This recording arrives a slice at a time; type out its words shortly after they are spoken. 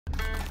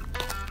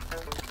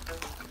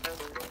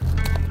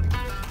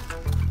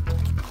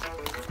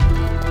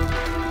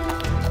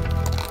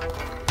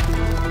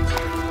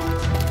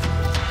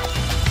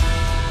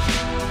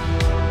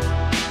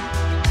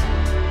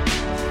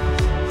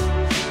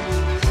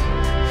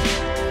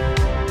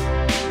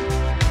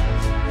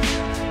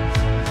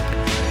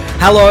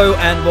Hello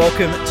and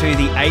welcome to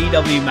the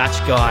AEW Match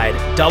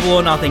Guide Double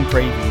or Nothing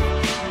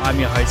preview. I'm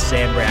your host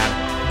Sam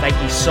Brown.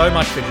 Thank you so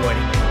much for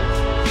joining me.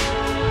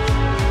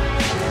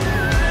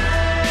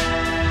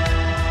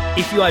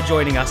 If you are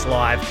joining us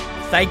live,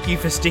 thank you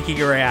for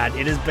sticking around.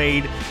 It has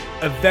been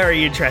a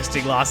very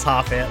interesting last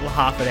half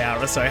an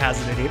hour or so,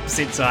 hasn't it,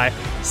 since I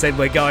said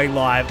we're going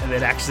live and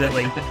then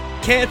accidentally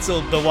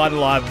cancelled the one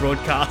live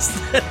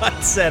broadcast that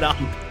I'd set up.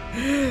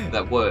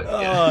 That worked.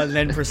 Oh, and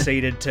then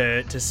proceeded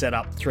to set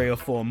up 3 or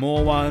 4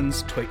 more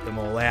ones, tweak them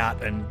all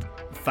out, and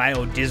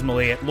failed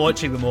dismally at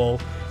launching them all.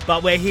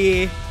 But we're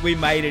here. We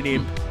made it,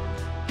 Imp.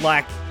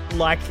 Like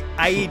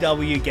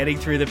AEW getting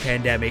through the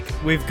pandemic.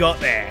 We've got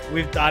there.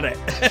 We've done it.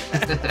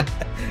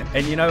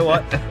 And you know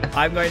what?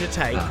 I'm going to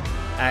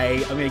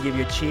give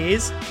you a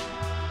cheers,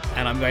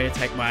 and I'm going to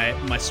take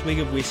my swig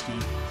of whiskey,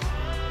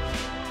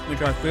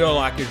 which I feel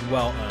like is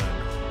well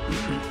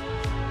earned.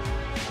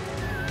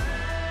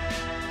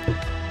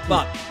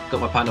 But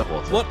got my pineapple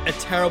water. What a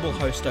terrible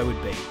host I would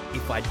be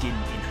if I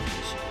didn't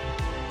introduce you.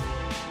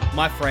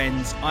 My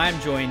friends, I am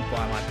joined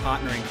by my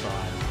partner in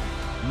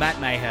crime,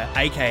 Matt Maher,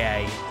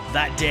 aka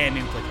That Damn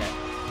Implicate,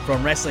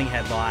 from Wrestling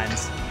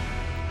Headlines.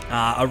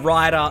 A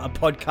writer, a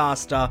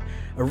podcaster,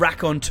 a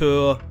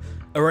raconteur,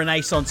 a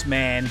Renaissance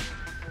man.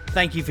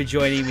 Thank you for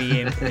joining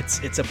me, Imp.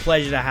 It's a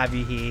pleasure to have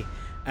you here,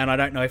 and I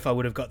don't know if I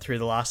would have got through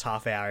the last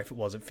half hour if it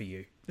wasn't for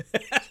you.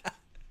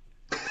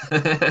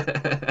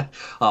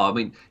 Oh, I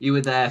mean, you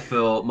were there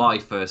for my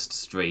first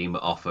stream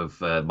off of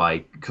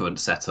my current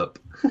setup,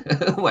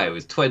 where it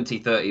was 20,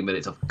 30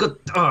 minutes of good.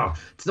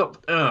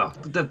 Stop!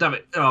 Damn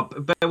it!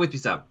 Bear with me,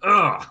 Sam.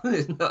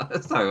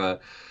 So,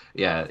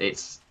 yeah,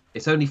 it's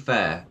only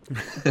fair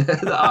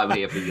that I'm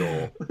here for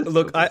your.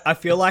 Look, I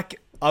feel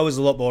like I was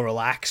a lot more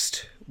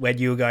relaxed when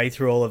you were going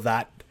through all of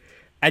that.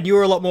 And you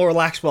were a lot more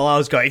relaxed while I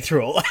was going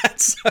through all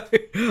that, so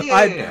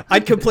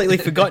I'd completely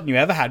forgotten you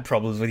ever had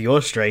problems with your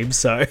stream.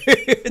 So I'm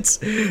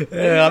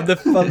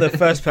the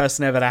first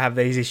person ever to have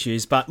these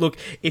issues. But look,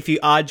 if you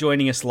are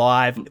joining us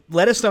live,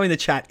 let us know in the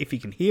chat if you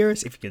can hear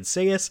us, if you can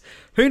see us.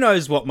 Who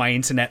knows what my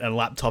internet and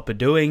laptop are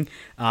doing?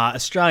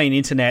 Australian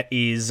internet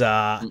is.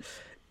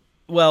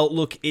 Well,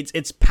 look,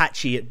 it's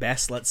patchy at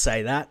best, let's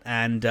say that,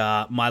 and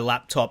my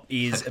laptop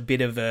is a bit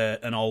of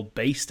an old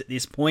beast at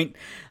this point.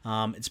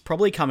 It's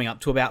probably coming up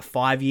to about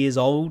 5 years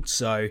old,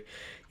 so,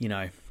 you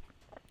know,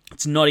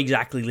 it's not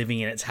exactly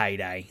living in its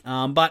heyday.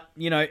 But,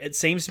 you know, it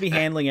seems to be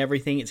handling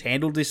everything. It's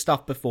handled this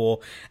stuff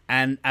before,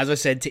 and as I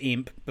said to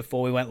Imp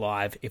before we went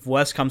live, if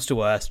worst comes to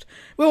worst,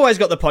 we've always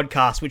got the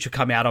podcast, which will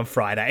come out on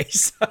Friday,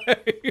 so,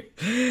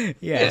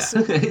 yes.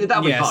 Yeah,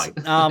 that'll be fine.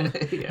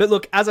 Yeah. But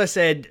look, as I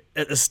said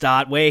at the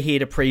start, we're here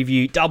to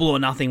preview Double or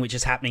Nothing, which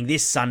is happening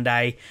this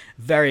Sunday.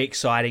 Very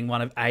exciting,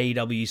 one of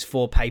AEW's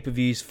 4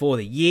 pay-per-views for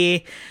the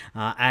year,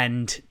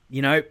 and,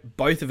 you know,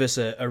 both of us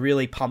are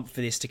really pumped for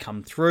this to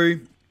come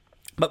through.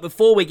 But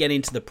before we get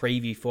into the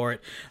preview for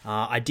it,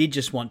 I did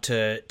just want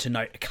to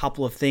note a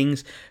couple of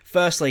things.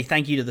 Firstly,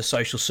 thank you to the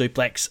Social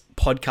Suplex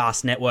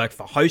Podcast Network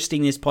for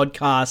hosting this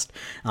podcast.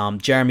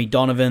 Jeremy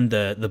Donovan,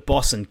 the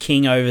boss and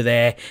king over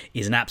there,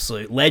 is an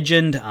absolute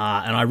legend, and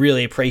I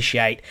really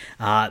appreciate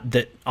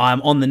that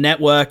I'm on the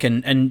network,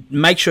 and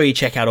make sure you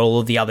check out all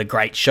of the other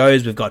great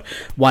shows. We've got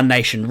One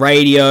Nation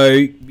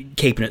Radio,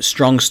 Keeping It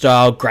Strong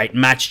Style, Great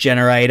Match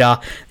Generator,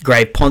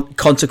 Grave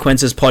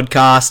Consequences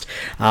Podcast,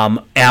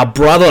 our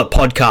brother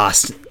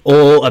podcast,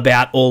 All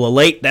About All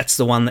Elite. That's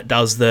the one that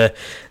does the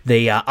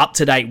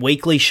up-to-date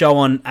weekly show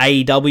on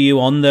AEW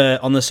on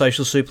the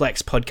Social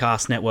Suplex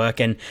Podcast Network.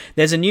 And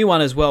there's a new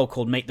one as well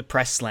called Meet the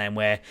Press Slam,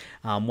 where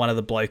one of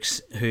the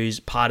blokes who's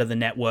part of the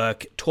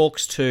network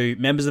talks to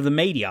members of the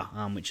media,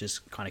 which is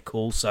kind of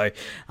cool. So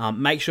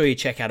make sure you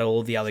check out all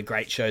of the other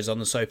great shows on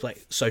the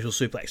Social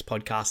Suplex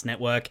Podcast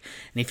Network.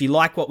 And if you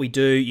like what we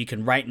do, you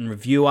can rate and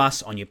review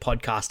us on your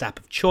podcast app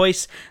of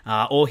choice,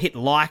 or hit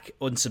like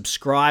and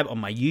subscribe on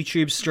my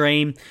YouTube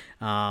stream.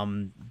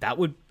 That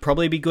would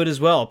probably be good as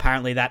well.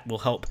 Apparently that will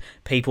help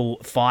people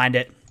find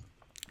it.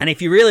 And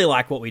if you really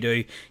like what we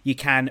do, you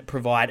can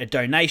provide a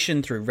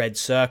donation through Red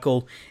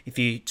Circle. If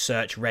you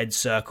search Red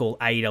Circle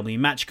AEW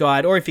Match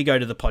Guide, or if you go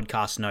to the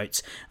podcast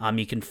notes,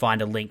 you can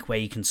find a link where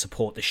you can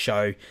support the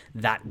show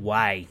that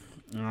way.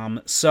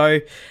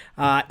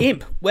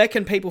 Imp, where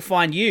can people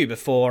find you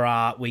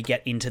before we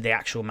get into the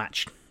actual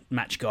match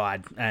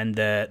guide and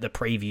the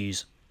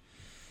previews?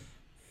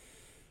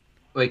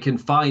 Well, you can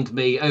find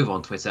me over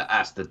on Twitter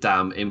at the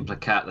Damn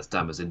Implicat. That's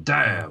damn as in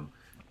damn.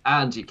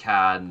 And you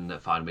can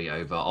find me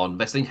over on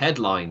Wrestling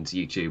Headlines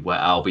YouTube, where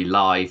I'll be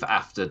live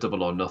after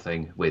Double or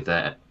Nothing with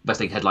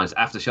Wrestling Headlines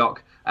Aftershock,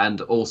 and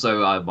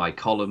also my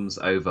columns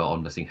over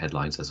on Wrestling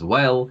Headlines as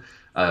well.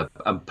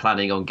 I'm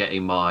planning on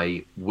getting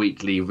my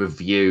weekly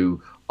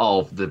review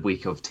of the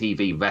week of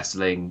TV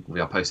wrestling.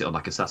 I'll post it on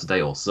like a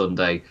Saturday or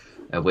Sunday,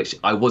 which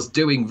I was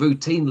doing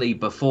routinely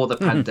before the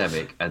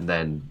pandemic, and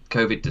then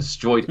COVID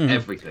destroyed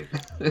everything.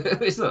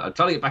 I'm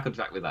trying to get back on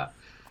track with that.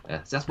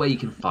 So that's where you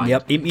can find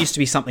it. It used to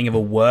be something of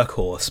a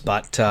workhorse,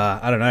 but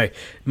I don't know.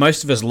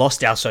 Most of us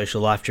lost our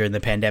social life during the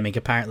pandemic.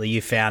 Apparently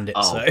you found it.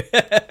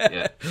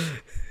 Yeah.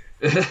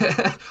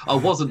 I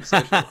wasn't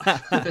social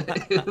life.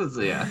 It was,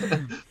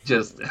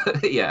 just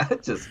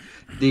just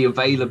the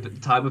available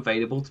time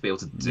available to be able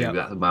to do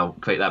that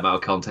amount, create that amount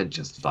of content,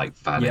 just like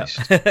vanished.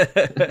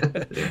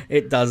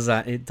 It does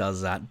that. It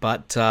does that.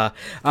 But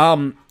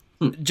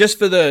just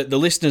for the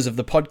listeners of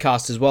the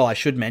podcast as well, I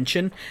should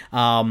mention,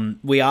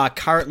 we are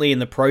currently in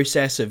the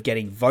process of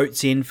getting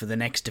votes in for the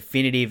next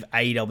definitive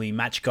AEW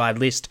match guide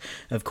list.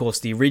 Of course,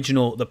 the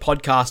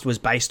podcast was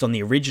based on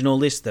the original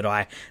list that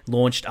I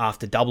launched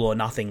after Double or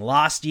Nothing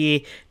last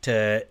year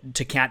to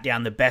count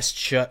down the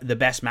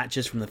best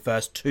matches from the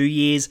first 2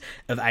 years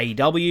of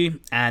AEW,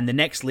 and the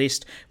next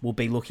list will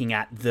be looking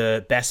at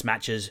the best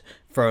matches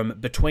from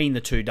between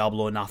the two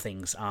Double or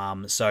Nothings.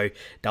 So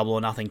Double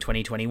or Nothing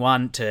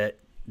 2021 to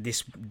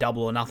this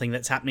Double or Nothing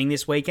that's happening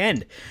this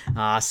weekend.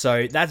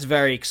 So that's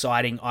very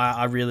exciting.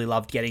 I really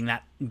loved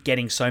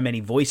getting so many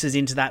voices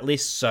into that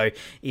list. So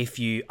if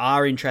you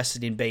are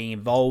interested in being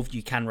involved,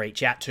 you can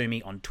reach out to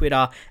me on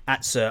Twitter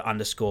at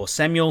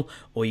Sir_Samuel,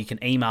 or you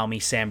can email me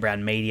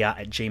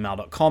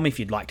sambrownmedia@gmail.com if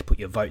you'd like to put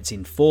your votes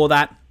in for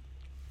that.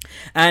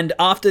 And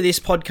after this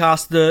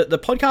podcast, the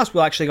podcast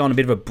will actually go on a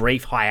bit of a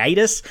brief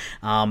hiatus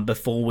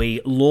before we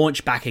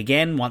launch back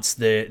again. Once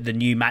the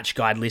new match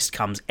guide list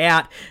comes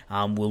out,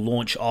 we'll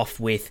launch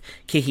off with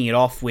kicking it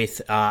off with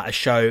a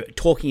show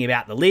talking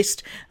about the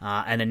list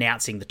and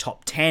announcing the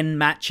top 10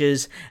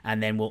 matches,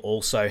 and then we'll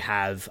also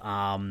have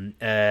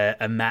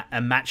a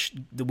match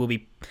that will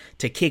be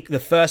to kick. The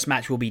first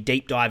match we'll be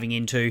deep diving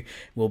into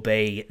will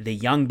be the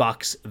Young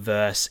Bucks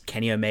versus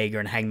Kenny Omega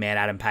and Hangman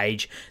Adam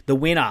Page, the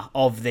winner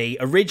of the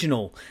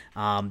original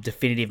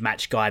definitive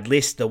match guide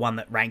list, the one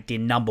that ranked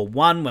in number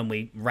 1 when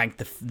we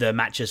ranked the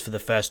matches for the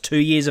first 2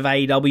 years of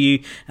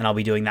AEW, and I'll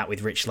be doing that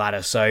with Rich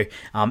Latter. So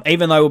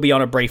even though we'll be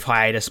on a brief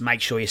hiatus,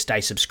 make sure you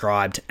stay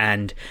subscribed,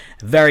 and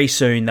very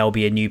soon there'll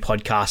be a new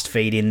podcast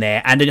feed in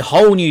there and a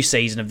whole new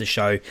season of the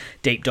show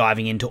deep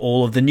diving into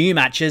all of the new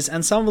matches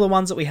and some of the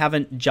ones that we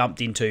haven't jumped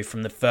into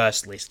from the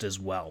first list as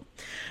well.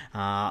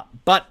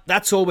 But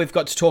that's all we've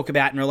got to talk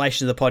about in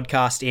relation to the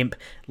podcast, Imp.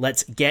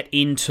 Let's get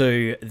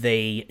into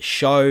the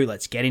show.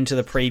 Let's get into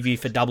the preview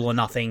for Double or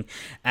Nothing.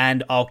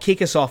 And I'll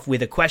kick us off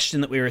with a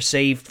question that we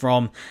received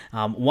from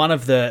one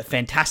of the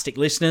fantastic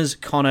listeners,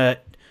 Connor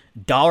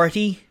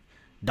Doherty.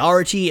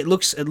 It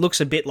looks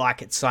a bit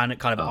like it's kind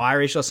of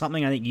Irish or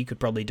something. I think you could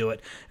probably do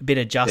it a bit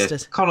of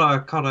justice.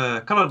 Connor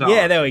Doherty.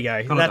 Yeah, there we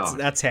go.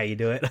 That's how you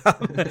do it.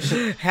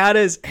 How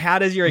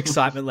does your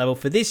excitement level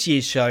for this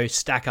year's show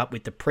stack up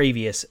with the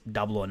previous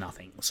Double or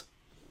Nothings?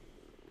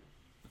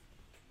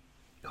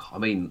 I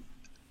mean,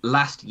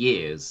 last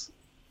year's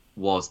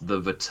was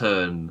the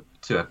return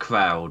to a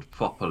crowd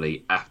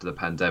properly after the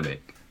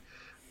pandemic.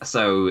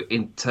 So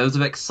in terms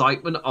of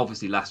excitement,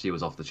 obviously last year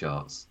was off the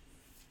charts.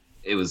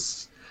 I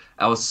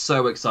was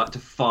so excited to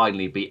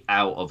finally be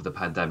out of the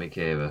pandemic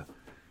era.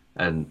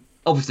 And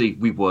obviously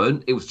we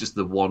weren't. It was just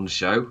the one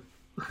show.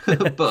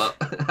 But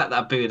at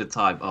that period of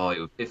time,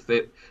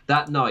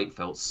 that night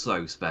felt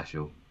so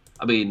special.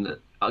 I mean,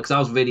 because I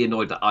was really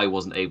annoyed that I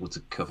wasn't able to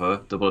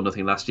cover Double or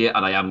Nothing last year,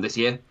 and I am this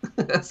year.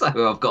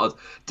 So I've got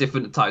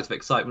different types of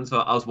excitement. So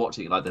I was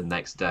watching it like the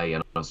next day,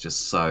 and I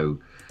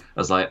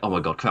was like, oh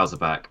my God, crowds are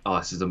back. Oh,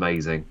 this is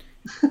amazing.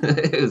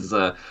 It was,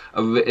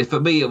 for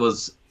me, it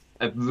was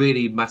a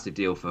really massive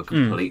deal for a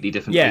completely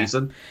different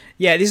reason.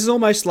 Yeah, this is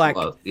almost like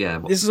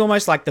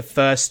the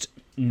first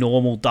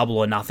normal Double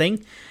or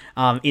Nothing.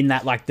 In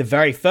that, like, the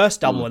very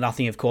first Double or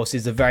Nothing, of course,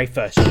 is the very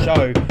first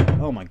show.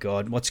 Oh my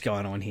God, what's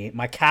going on here?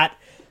 My cat,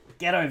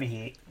 get over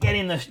here. Get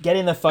in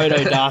the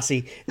photo,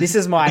 Darcy. This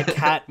is my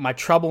cat, my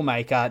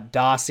troublemaker,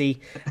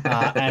 Darcy,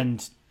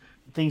 and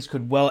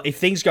if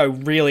things go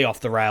really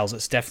off the rails,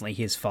 it's definitely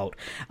his fault.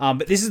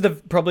 But this is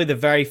probably the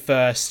very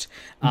first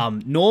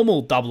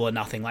normal Double or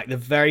Nothing. Like, the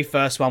very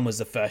first one was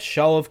the first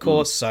show, of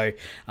course. So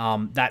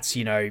that's,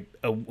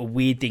 a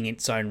weird thing in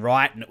its own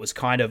right, and it was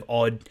kind of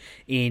odd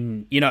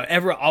in, I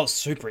was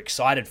super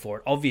excited for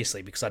it,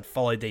 obviously, because I'd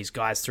followed these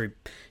guys through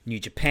New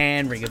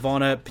Japan, Ring of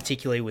Honor,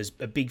 particularly was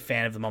a big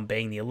fan of them on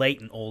Being the Elite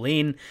and All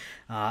In.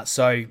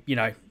 So,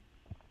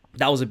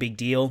 that was a big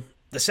deal.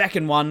 The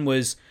second one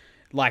was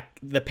like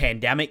the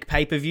pandemic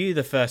pay-per-view,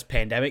 the first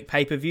pandemic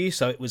pay-per-view.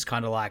 So it was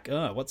kind of like,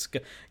 oh, I was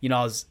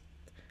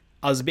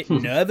a bit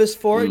nervous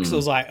for it because I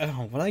was like,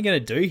 oh, what are they going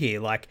to do here?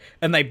 Like,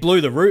 and they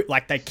blew the root,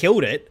 like they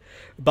killed it,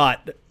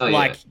 but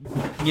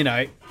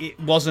it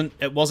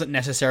wasn't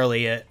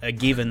necessarily a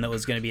given that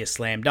was going to be a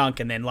slam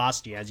dunk. And then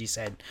last year, as you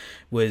said,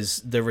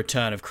 was the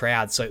return of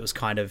crowds. So it was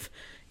kind of,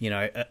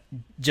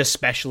 just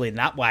special in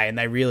that way. And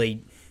they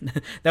really,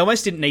 they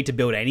almost didn't need to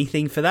build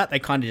anything for that. They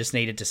kind of just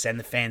needed to send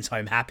the fans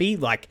home happy,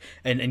 like,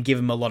 and give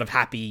them a lot of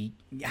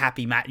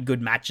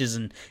good matches.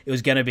 And it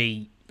was going to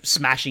be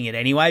smashing it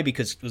anyway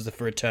because it was the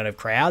return of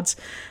crowds.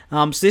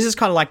 So this is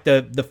kind of like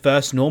the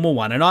first normal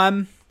one, and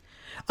I'm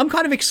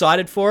kind of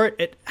excited for it.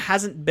 It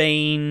hasn't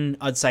been,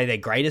 I'd say, their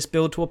greatest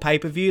build to a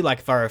pay-per-view. Like,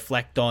 if I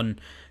reflect on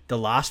the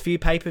last few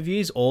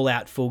pay-per-views, All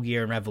Out, Full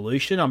Gear, and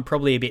Revolution, I'm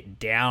probably a bit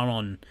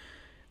down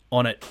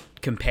on it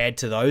compared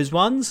to those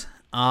ones.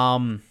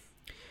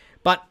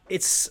 but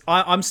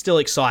I'm still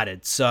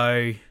excited.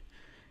 So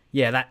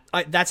yeah,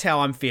 that's how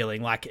I'm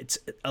feeling. Like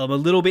I'm a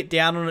little bit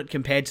down on it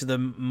compared to the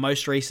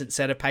most recent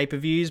set of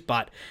pay-per-views,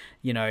 but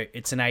you know,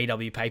 it's an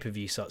AEW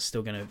pay-per-view, so it's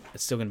still gonna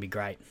be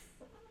great.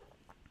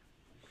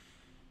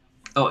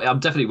 Oh, I'm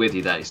definitely with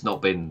you that it's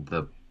not been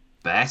the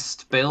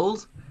best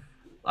build.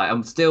 Like,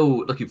 I'm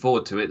still looking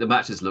forward to it. The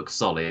matches look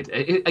solid.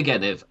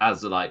 Again, if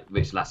as like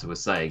Rich Lasser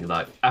was saying,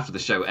 like after the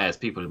show airs,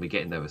 people will be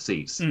getting their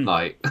receipts.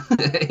 Like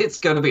it's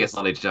going to be a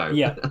solid show.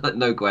 Yeah,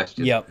 no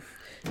question. Yep.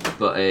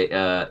 But it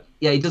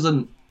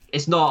doesn't.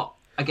 It's not.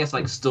 I guess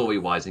like story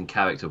wise and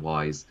character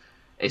wise,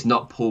 it's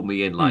not pulled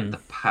me in like the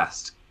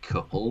past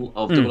couple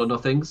of Double or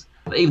Nothings.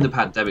 Even the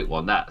pandemic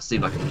one, that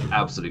seemed like an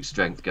absolute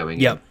strength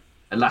going in.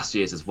 And last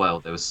year's as well,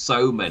 there were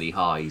so many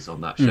highs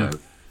on that show,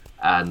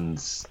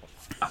 and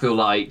I feel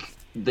like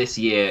this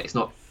year it's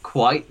not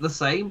quite the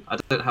same. I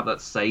don't have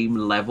that same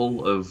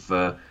level of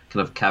kind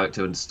of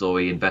character and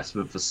story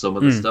investment for some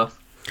of the stuff,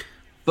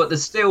 but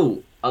there's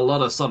still a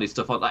lot of solid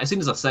stuff on. Like, as soon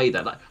as I say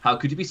that, like, how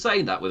could you be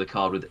saying that with a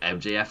card with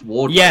MJF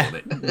Wardlow on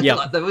it? Yeah,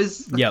 like,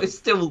 it's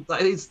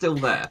still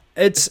there.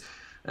 It's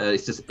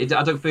just I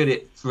don't feel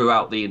it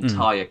throughout the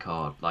entire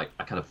card. Like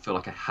I kind of feel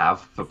like I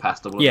have for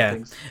past Double or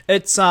Nothings.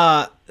 It's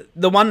the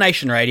One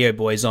Nation Radio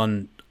boys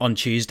on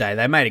Tuesday.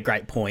 They made a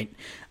great point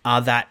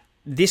that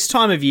this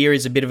time of year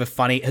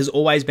has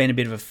always been a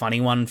bit of a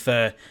funny one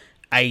for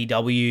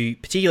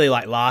AEW, particularly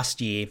like last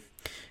year,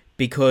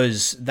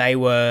 because they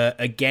were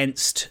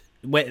against.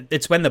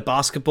 It's when the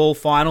basketball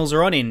finals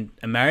are on in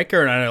America,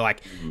 and I know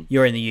like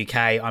you're in the UK,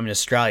 I'm in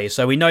Australia,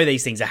 so we know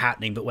these things are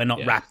happening, but we're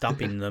not wrapped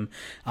up in them.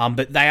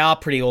 But they are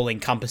pretty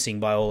all-encompassing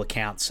by all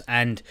accounts,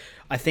 and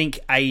I think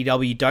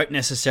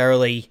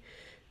AEW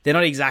they're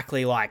not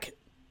exactly like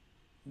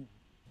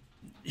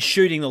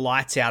shooting the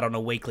lights out on a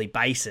weekly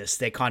basis.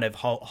 They're kind of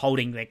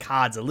holding their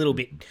cards a little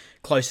bit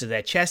close to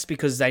their chest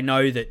because they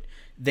know that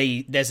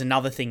there's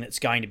another thing that's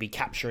going to be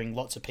capturing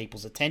lots of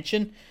people's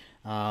attention,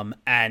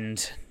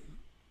 and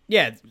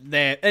yeah,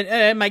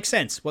 it makes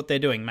sense. What they're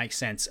doing makes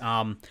sense.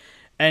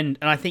 And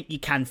I think you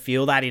can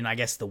feel that in, I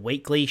guess, the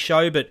weekly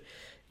show. But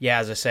yeah,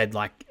 as I said,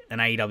 like an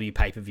AEW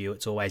pay-per-view,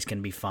 it's always going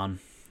to be fun.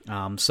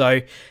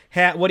 So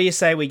what do you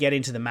say we get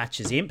into the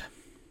matches, Imp?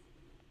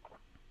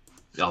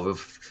 Oh,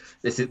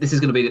 this is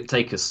going to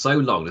take us so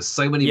long. There's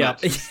so many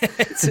matches.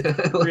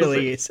 It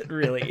really is. It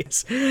really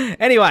is.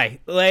 Anyway,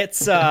 let's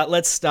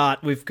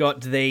start. We've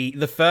got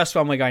the first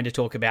one we're going to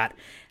talk about.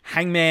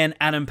 Hangman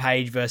Adam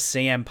Page versus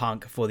CM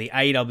Punk for the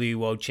AEW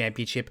World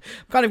Championship.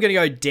 I'm kind of going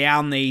to go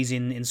down these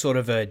in sort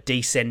of a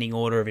descending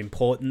order of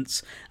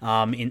importance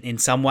in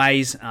some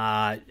ways.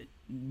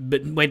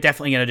 But we're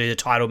definitely going to do the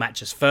title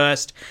matches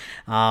first.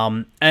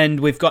 And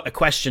we've got a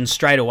question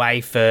straight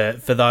away for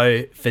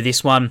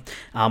this one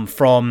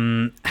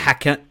from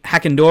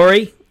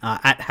Hackendori,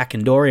 at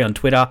Hackendori on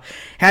Twitter.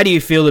 How do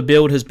you feel the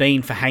build has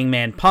been for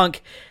Hangman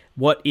Punk?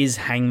 What is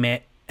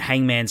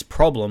Hangman's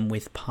problem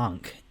with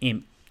Punk?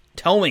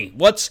 Tell me,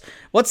 what's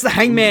the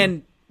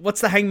Hangman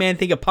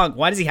thing of Punk?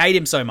 Why does he hate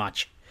him so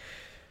much?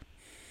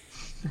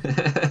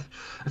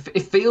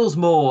 It feels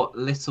more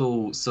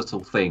little subtle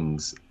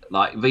things.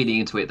 Like reading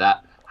into it,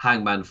 that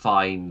Hangman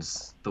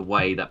finds the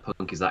way that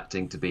Punk is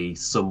acting to be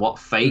somewhat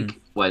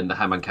fake when the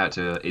Hangman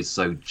character is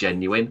so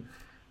genuine.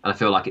 And I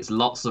feel like it's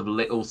lots of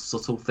little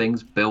subtle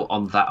things built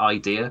on that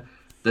idea.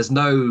 There's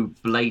no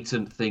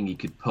blatant thing you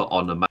could put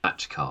on a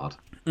match card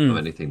or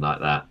anything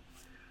like that.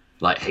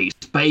 Like,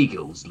 hates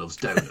bagels, loves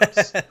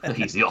donuts.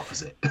 He's the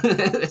opposite.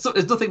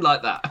 It's nothing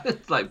like that.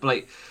 It's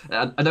like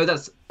I know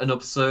that's an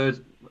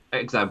absurd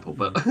example,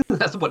 but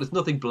that's the point. There's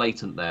nothing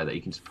blatant there that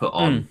you can just put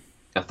on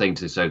a thing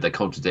to show their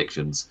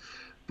contradictions.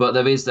 But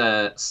there is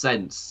a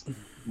sense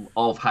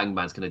of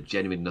Hangman's kind of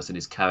genuineness in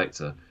his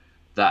character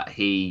that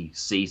he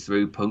sees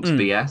through Punk's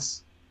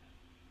BS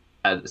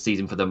and sees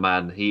him for the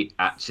man he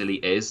actually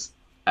is.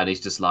 And he's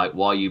just like,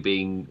 why are you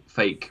being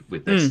fake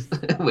with this?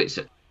 Which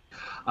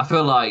I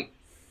feel like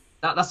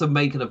that's the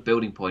main kind of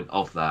building point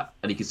of that.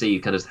 And you can see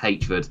kind of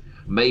hatred,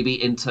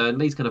 maybe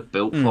internally, is kind of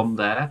built from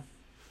there.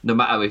 No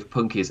matter if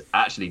Punk is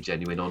actually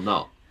genuine or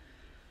not.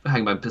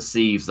 Hangman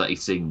perceives that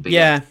he's seeing BS.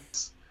 Yeah.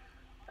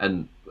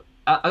 And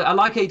I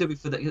like AEW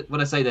for that.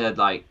 When I say they're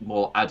like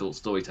more adult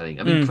storytelling,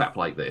 I mean crap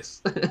like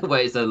this, where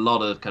it's a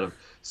lot of kind of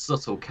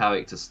subtle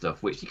character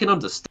stuff, which you can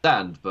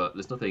understand, but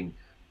there's nothing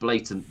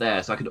blatant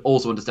there. So I can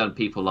also understand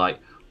people like,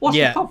 what's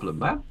the problem,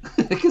 man?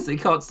 Because they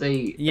can't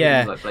see.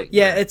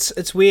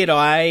 It's weird.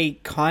 I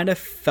kind of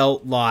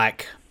felt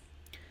like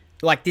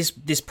this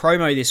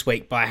promo this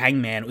week by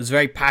Hangman, it was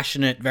very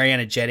passionate, very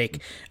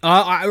energetic.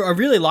 I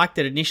really liked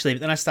it initially,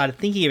 but then I started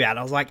thinking about it.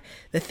 I was like,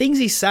 the things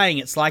he's saying,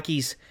 it's like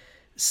he's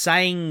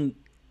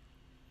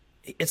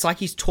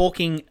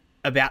talking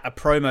about a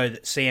promo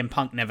that CM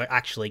Punk never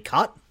actually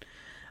cut.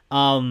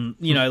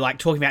 Like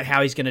talking about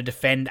how he's going to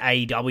defend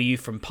AEW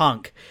from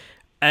Punk.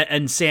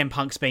 And CM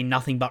Punk's been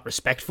nothing but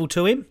respectful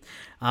to him.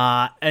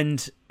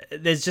 And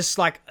there's just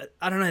like,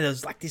 I don't know,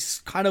 there's like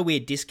this kind of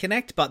weird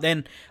disconnect. But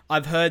then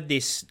I've heard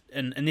this,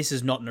 and this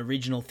is not an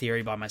original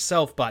theory by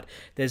myself, but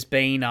there's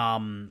been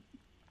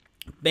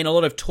been a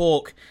lot of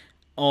talk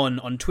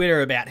on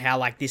Twitter about how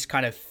like this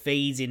kind of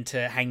feeds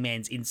into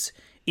Hangman's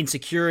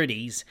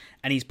insecurities,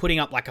 and he's putting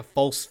up like a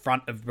false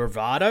front of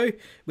bravado,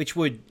 which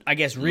would, I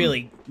guess,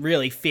 really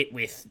fit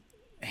with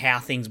how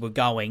things were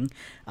going,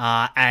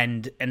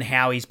 and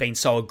how he's been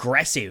so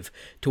aggressive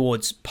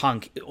towards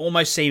Punk,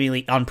 almost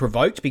seemingly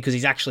unprovoked, because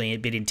he's actually a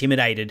bit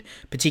intimidated,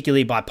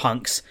 particularly by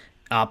Punk's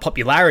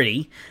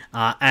popularity,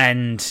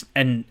 and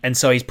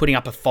so he's putting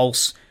up a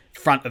false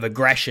front of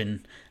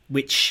aggression,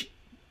 which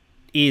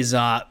is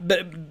I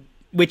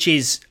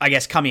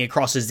guess coming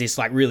across as this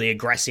like really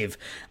aggressive,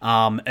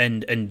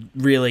 and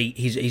really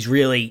he's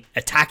really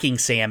attacking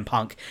CM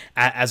Punk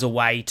as a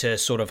way to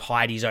sort of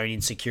hide his own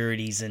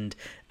insecurities and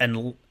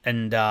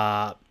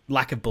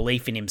lack of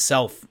belief in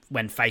himself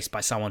when faced by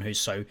someone who's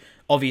so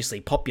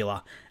obviously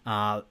popular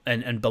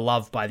and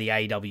beloved by the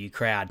AEW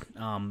crowd.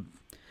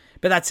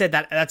 But that said,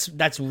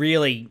 that's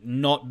really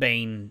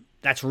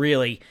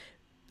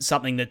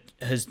something that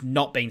has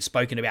not been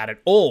spoken about at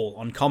all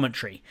on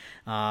commentary.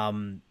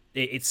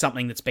 It's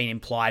something that's been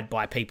implied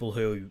by people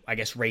who, I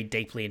guess, read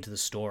deeply into the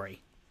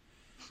story.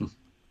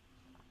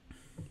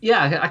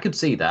 Yeah, I could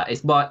see that.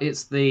 It's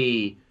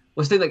the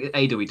thing that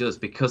AEW does,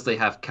 because they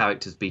have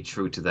characters be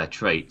true to their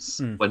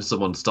traits. When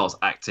someone starts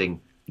acting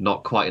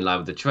not quite in line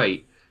with the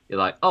trait, you're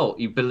like, oh,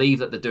 you believe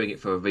that they're doing it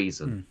for a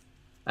reason.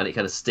 And it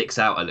kind of sticks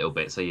out a little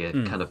bit, so you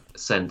kind of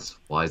sense,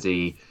 why is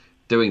he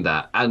doing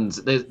that? And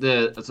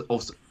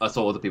also, I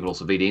saw other people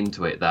also read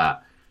into it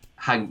that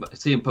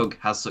CM Punk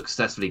has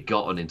successfully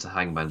gotten into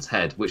Hangman's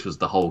head, which was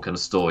the whole kind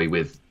of story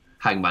with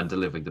Hangman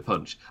delivering the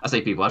punch. I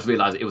say people, I've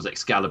realised it was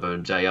Excalibur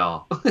and JR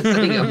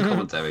saying it on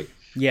commentary.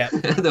 Yeah.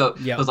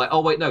 I was like,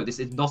 oh wait, no, this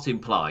is not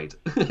implied.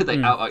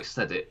 They outright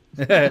said it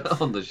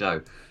on the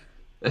show.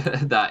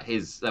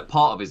 That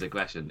part of his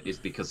aggression is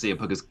because CM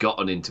Punk has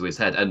gotten into his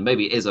head, and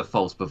maybe it is a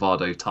false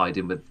bravado tied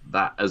in with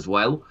that as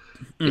well.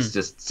 It's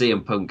just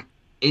CM Punk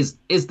is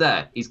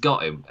there. He's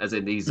got him, as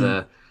in he's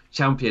a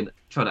champion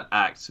trying to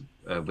act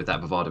with that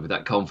bravado, with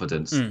that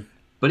confidence.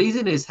 But he's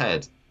in his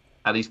head,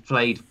 and he's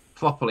played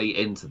properly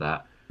into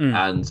that.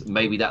 And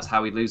maybe that's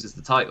how he loses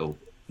the title.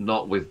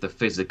 Not with the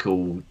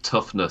physical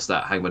toughness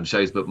that Hangman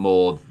shows, but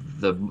more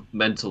the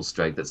mental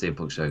strength that CM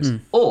Punk shows.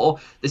 Or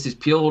this is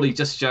purely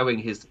just showing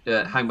his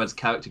Hangman's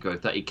character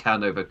growth, that he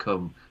can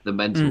overcome the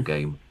mental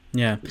game.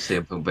 Yeah, which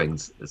CM Punk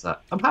brings. Is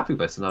that I'm happy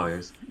with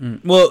scenarios.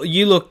 Well,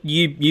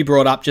 you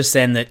brought up just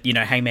then that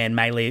Hangman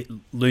may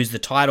lose the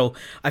title.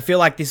 I feel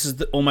like this is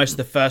almost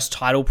the first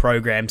title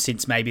program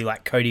since maybe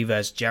like Cody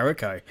versus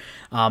Jericho,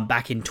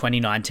 back in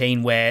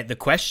 2019, where the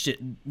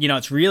question,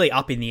 it's really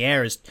up in the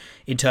air as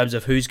in terms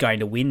of who's going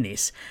to win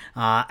this.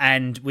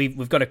 And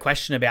we've got a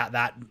question about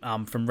that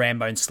from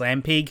Rambone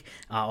Slampig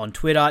on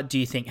Twitter. Do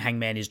you think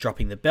Hangman is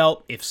dropping the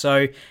belt? If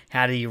so,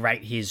 how do you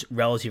rate his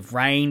relative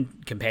reign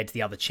compared to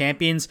the other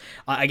champions?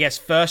 I guess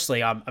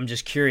firstly, I'm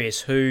just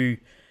curious, who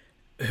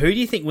do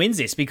you think wins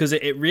this? Because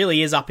it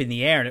really is up in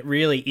the air, and it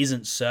really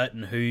isn't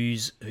certain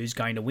who's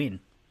going to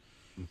win.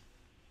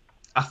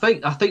 I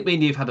think me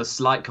and you've had a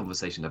slight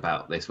conversation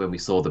about this when we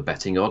saw the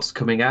betting odds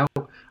coming out,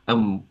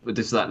 and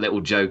there's that little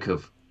joke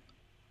of,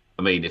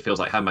 I mean, it feels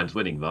like Hangman's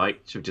winning,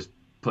 right? Should we just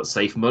put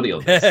safe money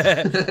on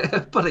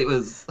this? But it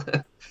was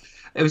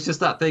just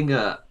that thing.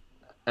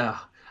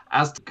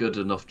 As a good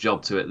enough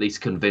job to at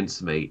least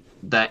convince me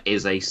there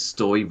is a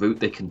story route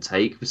they can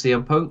take with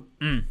CM Punk.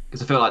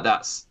 Because I feel like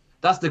that's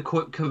the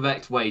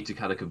correct way to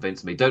kind of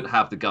convince me. Don't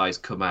have the guys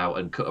come out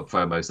and cut a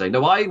promo saying,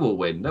 no, I will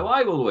win. No,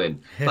 I will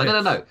win. Like,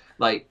 no.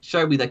 Like,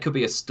 show me there could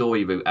be a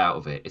story route out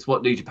of it. It's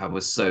what New Japan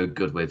was so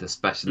good with,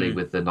 especially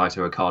with the Naito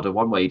Okada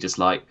one, where you just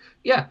like,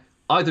 yeah,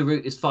 either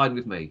route is fine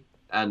with me.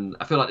 And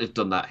I feel like they've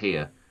done that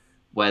here,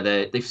 where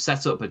they've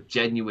set up a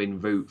genuine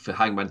route for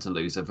Hangman to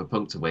lose and for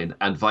Punk to win,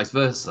 and vice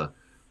versa.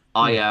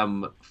 I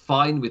am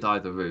fine with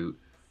either route.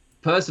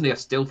 Personally, I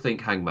still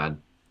think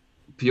Hangman,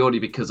 purely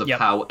because of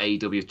how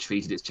AEW have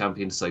treated its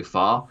champions so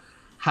far.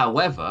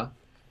 However,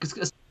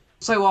 because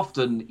so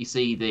often you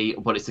see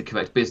it's the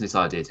correct business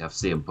idea to have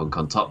CM Punk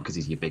on top because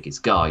he's your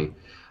biggest guy.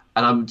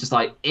 And I'm just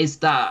like, is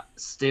that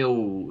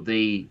still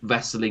the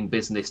wrestling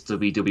business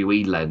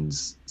WWE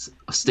lens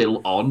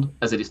still on,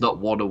 as in it's not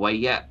worn away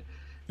yet?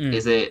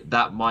 Is it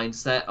that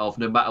mindset of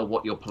no matter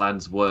what your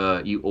plans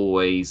were, you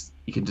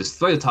can just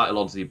throw the title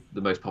onto the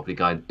most popular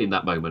guy in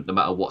that moment, no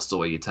matter what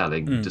story you're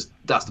telling. Just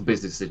that's the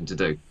business decision to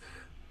do.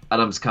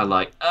 And I'm just kind of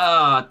like,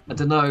 I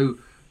don't know,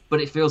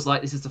 but it feels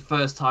like this is the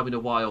first time in a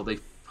while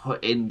they've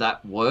put in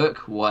that work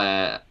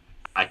where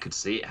I could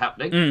see it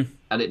happening,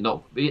 and it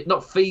not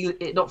feeling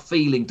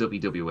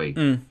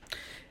WWE.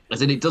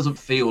 As in, it doesn't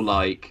feel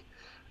like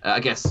I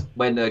guess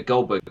when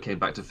Goldberg came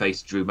back to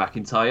face Drew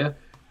McIntyre,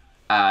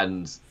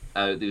 and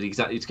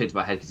it came to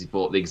my head because he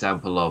brought the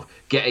example of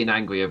getting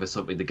angry over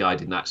something the guy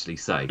didn't actually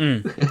say,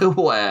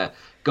 where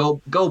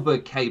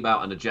Goldberg came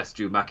out and addressed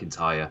Drew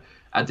McIntyre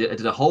and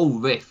did a whole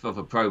riff of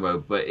a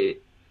promo, but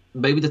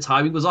maybe the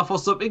timing was off or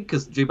something,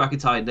 because Drew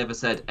McIntyre never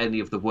said any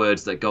of the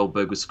words that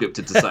Goldberg was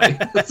scripted to say.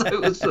 So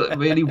it was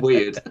really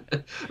weird.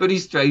 Really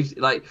strange.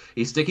 Like,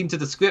 he's sticking to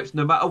the script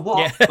no matter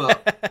what,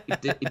 but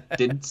he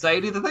didn't say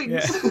any of the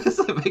things.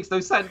 So it makes no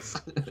sense.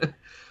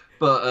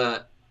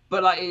 But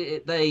like,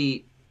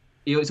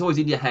 it's always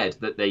in your head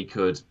that they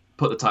could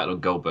put the title on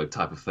Goldberg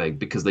type of thing,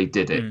 because they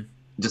did it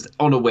just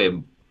on a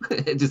whim.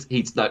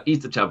 He's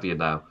the champion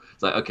now.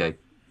 It's like, okay,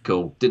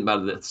 cool. Didn't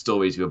matter the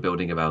stories you were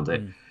building around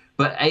it.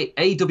 But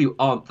AEW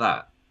aren't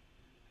that.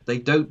 They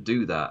don't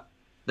do that.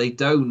 They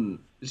don't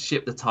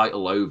ship the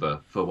title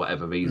over for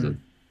whatever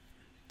reason.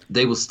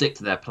 They will stick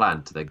to their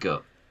plan, to their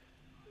gut.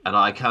 And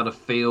I kind of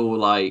feel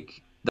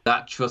like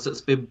that trust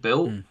that's been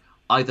built,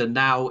 either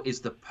now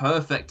is the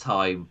perfect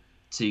time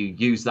to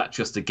use that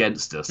trust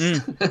against us,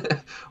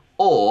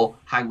 or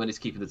Hangman is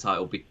keeping the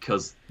title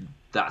because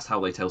that's how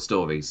they tell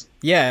stories.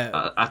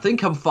 Yeah. I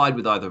think I'm fine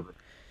with either.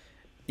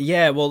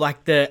 Yeah, well,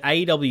 like the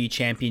AEW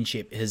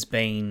Championship has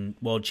been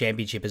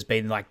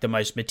like the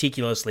most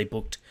meticulously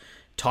booked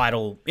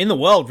title in the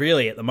world,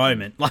 really, at the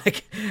moment.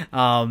 Like,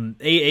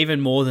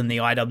 even more than the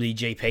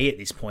IWGP at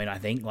this point, I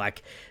think.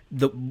 Like,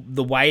 the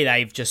way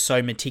they've just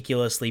so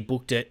meticulously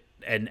booked it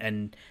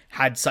and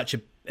had such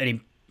a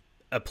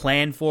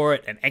plan for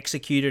it and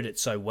executed it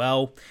so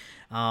well.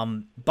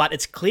 But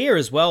it's clear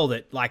as well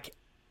that, like,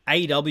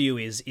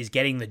 AEW is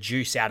getting the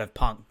juice out of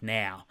Punk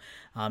now.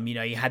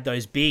 You had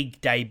those big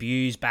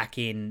debuts back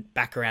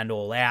around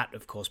All Out.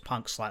 Of course,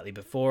 Punk slightly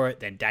before it,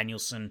 then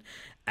Danielson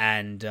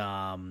and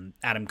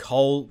Adam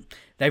Cole.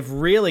 They've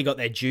really got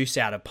their juice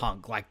out of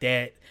Punk. Like,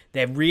 they're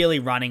really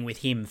running with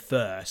him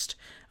first.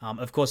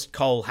 Of course,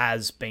 Cole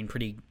has been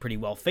pretty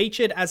well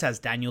featured, as has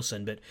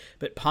Danielson,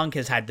 but Punk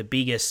has had the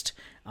biggest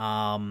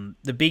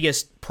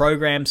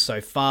program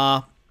so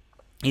far.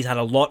 He's had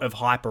a lot of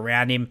hype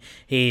around him.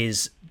 He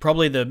is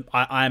probably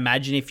I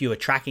imagine if you were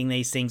tracking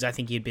these things, I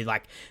think he'd be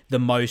like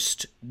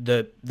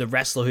the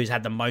wrestler who's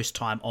had the most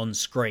time on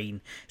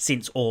screen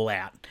since All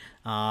Out.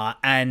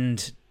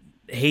 And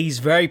he's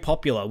very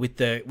popular with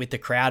the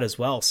crowd as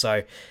well.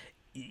 So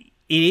it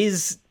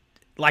is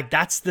like,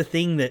 that's the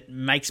thing that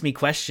makes me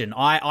question.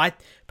 I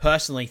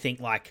personally think,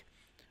 like,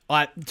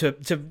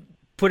 to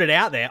put it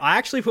out there, I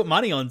actually put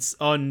money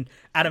on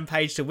Adam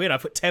Page to win. I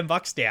put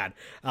 $10 down.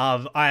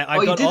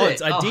 I got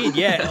odds. I did,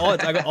 yeah,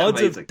 odds. I got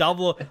odds of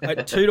double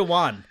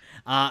 2-1.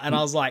 And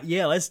I was like,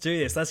 yeah, let's do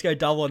this. Let's go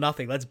double or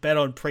nothing. Let's bet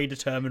on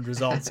predetermined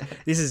results.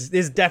 This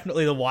is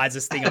definitely the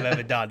wisest thing I've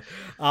ever done.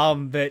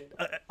 But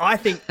I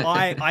think,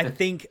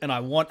 and I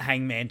want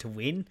Hangman to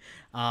win.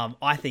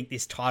 I think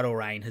this title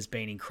reign has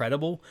been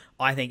incredible.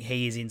 I think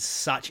he is in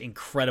such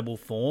incredible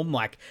form.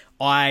 Like,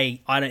 I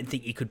don't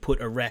think you could put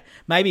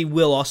maybe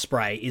Will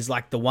Ospreay is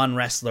like the one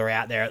wrestler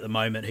out there at the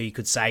moment who you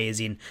could say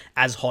is in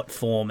as hot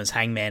form as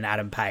Hangman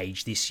Adam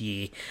Page this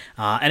year.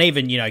 And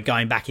even,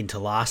 going back into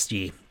last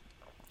year,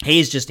 he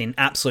is just in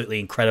absolutely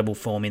incredible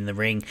form in the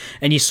ring.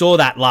 And you saw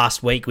that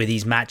last week with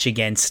his match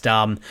against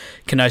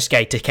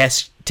Konosuke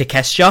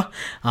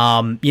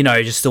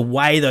Takeshita. Just the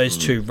way those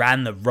two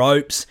ran the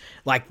ropes.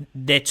 Like,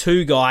 they're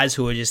two guys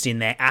who are just in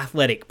their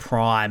athletic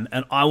prime.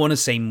 And I want to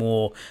see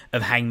more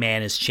of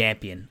Hangman as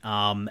champion.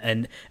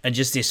 And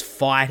just this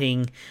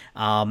fighting,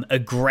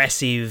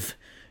 aggressive,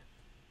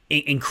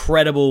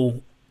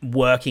 incredible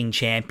working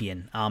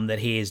champion that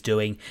he is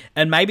doing.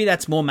 And maybe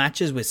that's more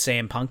matches with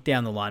CM Punk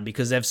down the line,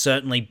 because they've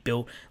certainly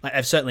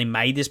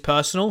made this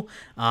personal.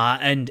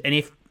 And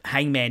if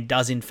Hangman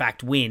does in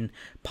fact win,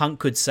 Punk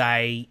could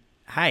say,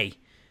 hey,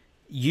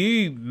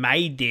 you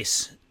made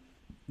this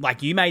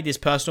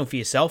personal for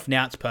yourself,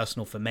 now it's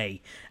personal for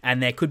me.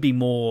 And there could be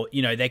more,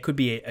 there could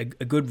be a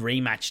good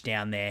rematch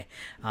down there.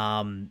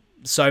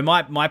 So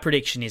my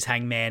prediction is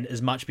Hangman,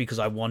 as much because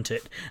I want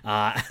it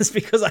as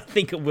because I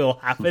think it will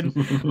happen.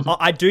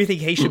 I do think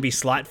he should be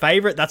slight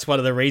favourite. That's one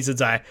of the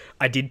reasons I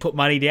did put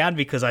money down,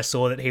 because I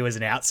saw that he was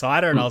an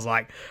outsider, and I was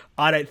like,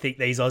 I don't think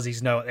these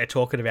Aussies know what they're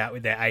talking about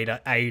with their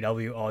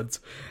AEW odds.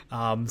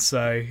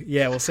 So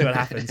yeah, we'll see what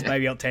happens.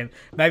 Maybe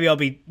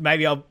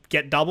I'll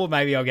get double.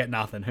 Maybe I'll get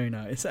nothing. Who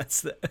knows?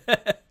 That's the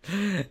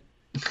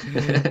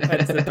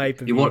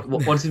pay-per-view. You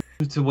want him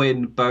to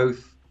win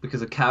both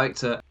because of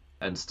character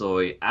and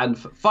story and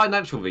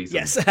financial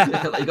reasons. Yes.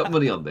 Like, you got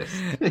money on this.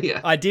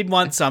 Yeah. I did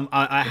want some.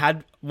 I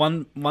had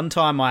one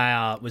time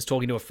I was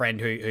talking to a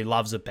friend who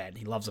loves a bet.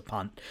 He loves a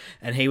punt.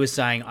 And he was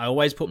saying, I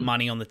always put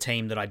money on the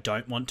team that I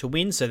don't want to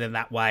win. So then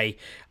that way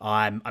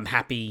I'm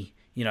happy,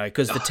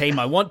 because the team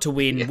I want to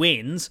win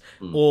wins,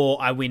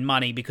 or I win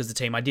money because the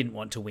team I didn't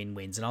want to win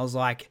wins. And I was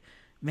like,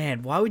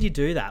 man, why would you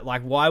do that?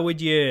 Like, why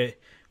would you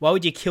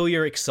kill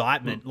your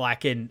excitement?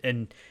 Like,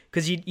 and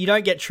because you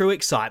don't get true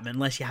excitement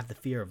unless you have the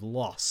fear of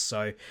loss.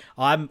 So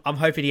I'm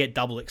hoping to get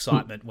double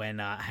excitement when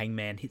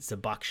Hangman hits the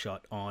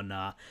buckshot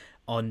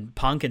on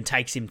Punk and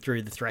takes him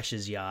through the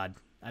Thresher's yard.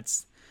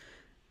 Let's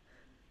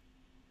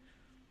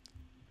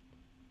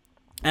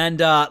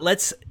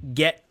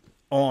get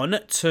on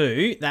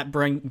to that.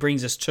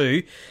 Brings us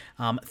to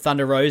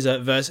Thunder Rosa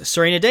versus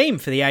Serena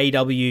Deeb for the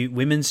AEW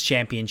Women's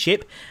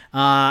Championship.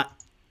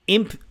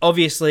 Imp,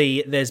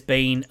 obviously, there's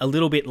been a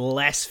little bit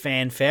less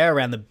fanfare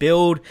around the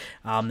build.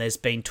 There's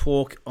been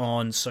talk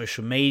on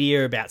social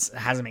media about it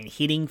hasn't been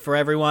hitting for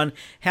everyone.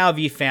 How have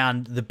you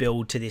found the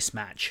build to this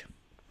match?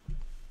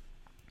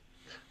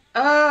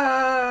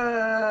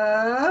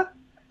 I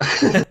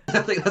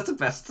think that's the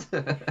best.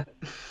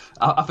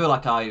 I feel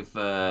like I've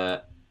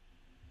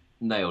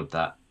nailed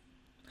that.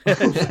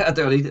 I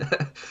don't really.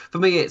 For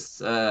me,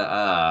 it's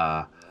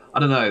I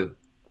don't know.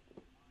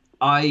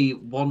 I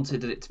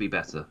wanted it to be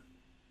better.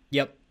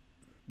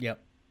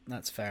 Yep,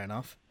 that's fair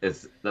enough.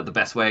 Is that the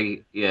best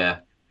way? Yeah.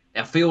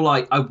 I feel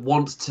like I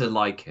want to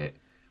like it.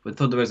 When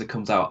Thunder Rosa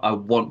comes out, I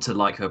want to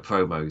like her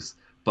promos,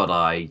 but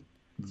I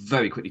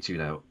very quickly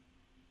tune out.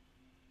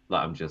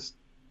 Like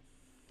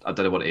I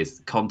don't know what it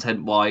is.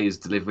 Content-wise,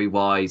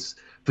 delivery-wise,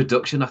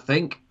 production, I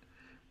think.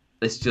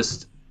 It's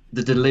just,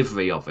 the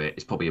delivery of it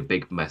is probably a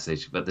big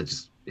message, but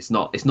it's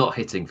not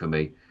hitting for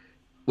me.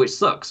 Which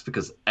sucks,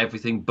 because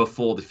everything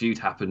before the feud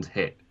happened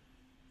hit.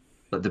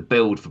 Like, the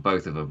build for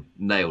both of them,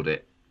 nailed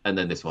it. And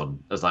then this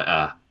one, I was like,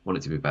 want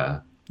it to be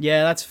better.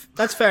 Yeah,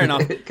 that's fair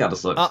enough. It kind of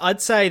sucks.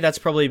 I'd say that's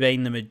probably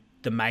been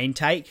the main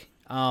take.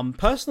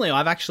 Personally,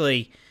 I've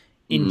actually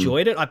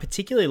enjoyed it. I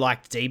particularly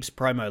liked Deeb's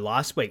promo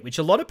last week, which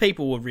a lot of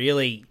people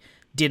really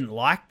didn't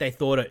like. They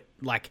thought it,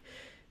 like,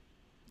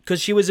 because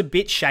she was a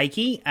bit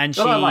shaky and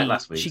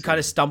she kind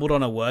of stumbled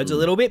on her words a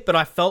little bit, but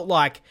I felt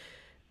like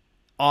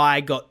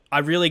I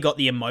really got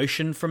the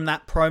emotion from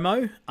that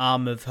promo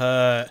of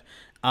her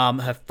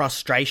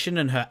frustration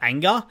and her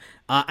anger,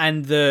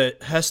 and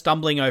her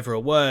stumbling over her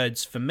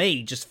words for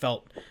me just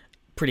felt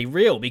pretty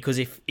real, because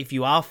if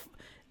you are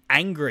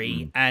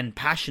angry and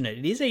passionate,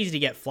 it is easy to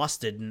get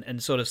flustered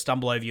and sort of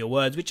stumble over your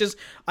words, which is,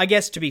 I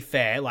guess, to be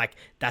fair, like,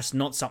 that's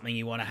not something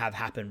you want to have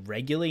happen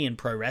regularly in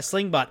pro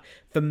wrestling, but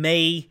for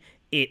me,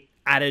 it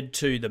added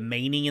to the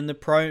meaning in the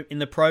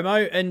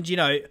promo, and, you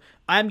know,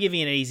 I'm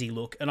giving it an easy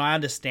look, and I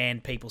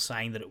understand people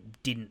saying that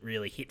it didn't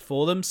really hit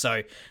for them,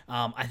 so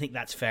I think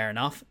that's fair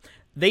enough.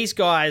 These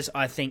guys,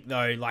 I think,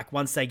 though, like,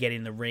 once they get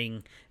in the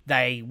ring,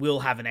 they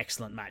will have an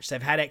excellent match.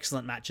 They've had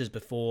excellent matches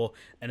before,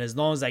 and as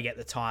long as they get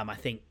the time, I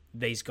think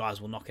these guys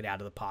will knock it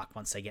out of the park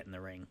once they get in the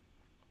ring.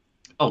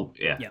 Oh,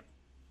 yeah. Yep.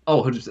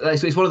 Oh,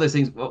 100%. It's one of those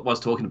things what I was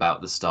talking about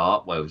at the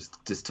start, where I was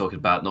just talking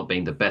about not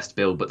being the best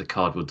build, but the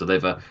card will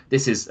deliver.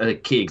 This is a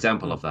key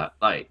example of that.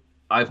 Like,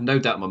 I have no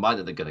doubt in my mind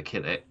that they're going to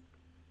kill it.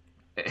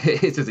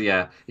 It's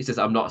just,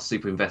 I'm not a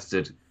super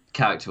invested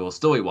character or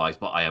story-wise,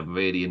 but I am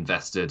really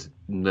invested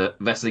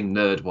wrestling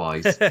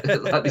nerd-wise.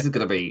 Like, this is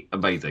going to be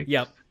amazing.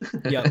 Yep.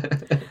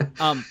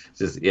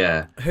 Just,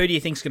 yeah. Who do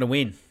you think's going to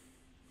win?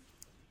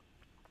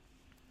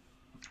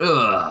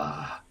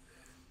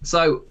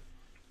 So,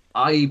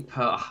 I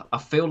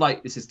feel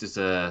like this is just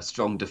a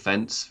strong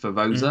defense for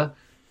Rosa.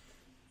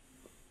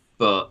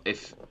 But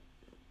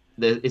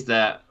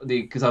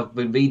because I've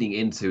been reading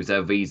into, is there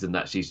a reason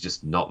that she's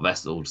just not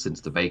wrestled since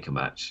the Baker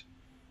match?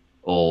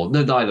 Or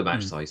no, Nyla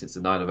match, sorry, since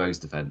the Nyla Rose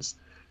defense.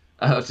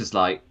 I was just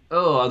like,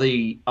 are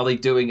they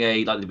doing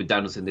like they did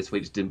Danielson this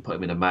week, just didn't put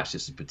him in a match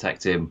just to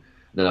protect him?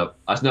 No,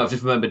 I've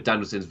just remembered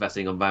Danielson's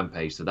wrestling on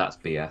Rampage, so that's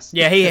BS.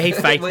 Yeah, he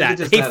faked that.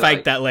 He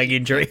faked that leg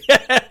injury.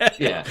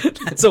 Yeah.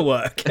 That's a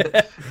work.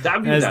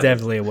 Damn you, that's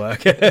definitely a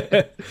work.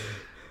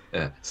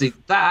 Yeah. See,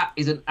 that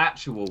is an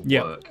actual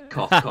work.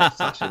 Cough,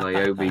 Sasha,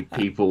 Naomi,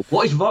 people.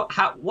 What is wrong?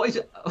 What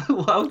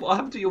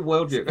happened to your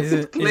worldview? This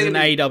is an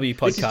AEW podcast.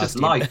 This is just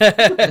life.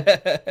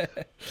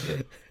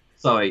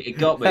 Sorry, it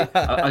got me.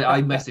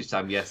 I messaged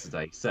Sam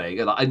yesterday saying,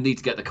 like, I need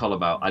to get the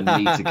column out. I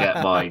need to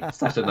get my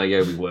Sasha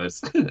Naomi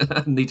words.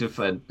 I need to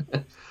friend.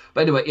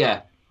 But anyway,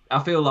 yeah,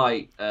 I feel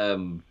like,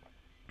 so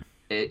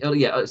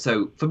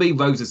for me,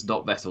 Rose is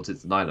not wrestled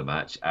since the Nyla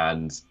match,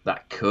 and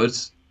that could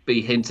be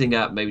hinting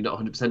at maybe not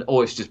 100%,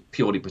 or it's just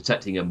purely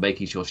protecting her,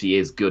 making sure she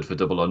is good for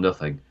Double or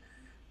Nothing.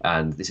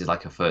 And this is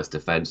like her first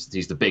defense.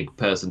 She's the big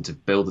person to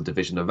build the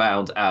division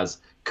around, as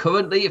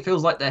currently it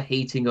feels like they're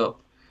heating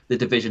up the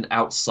division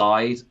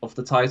outside of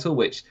the title,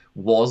 which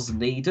was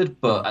needed,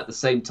 but at the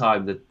same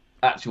time, the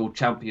actual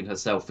champion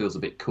herself feels a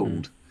bit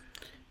cooled.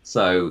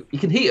 So you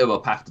can heat her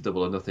up after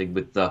Double or Nothing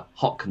with the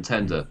hot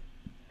contender.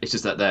 It's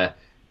just that they're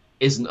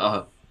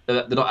not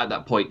at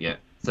that point yet.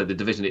 So the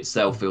division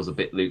itself feels a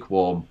bit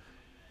lukewarm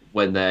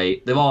when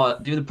they are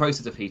doing the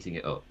process of heating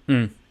it up.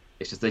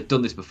 It's just they've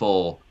done this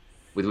before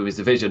with women's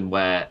division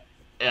where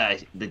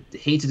they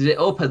heated it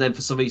up and then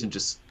for some reason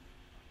just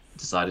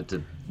decided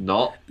to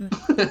not.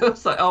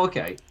 It's like, oh,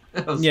 okay.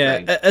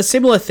 A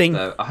similar thing.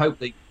 So I hope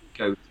they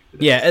go.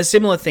 Yeah, a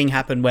similar thing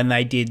happened when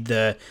they did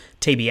the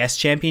TBS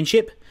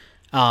Championship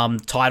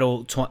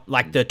title,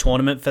 like the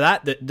tournament for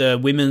that. The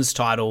women's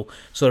title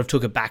sort of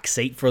took a back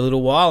seat for a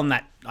little while, and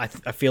that I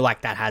feel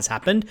like that has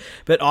happened.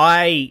 But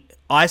I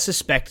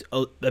suspect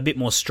a bit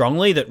more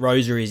strongly that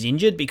Rosa is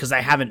injured because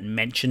they haven't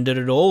mentioned it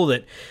at all.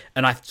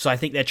 So I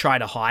think they're trying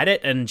to hide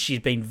it, and she's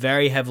been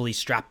very heavily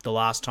strapped the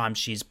last time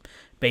she's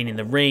been in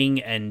the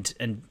ring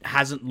and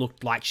hasn't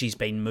looked like she's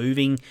been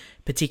moving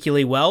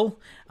particularly well.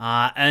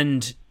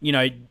 And, you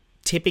know,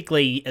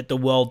 typically at the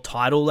world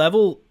title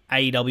level,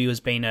 AEW has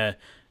been a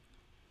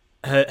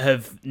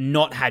have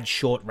not had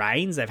short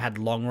reigns. They've had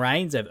long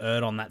reigns. They've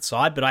erred on that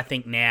side. But I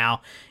think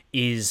now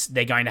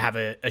they're going to have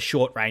a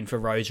short reign for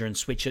Rosa and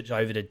switch it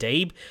over to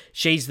Deeb.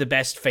 She's the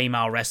best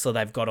female wrestler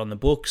they've got on the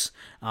books,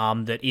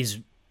 that is,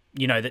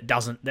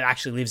 that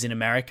actually lives in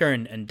America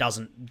and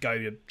doesn't go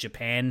to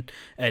Japan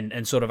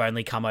and sort of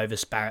only come over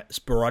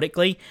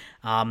sporadically.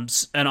 And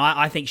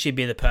I think she'd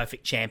be the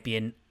perfect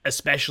champion,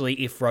 especially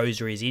if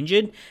Rosa is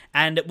injured.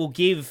 And it will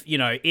give,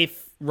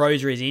 if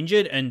Rosa is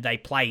injured and they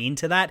play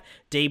into that,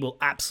 Deeb will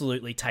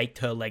absolutely take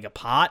her leg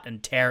apart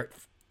and tear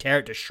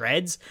it to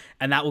shreds,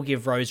 and that will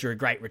give Rosa a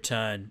great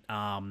return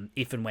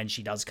if and when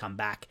she does come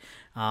back.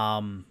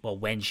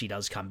 When she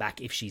does come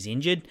back, if she's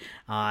injured,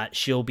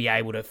 she'll be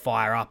able to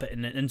fire up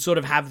and sort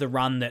of have the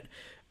run that,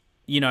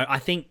 I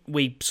think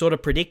we sort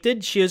of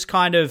predicted. She was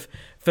kind of,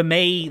 for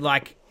me,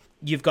 like,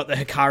 you've got the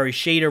Hikaru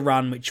Shida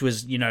run, which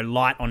was,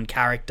 light on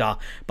character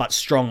but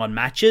strong on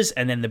matches,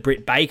 and then the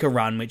Britt Baker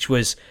run, which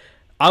was,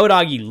 I would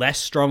argue, less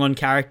strong on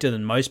character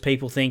than most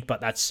people think,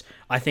 but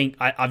I think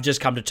I've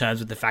just come to terms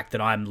with the fact that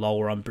I'm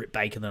lower on Britt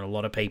Baker than a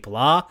lot of people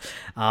are.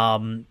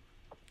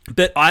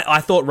 But I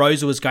thought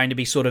Rosa was going to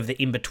be sort of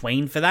the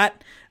in-between for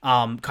that.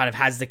 Kind of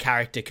has the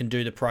character, can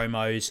do the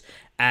promos,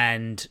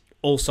 and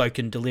also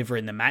can deliver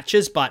in the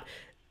matches. But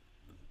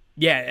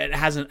yeah, it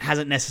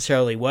hasn't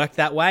necessarily worked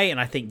that way, and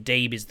I think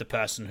Deeb is the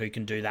person who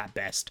can do that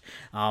best.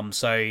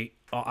 So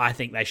I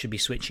think they should be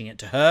switching it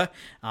to her,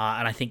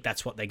 and I think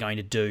that's what they're going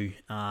to do.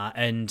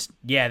 And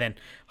yeah, then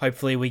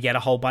hopefully we get a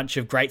whole bunch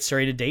of great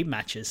Serena Deeb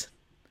matches.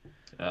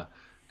 Yeah.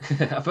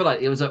 I feel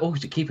like it was like, we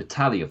should keep a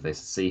tally of this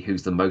to see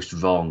who's the most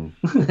wrong.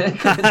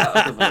 That's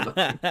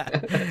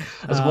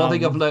one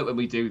thing I've learned when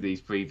we do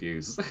these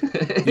previews.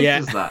 Yeah.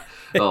 Just that.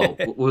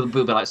 We'll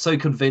be like so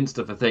convinced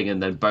of a thing,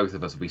 and then both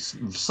of us will be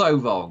so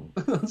wrong.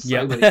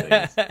 Many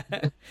things.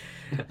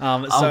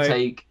 I'll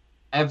take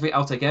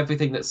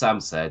everything that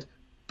Sam said,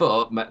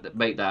 but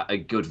make that a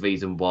good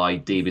reason why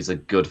Deeb is a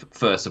good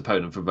first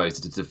opponent for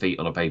Rosa to defeat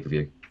on a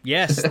pay-per-view.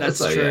 Yes, that's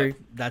true.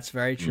 Yeah. That's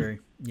very true.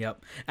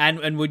 Yep.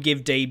 And would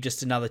give Deeb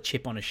just another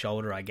chip on his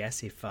shoulder, I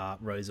guess, if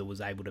Rosa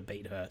was able to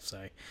beat her.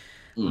 So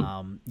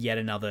yet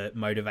another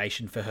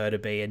motivation for her to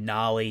be a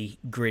gnarly,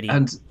 gritty,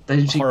 and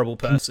then horrible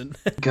person.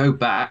 Go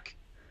back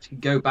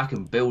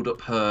and build up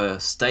her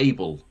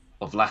stable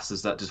of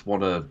lasses that just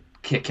want to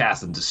kick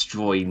ass and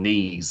destroy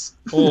knees.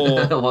 I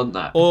want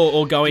that.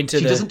 Or go into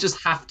she doesn't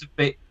just have to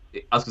be...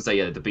 I was going to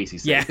say, the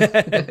BCC.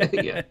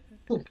 Yeah.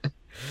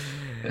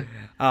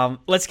 Yeah.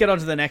 Let's get on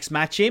to the next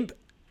match, Imp.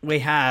 We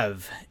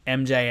have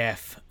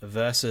MJF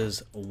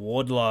versus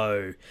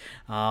Wardlow.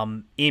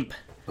 Imp,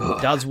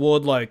 does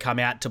Wardlow come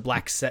out to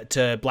Black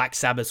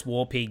Sabbath's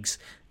War Pigs?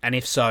 And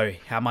if so,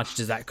 how much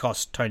does that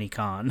cost Tony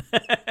Khan?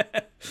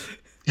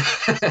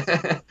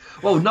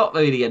 Well, not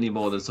really any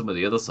more than some of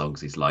the other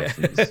songs he's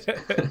licensed.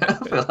 I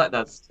feel like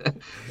that's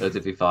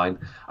relatively fine.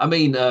 I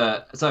mean,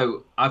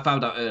 so I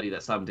found out earlier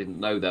that Sam didn't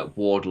know that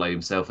Wardlow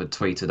himself had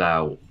tweeted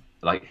out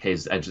like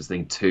his entrance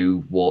thing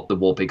to the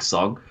War Pig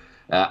song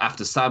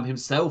after Sam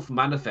himself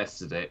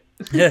manifested it,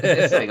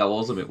 saying how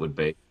awesome it would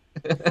be.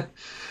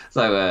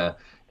 So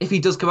if he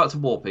does come out to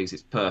War Pigs,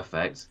 it's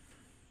perfect.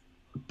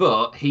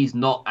 But he's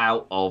not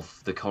out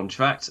of the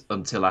contract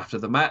until after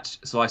the match,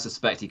 so I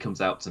suspect he comes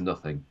out to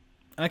nothing.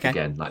 Okay.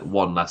 Again, like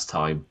one last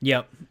time.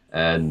 Yep.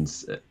 And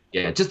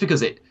just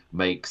because it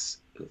makes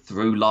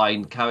through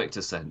line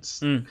character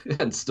sense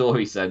and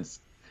story sense.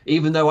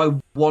 Even though I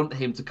want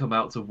him to come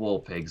out to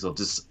War Pigs or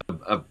just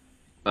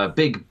a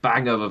big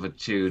banger of a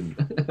tune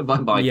by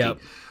Mikey,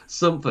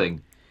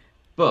 something.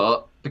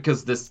 But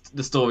because the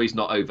story's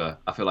not over,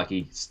 I feel like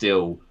he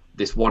still,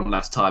 this one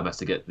last time, has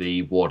to get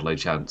the Wardlow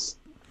chance.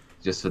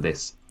 Just for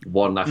this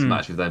one last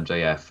match with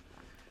MJF.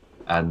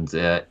 And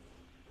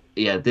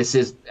this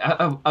is...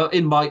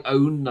 in my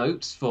own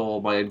notes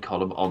for my own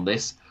column on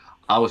this,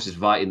 I was just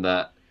writing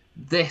that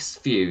this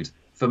feud,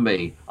 for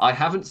me, I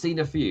haven't seen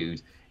a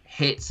feud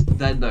hit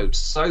their notes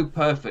so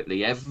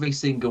perfectly every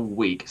single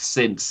week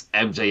since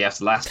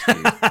MJF's last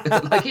feud.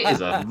 Like, it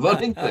is a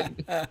running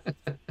thing.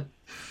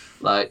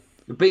 Like,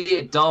 be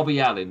it Darby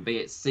Allin, be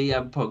it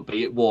CM Punk,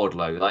 be it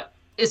Wardlow, like,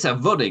 it's a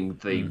running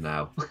theme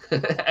now.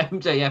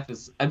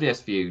 MJF's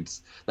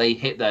feuds, they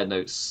hit their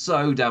notes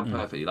so damn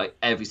perfectly, like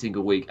every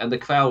single week, and the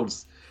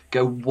crowds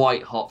go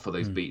white hot for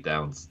those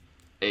beatdowns.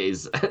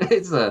 There's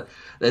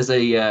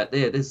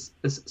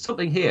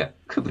something here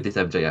with this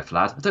MJF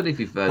lad. I don't know if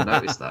you've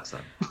noticed that,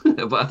 Sam,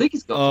 but I think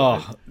he's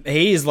got.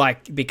 He is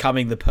like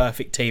becoming the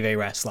perfect TV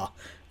wrestler.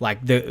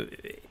 Like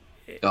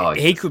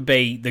he could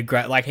be the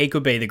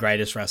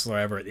greatest wrestler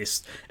ever at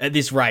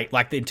this rate.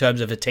 Like in terms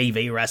of a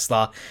TV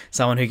wrestler,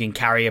 someone who can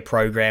carry a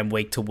program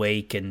week to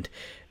week, and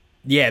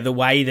the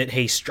way that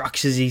he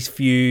structures his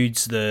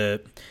feuds,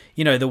 the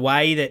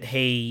way that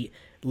he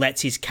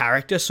lets his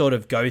character sort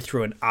of go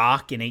through an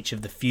arc in each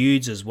of the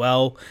feuds as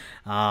well.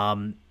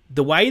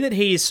 The way that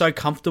he is so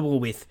comfortable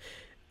with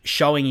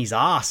showing his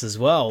ass as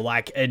well,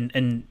 like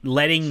and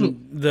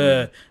letting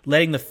the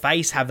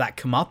face have that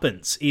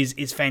comeuppance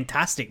is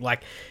fantastic.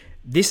 Like,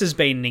 this has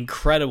been an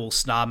incredible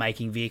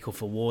star-making vehicle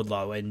for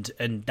Wardlow,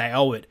 and they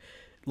owe it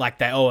like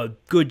they owe a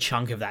good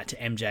chunk of that to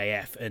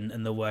MJF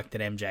and the work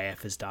that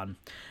MJF has done.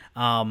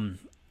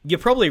 You're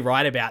probably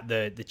right about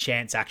the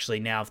chance, actually,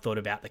 now I've thought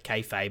about the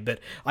kayfabe, but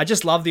I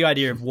just love the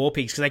idea of War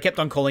Pigs because they kept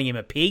on calling him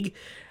a pig.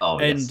 Oh,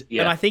 and, yes.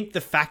 Yeah. and I think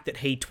the fact that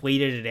he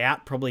tweeted it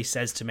out probably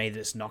says to me that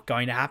it's not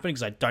going to happen,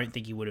 because I don't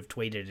think he would have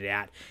tweeted it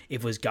out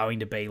if it was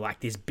going to be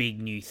like this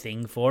big new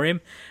thing for him.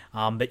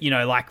 But,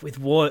 like with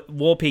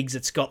War Pigs,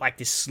 it's got like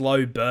this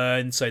slow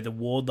burn, so the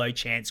Wardlow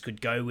chants could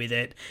go with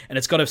it. And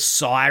it's got a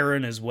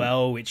siren as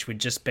well, which would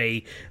just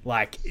be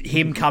like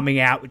him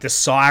coming out with the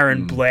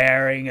siren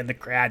blaring and the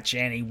crowd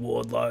chanting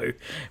Wardlow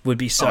would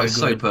be so good.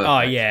 So perfect.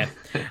 Oh, yeah.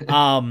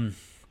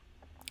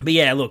 But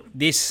yeah, look,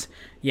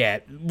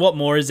 what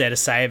more is there to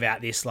say about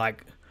this?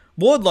 Like,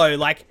 Wardlow,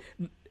 like,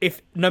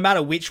 if no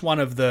matter which one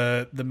of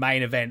the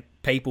main event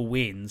people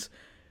wins,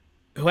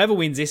 whoever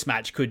wins this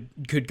match could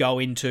go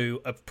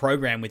into a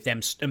program with them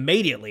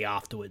immediately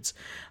afterwards.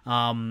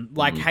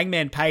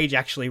 Hangman Page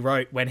actually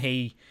wrote when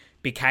he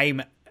became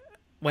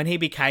the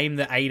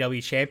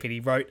AEW champion, he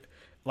wrote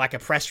like a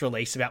press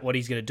release about what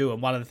he's going to do, and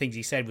one of the things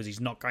he said was he's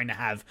not going to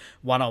have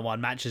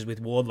one-on-one matches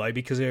with Wardlow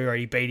because he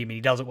already beat him and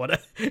he doesn't want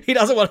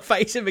to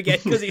face him again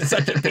because he's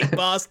such a big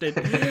bastard.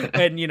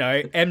 And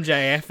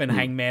MJF and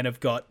Hangman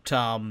have got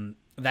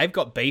they've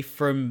got beef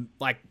from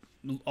like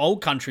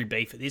old country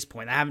beef at this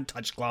point. They haven't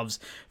touched gloves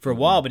for a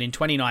while, but in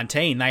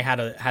 2019 they had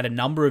a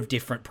number of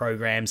different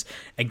programs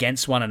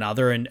against one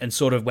another and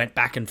sort of went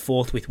back and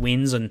forth with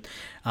wins. And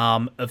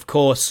of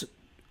course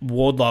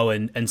Wardlow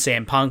and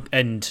CM Punk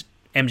and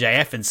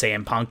MJF and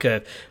CM Punk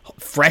are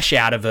fresh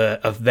out of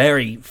a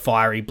very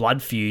fiery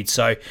blood feud.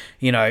 So,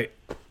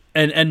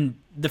 and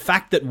the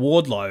fact that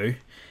Wardlow,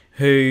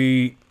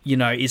 who,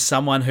 is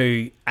someone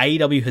who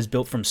AEW has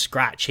built from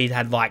scratch, he'd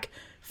had like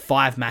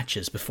 5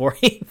 matches before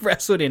he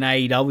wrestled in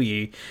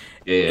AEW.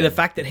 Yeah. The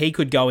fact that he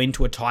could go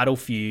into a title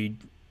feud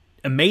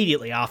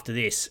immediately after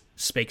this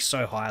speaks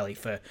so highly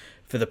for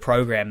the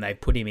program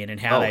they've put him in and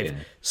how they've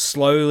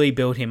slowly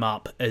built him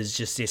up as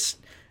just this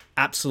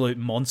absolute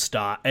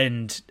monster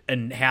and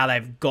how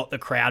they've got the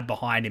crowd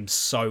behind him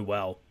so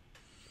well.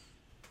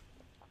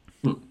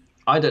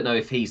 I don't know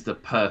if he's the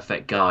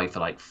perfect guy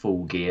for like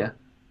Full Gear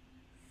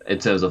in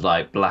terms of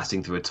like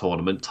blasting through a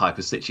tournament type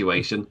of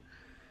situation.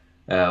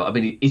 I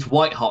mean, he's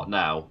white hot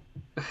now.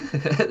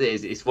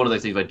 It's one of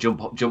those things where jump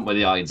when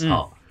the iron's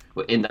hot.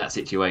 We're in that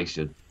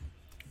situation.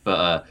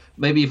 But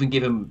maybe even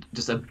give him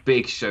just a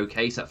big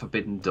showcase at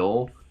Forbidden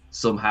Door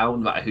somehow, no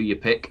matter who you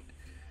pick.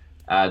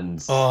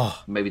 And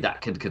maybe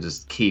that could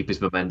just keep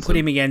his momentum. Put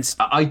him against...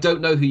 I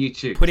don't know who you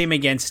choose. Put him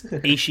against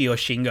Ishii or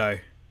Shingo.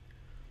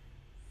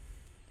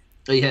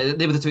 Yeah,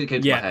 they were the two that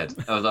came to my head.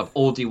 I was like,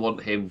 or do you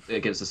want him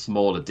against a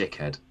smaller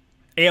dickhead?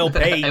 ELP.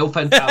 El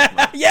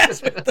Fantasma.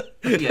 Yes.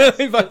 Yes.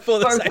 Both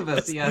of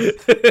us, yes.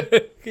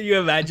 Can you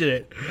imagine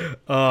it?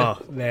 Oh,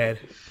 man.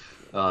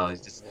 Oh,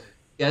 he's just...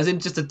 Yeah, as in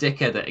just a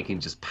dickhead that he can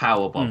just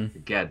powerbomb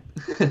again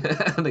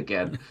and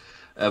again.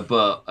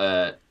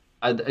 Because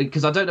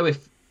I don't know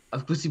if...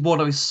 Because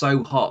Wardlow is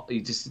so hot,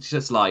 you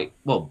just like,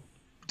 well,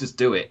 just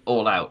do it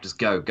all out, just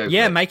go.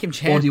 Yeah, make him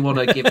champ. Or do you want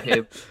to give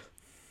him?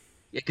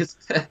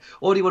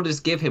 Or do you want to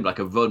just give him like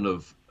a run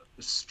of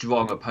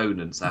strong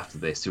opponents after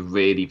this to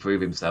really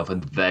prove himself,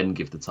 and then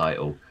give the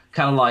title?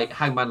 Kind of like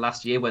Hangman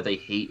last year, where they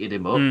heated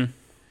him up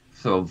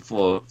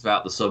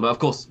throughout the summer. Of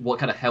course, what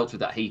kind of helped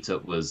with that heat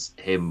up was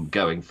him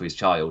going for his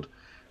child,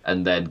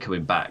 and then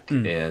coming back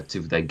to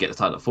then get the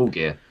title at Full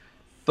Gear.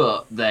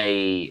 But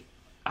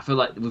I feel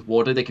like with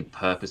Wardlow, they could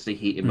purposely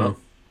heat him up.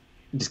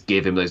 Just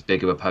give him those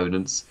bigger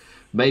opponents.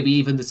 Maybe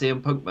even the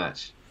CM Punk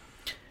match.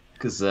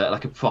 Because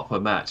like a proper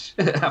match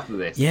after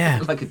this. Yeah.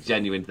 Like a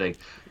genuine thing.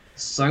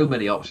 So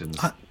many options.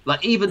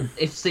 Like even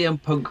if CM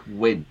Punk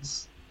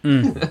wins,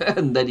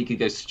 and then you could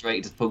go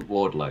straight to Punk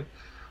Wardlow.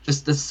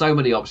 There's so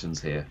many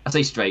options here. I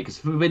say straight because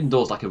Forbidden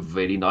Door's like a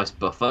really nice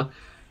buffer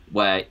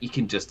where you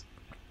can just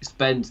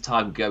spend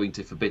time going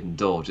to Forbidden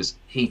Door, just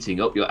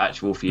heating up your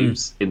actual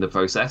feuds in the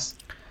process.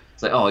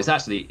 So,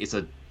 it's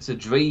a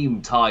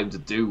dream time to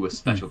do a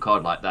special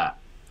card like that,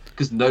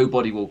 because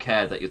nobody will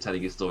care that you're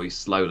telling your story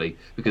slowly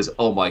because,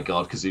 oh my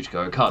god,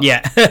 Kazuchika Okada.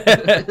 Yeah.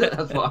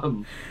 That's what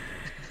I'm...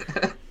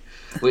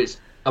 Which,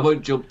 I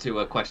won't jump to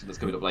a question that's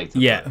coming up later.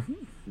 Yeah.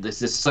 There's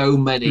just so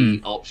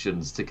many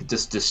options to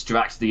just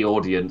distract the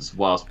audience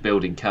whilst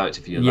building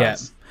character for your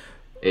lads.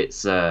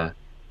 It's,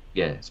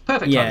 it's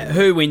perfect Yeah, timing.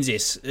 Who wins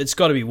this? It's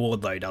got to be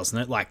Wardlow, doesn't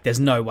it? Like, there's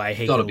no way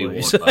he can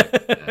lose.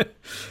 Wardlow,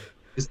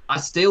 Because I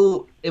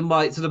still,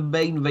 the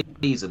main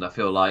reason I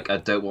feel like I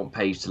don't want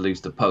Page to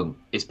lose to Punk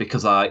is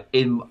because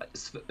in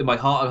my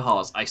heart of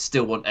hearts, I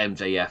still want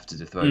MJF to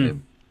dethrone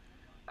him.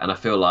 And I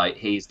feel like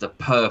he's the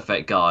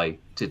perfect guy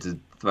to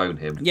dethrone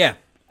him. Yeah.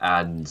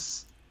 And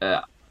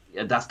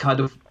that's kind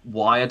of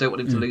why I don't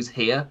want him to lose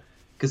here.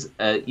 Because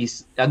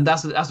that's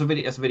a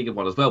really good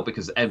one as well,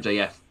 because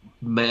MJF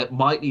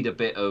might need a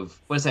bit of,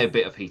 when I say a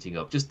bit of heating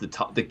up, just the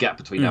gap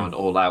between now and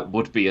All Out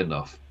would be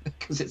enough,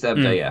 because it's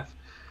MJF.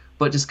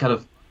 But just kind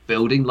of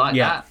building like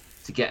that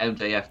to get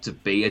MJF to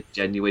be a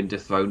genuine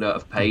dethroner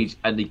of Page,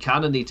 and you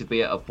kind of need to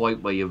be at a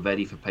point where you're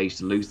ready for Page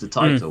to lose the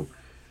title.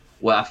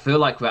 Where I feel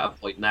like we're at a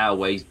point now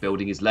where he's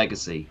building his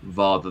legacy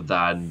rather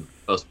than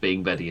us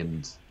being ready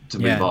and to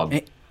move on.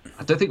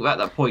 I don't think we're at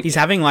that point. He's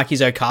having like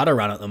his Okada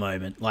run at the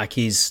moment, like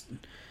his,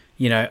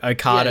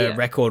 Okada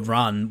record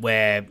run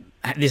where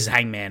this is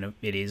Hangman,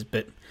 it is,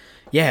 but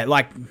yeah,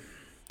 like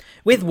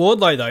with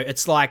Wardlow though,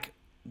 it's like,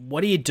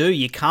 what do?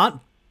 You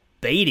can't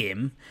beat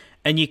him,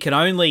 and you can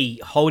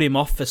only hold him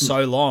off for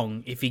so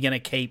long if you're going to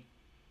keep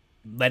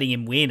letting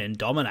him win and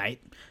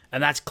dominate,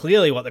 and that's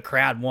clearly what the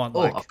crowd want.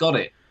 Oh, I've got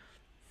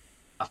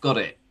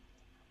it.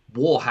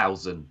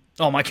 Warhausen.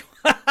 Oh my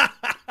god.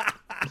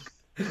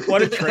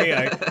 What a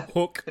trio.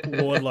 Hook,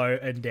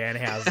 Wardlow, and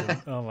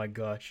Danhausen. Oh my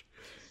gosh.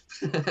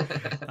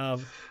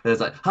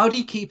 It's like, how do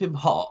you keep him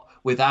hot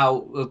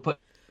without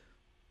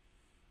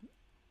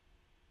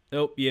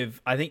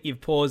I think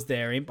you've paused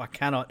there, Imp. I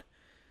cannot.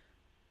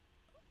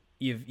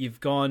 You've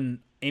gone,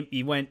 Imp.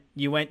 You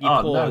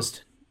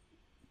paused.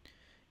 No.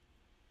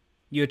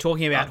 You were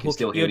talking about Hook.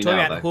 You were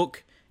talking about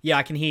Hook. Yeah,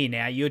 I can hear you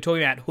now. You were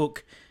talking about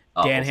Hook,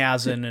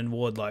 Danhausen, and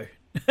Wardlow.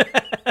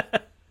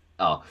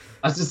 I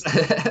was just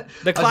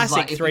the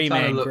classic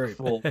three-man group.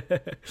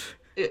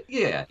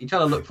 You're trying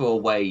to look for a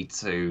way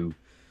to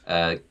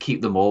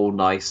keep them all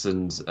nice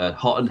and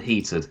hot and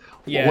heated.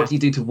 Yeah. What do you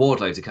do to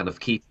Wardlow to kind of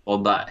keep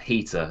on that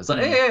heater? It's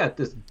like,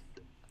 just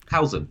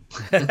Hausen.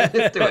 Do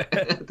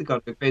it. The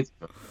kind of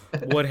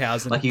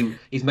Wardhausen. Like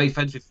he's made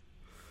friends with.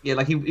 Yeah,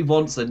 like he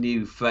wants a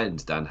new friend,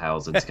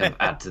 Danhausen, to kind of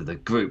add to the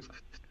group.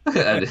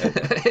 And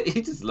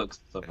he just looks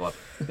so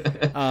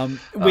fun.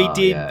 We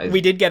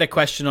did get a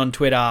question on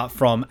Twitter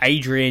from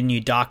Adrian,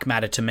 you dark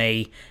matter to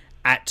me,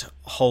 at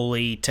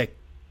Holy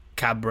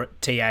Tacbr,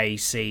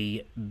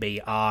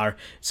 TACBR,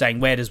 saying,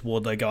 where does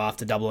Wardlow go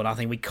after Double or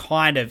Nothing? We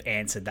kind of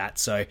answered that,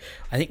 so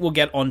I think we'll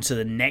get on to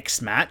the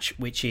next match,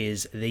 which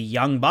is the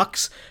Young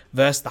Bucks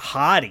versus the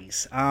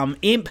Hardys.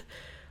 Imp,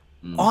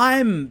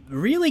 I'm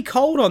really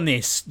cold on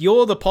this.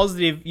 You're the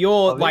positive.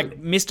 You're really?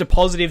 Like Mr.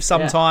 Positive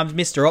sometimes,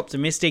 Mr.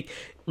 Optimistic.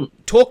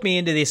 Talk me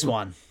into this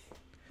one.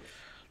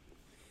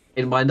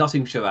 In my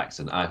Nottinghamshire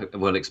accent, I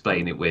will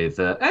explain it with,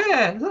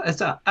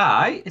 it's all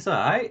right. It's all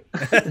right.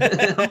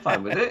 I'm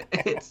fine with it.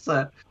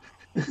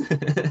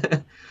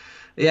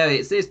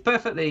 It's, it's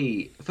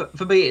perfectly,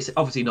 for me, it's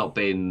obviously not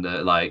been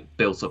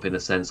built up in the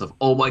sense of,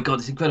 oh my God,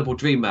 this incredible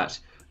dream match.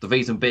 The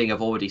reason being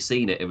I've already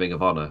seen it in Ring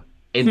of Honor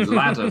in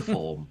ladder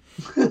form.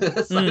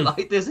 This is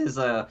like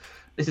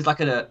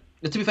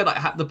to be fair,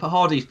 like the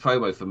Hardy's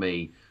promo for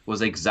me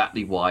was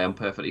exactly why I'm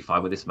perfectly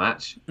fine with this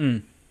match.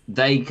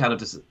 They kind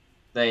of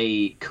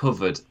they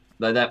covered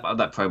that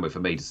promo for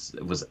me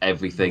was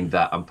everything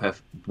that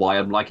why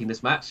I'm liking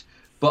this match.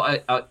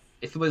 But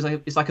if it was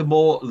it's like a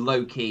more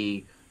low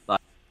key,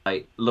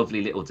 like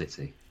lovely little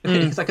ditty.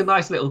 It's like a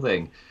nice little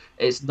thing.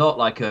 It's not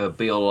like a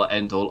be all or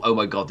end all. Oh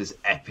my God, this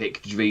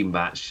epic dream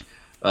match.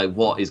 Like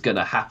what is going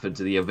to happen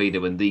to the arena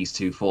when these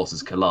two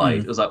forces collide?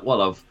 It was like,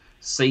 well, I've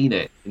seen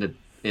it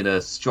in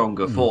a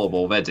stronger form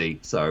already,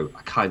 so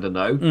I kind of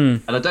know.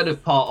 And I don't know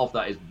if part of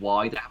that is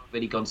why they haven't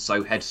really gone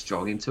so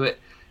headstrong into it.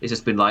 It's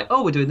just been like,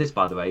 oh, we're doing this,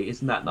 by the way.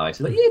 Isn't that nice?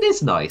 It's like, yeah, it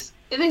is nice.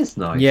 It is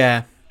nice.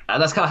 Yeah.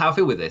 And that's kind of how I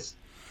feel with this.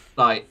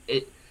 Like,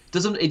 it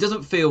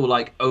doesn't feel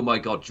like, oh my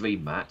God,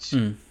 dream match.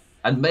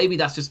 And maybe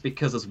that's just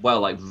because as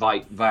well, like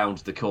right round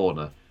the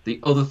corner, the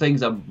other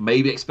things I'm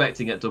maybe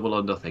expecting at Double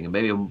or Nothing, and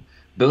maybe I'm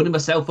building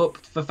myself up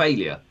for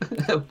failure.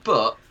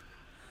 But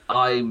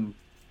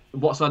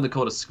what's around the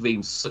corner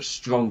screams such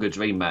stronger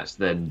dream match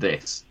than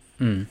this.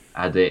 And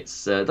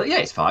it's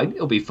it's fine.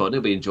 It'll be fun.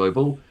 It'll be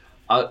enjoyable.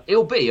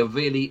 It'll be a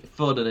really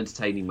fun and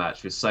entertaining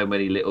match with so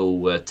many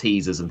little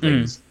teasers and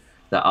things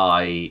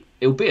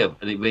it'll be a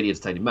really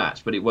entertaining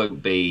match, but it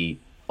won't be,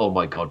 oh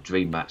my God,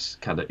 dream match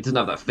kind of. It doesn't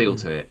have that feel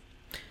to it,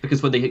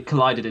 because when they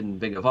collided in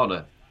Ring of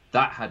Honor,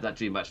 that had that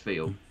dream match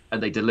feel,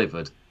 and they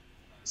delivered.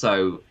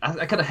 So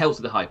that kind of helps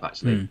with the hype,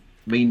 actually.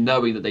 Me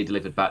knowing that they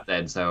delivered back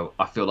then, so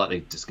I feel like they're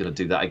just going to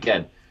do that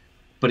again.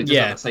 But it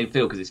doesn't have the same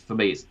feel because for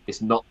me, it's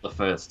not the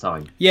first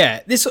time. Yeah,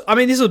 this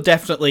will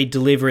definitely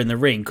deliver in the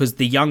ring because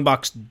the Young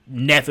Bucks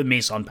never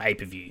miss on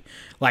pay-per-view.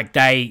 Like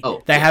they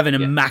have an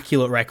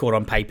immaculate record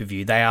on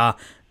pay-per-view. They are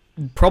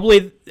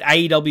probably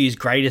AEW's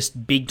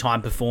greatest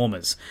big-time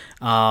performers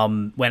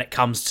when it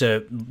comes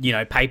to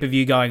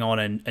pay-per-view going on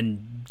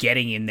and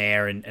getting in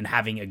there and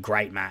having a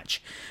great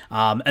match.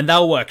 And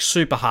they'll work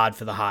super hard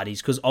for the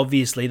Hardys because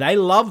obviously they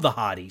love the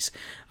Hardys.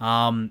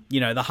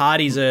 The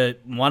Hardys are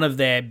one of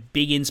their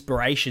big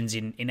inspirations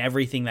in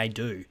everything they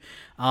do.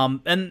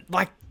 And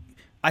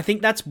I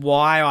think that's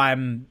why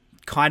I'm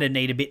kind of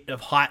need a bit of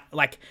hype.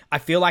 Like, I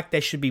feel like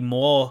there should be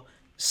more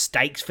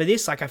stakes for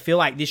this. Like, I feel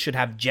like this should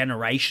have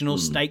generational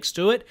stakes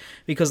to it,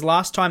 because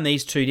last time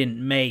these two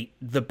didn't meet,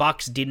 the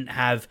Bucks didn't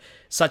have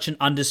such an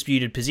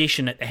undisputed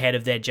position at the head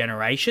of their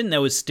generation.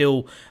 There was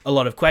still a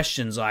lot of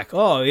questions like,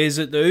 oh, is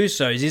it the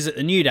Usos? Is it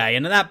the New Day?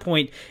 And at that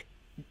point,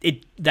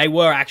 there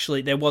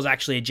was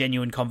actually a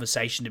genuine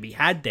conversation to be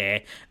had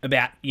there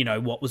about,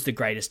 what was the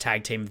greatest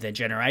tag team of their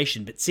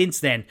generation. But since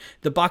then,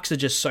 the Bucks are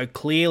just so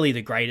clearly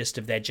the greatest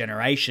of their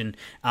generation,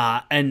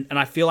 and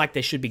I feel like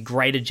there should be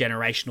greater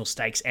generational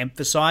stakes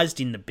emphasized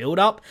in the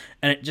build-up,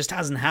 and it just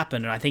hasn't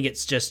happened. And I think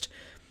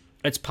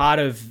it's part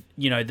of,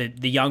 the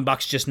Young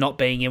Bucks just not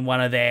being in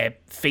one of their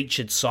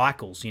featured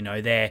cycles.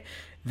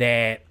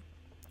 They're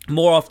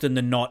more often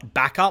than not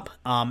backup,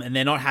 and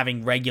they're not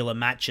having regular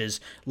matches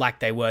like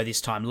they were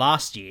this time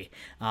last year.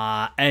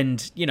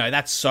 And,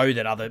 that's so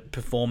that other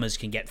performers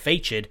can get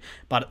featured,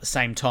 but at the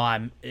same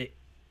time,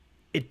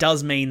 it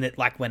does mean that,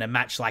 like, when a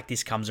match like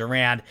this comes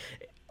around,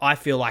 I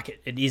feel like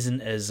it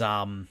isn't as,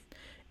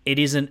 it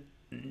isn't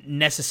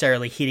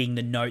necessarily hitting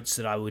the notes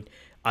that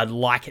I'd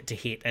like it to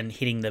hit, and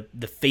hitting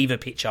the fever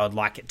pitch I would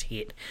like it to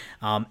hit,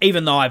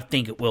 even though I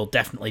think it will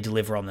definitely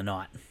deliver on the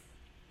night.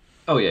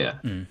 Oh, yeah.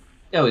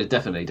 Oh,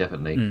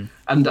 definitely.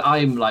 And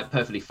I'm, like,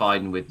 perfectly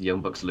fine with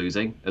Young Bucks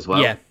losing as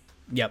well. Yeah,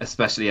 yep.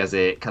 Especially as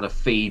it kind of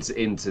feeds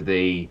into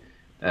the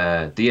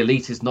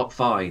elite is not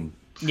fine.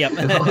 Yep.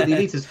 The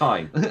elite is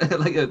fine.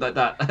 Like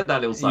that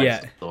little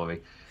side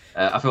story.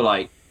 I feel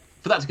like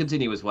for that to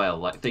continue as well,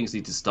 like, things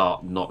need to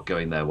start not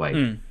going their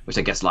way, which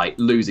I guess, like,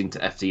 losing to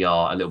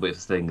FDR, a little bit of a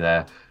thing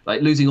there,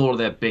 like losing all of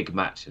their big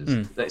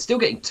matches. They're still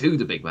getting to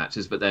the big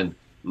matches, but then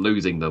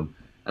losing them,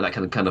 and that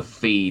can kind of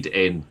feed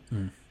in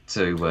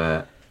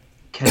to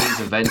Kenny's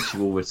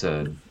eventual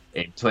return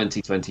in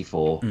 2024,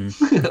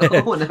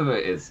 or whenever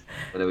it is,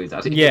 whenever he's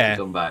actually going to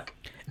come back.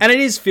 And it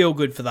is feel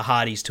good for the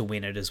Hardys to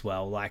win it as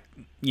well. Like,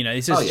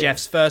 this is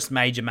Jeff's first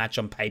major match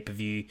on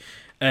pay-per-view,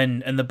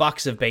 and the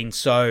Bucks have been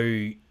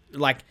so,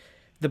 like,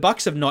 the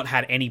Bucks have not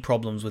had any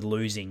problems with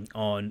losing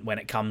when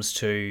it comes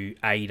to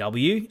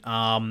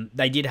AEW.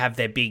 They did have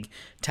their big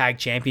tag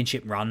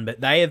championship run, but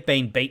they have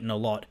been beaten a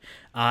lot,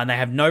 and they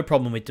have no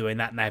problem with doing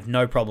that, and they have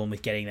no problem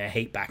with getting their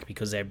heat back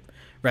because they're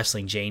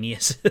wrestling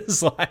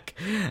geniuses. Like,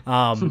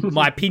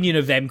 my opinion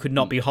of them could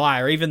not be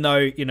higher, even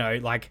though,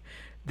 like,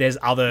 there's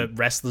other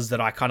wrestlers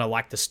that I kind of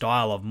like the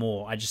style of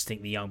more. I just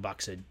think the Young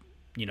Bucks are,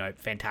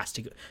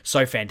 fantastic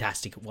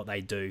at what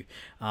they do.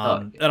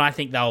 And I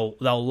think they'll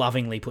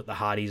lovingly put the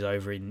Hardys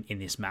over in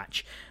this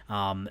match,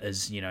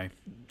 as,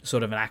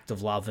 sort of an act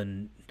of love.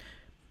 And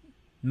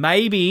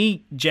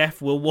maybe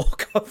Jeff will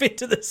walk off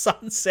into the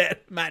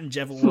sunset. Matt and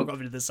Jeff will walk off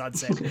into the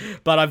sunset.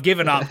 But I've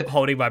given up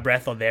holding my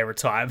breath on their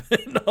retirement.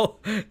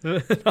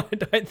 I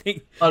don't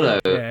think... Oh,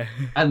 no. Yeah.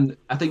 And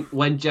I think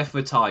when Jeff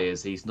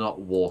retires, he's not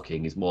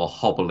walking. He's more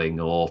hobbling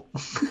or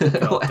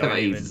whatever.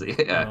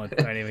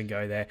 Don't even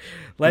go there.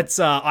 Let's...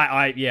 as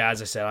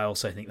I said, I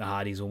also think the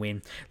Hardys will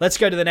win. Let's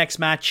go to the next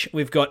match.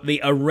 We've got the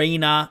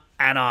Arena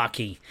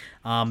Anarchy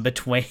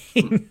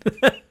between...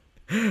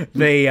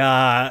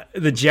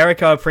 the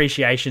Jericho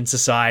Appreciation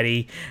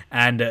Society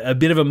and a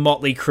bit of a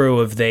motley crew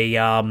of the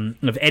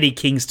of Eddie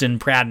Kingston,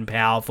 Proud and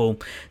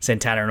Powerful,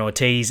 Santana and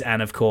Ortiz,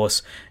 and of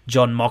course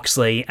John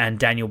Moxley and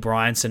Daniel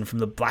Bryanson from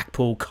the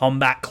Blackpool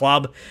Combat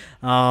Club.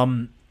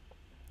 I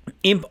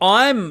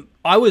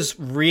was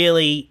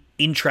really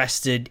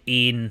interested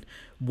in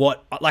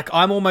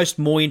I'm almost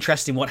more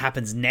interested in what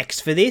happens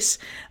next for this,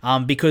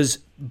 because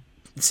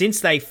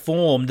since they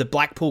formed, the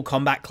Blackpool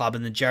Combat Club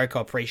and the Jericho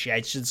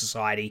Appreciation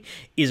Society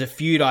is a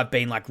feud I've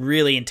been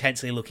really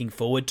intensely looking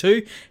forward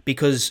to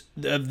because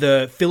of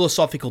the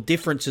philosophical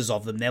differences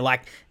of them. They're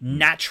like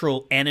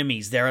natural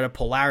enemies. They're at a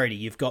polarity.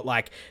 You've got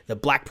the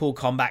Blackpool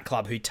Combat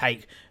Club who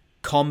take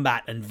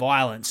combat and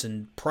violence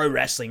and pro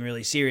wrestling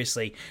really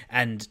seriously,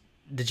 and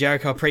the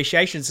Jericho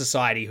Appreciation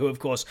Society, who of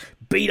course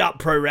beat up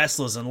pro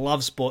wrestlers and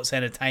love sports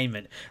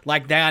entertainment.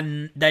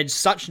 They're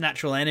such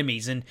natural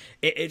enemies, and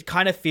it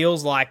kind of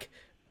feels like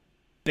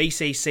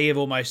BCC have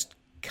almost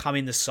come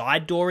in the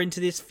side door into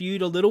this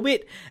feud a little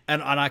bit,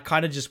 and I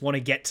kind of just want to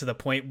get to the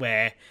point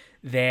where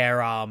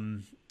they're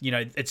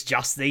it's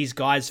just these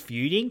guys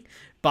feuding,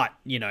 but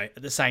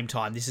at the same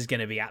time this is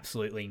going to be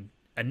absolutely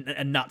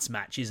a nuts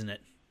match, isn't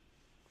it?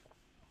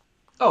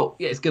 Oh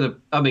yeah, it's gonna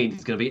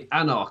be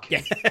anarchy.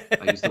 I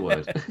use the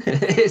word.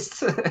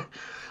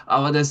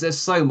 There's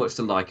so much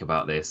to like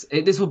about this.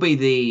 This will be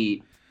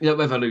the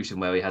Revolution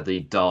where we had the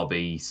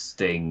Darby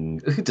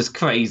Sting, just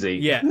crazy,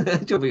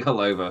 jumping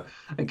all over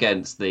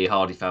against the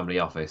Hardy family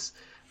office.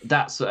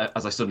 That's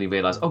as I suddenly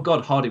realised, oh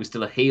god, Hardy was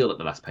still a heel at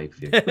the last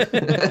pay-per-view.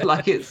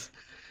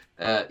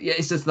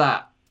 It's just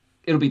that.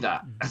 It'll be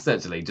that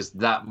essentially, just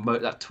that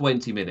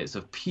 20 minutes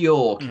of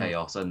pure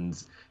chaos,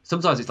 and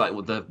sometimes it's like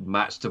the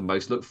match to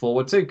most look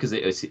forward to because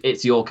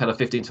it's your kind of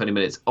 15-20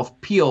 minutes of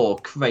pure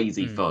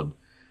crazy fun.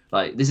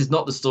 Like, this is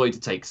not the story to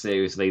take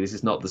seriously. This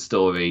is not the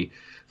story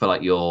for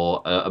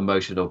your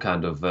emotional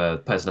kind of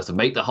person has to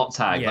make the hot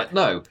tag. Like,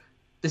 no,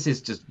 this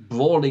is just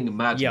brawling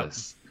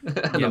madness,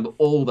 and I'm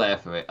all there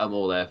for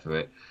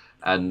it.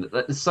 And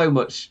there's so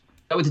much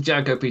with the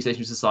Jericho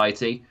Appreciation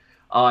Society.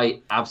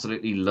 I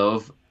absolutely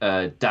love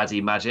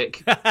Daddy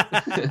Magic.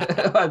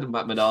 And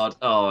Matt Menard.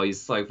 Oh, he's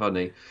so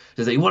funny.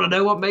 Does he want to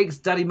know what makes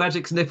Daddy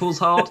Magic's nipples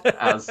hard?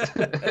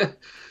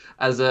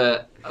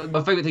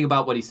 My favorite thing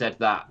about when he said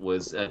that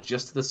was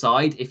just to the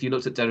side. If you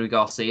looked at Daniel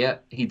Garcia,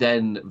 he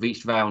then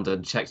reached round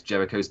and checked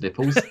Jericho's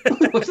nipples,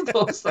 which I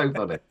thought was so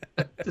funny.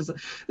 It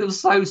was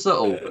so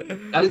subtle.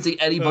 I didn't see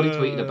anybody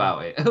tweeting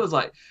about it. It was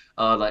like,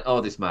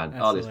 this man,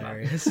 That's this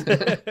man.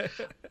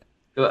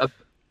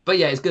 But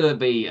yeah, it's going to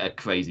be a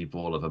crazy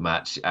brawl of a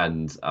match,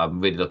 and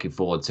I'm really looking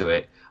forward to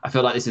it. I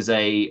feel like this is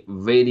a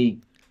really...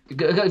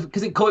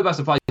 Because it caught me by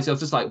surprise. I was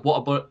just like,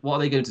 what are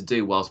they going to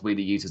do whilst Wheeler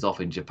Yuta's off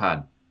in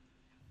Japan?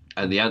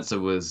 And the answer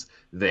was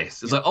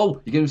this. It's like, oh,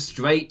 you're going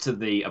straight to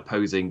the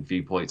opposing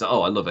viewpoints.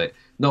 Oh, I love it.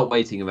 Not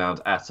waiting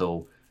around at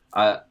all.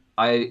 I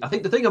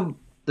think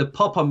the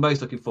pop I'm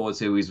most looking forward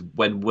to is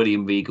when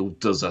William Regal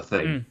does a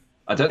thing.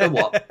 I don't know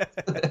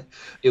what.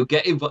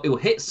 He'll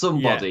hit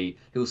somebody,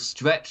 he'll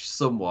stretch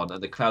someone,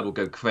 and the crowd will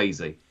go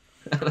crazy.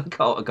 I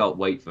can't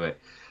wait for it.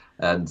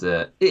 And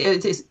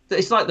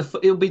it's like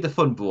it'll be the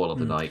fun brawl of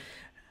the night.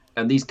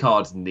 And these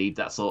cards need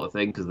that sort of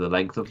thing because of the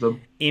length of them.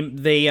 In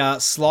the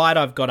slide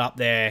I've got up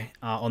there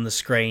on the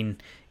screen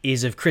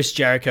is of Chris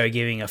Jericho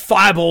giving a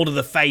fireball to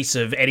the face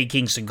of Eddie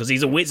Kingston because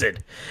he's a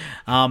wizard.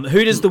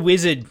 Who does the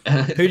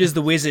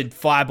wizard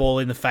fireball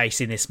in the face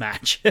in this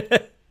match?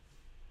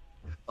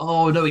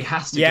 Oh no, he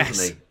has to,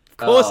 doesn't he? Of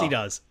course he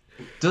does.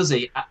 Does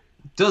he?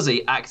 Does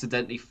he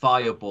accidentally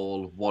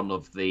fireball one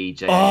of the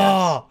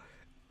JAS?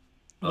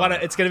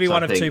 It's going to be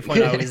one of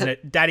 2.0, isn't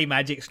it? Daddy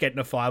Magic's getting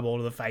a fireball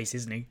to the face,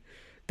 isn't he?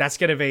 That's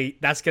going to be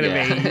that's going to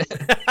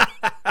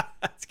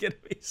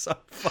be so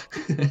fun.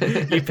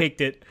 You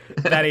picked it.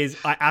 That is,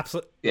 I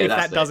absolutely. If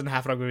that doesn't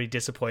happen, I'm going to be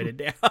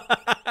disappointed now.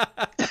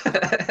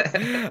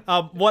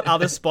 What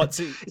other spots?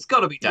 It's got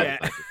to be Daddy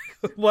Magic.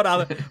 What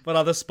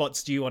other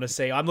spots do you want to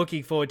see? I'm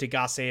looking forward to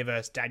Garcia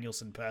versus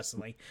Danielson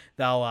personally.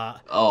 They'll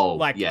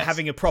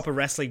having a proper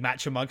wrestling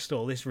match amongst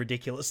all this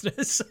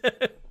ridiculousness.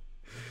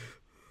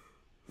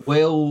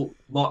 Will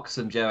Mox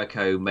and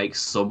Jericho make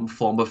some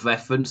form of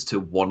reference to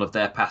one of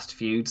their past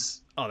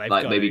feuds? Oh, they've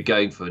like got maybe to.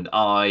 Going for an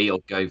eye or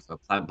going for a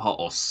plant pot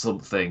or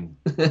something.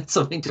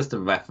 Something just to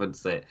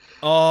reference it.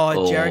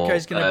 Oh,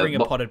 Jericho's going to bring a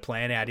potted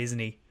plant out, isn't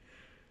he?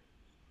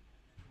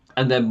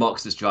 And then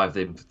Mox just drive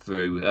them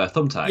through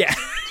Thumbtack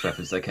to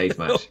reference their cage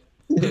match.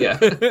 Yeah.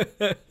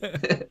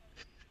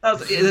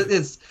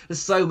 There's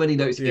so many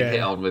notes you can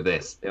hit on with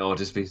this. It'll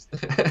just be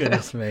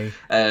goodness me.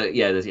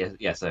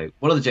 So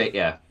one of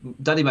the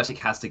Daddy Magic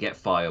has to get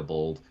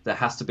fireballed. There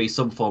has to be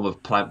some form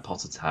of plant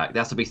pot attack. There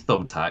has to be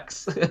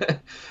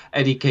thumbtacks.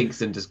 Eddie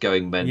Kingston just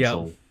going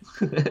mental.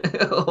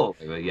 Yep.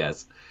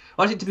 Yes.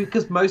 Well, actually,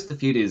 because most of the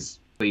feud is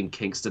between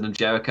Kingston and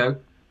Jericho,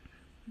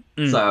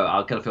 so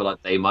I kind of feel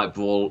like they might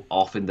brawl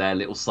off in their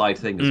little side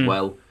thing as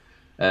well.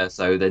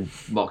 So then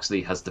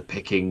Moxley has the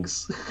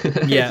pickings.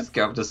 Just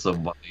go up to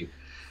somebody.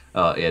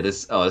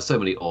 There's so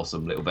many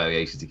awesome little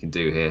variations you can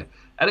do here,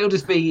 and it'll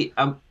just be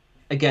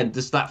again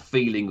just that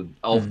feeling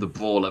of the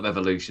brawl of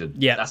Evolution.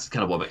 Yeah, that's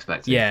kind of what I'm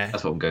expecting. Yeah,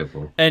 that's what I'm going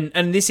for.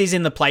 And this is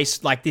in the place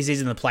that like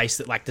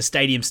the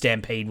Stadium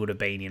Stampede would have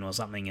been in or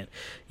something at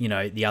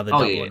the other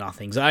Double or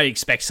Nothings. I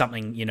expect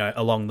something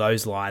along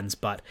those lines,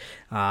 but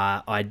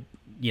kind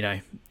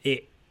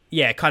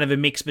of a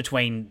mix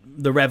between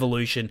the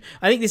Revolution.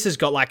 I think this has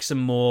got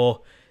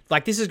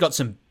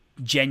some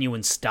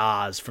genuine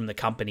stars from the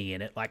company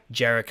in it, like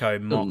Jericho,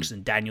 Mox,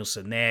 and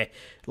Danielson. They're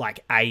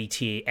like A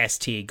tier, S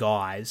tier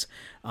guys,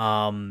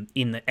 and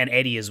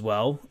Eddie as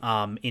well,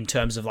 in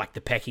terms of like the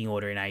pecking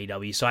order in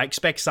AEW. So I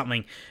expect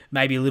something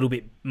maybe a little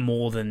bit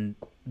more than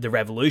the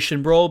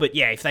Revolution brawl, but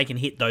yeah, if they can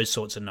hit those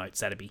sorts of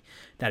notes, that'd be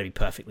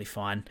perfectly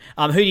fine.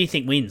 Who do you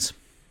think wins?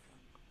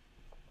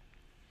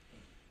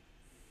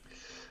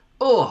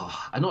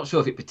 Oh, I'm not sure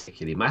if it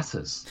particularly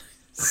matters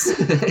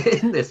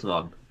in this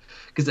one.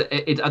 Because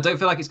I don't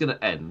feel like it's going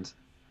to end.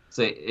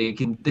 So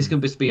this can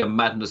just be a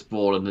madness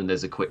brawl and then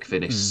there's a quick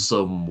finish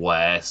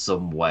somewhere,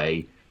 some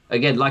way.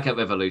 Again, like at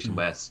Revolution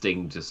where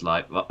Sting just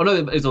it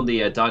was on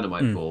the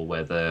Dynamite brawl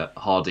where the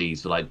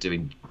Hardys were like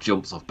doing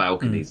jumps off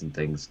balconies and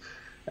things.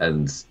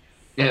 And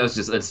it was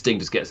and Sting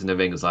just gets in the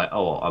ring and is like,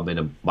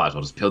 might as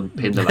well just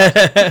pin the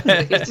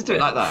lad. Just do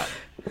it like that.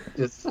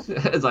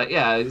 It's like,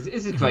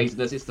 it's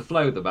craziness. It's the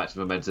flow of the match,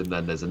 momentum,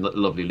 then there's a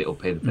lovely little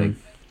pin thing.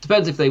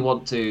 Depends if they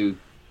want to...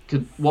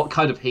 what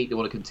kind of heat they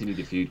want to continue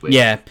the feud with.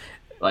 Yeah.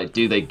 Like,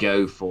 do they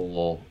go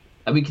for...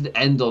 I mean, it can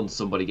end on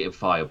somebody getting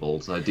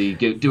fireballed. So do you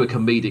do a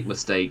comedic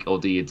mistake, or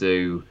do you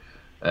do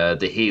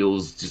the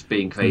heels just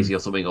being crazy or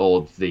something,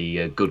 or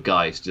the good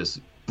guys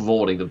just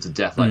brawling them to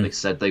death like they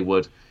said they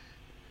would?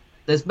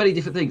 There's many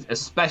different things,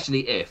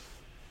 especially if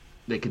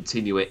they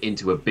continue it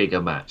into a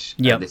bigger match.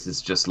 Yeah. This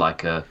is just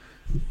like a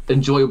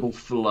enjoyable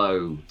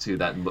flow to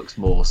that much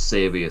more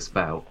serious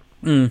bout.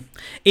 In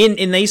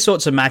these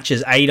sorts of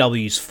matches,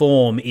 AEW's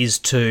form is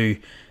to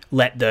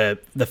let the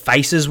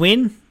faces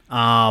win.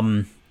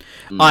 I'm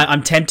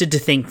tempted to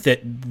think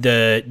that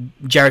the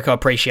Jericho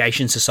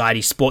Appreciation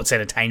Society Sports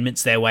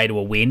Entertainment's their way to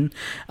a win,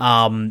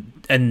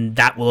 and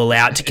that will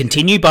allow it to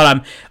continue.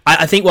 But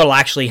I think what will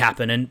actually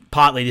happen, and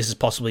partly this is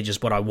possibly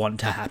just what I want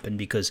to happen,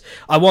 because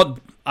I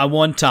want I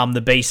want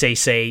the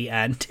BCC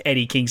and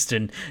Eddie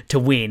Kingston to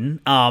win,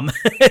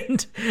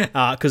 and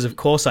because of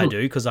course I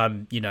do, because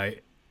I'm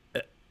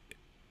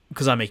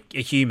because I'm a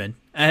human.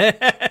 And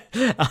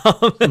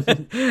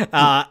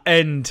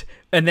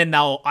then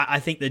I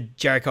think the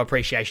Jericho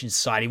Appreciation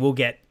Society will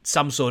get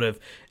some sort of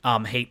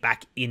heat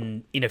back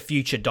in a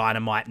future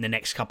Dynamite in the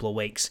next couple of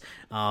weeks,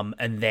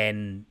 and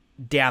then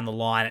down the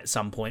line at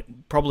some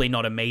point, probably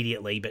not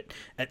immediately, but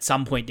at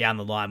some point down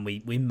the line,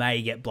 we may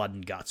get Blood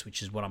and Guts,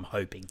 which is what I'm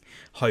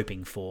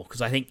hoping for,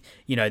 because I think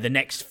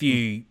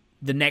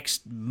the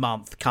next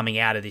month coming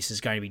out of this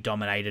is going to be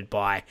dominated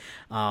by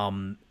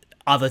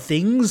other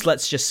things,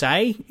 let's just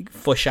say,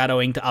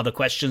 foreshadowing to other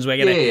questions we're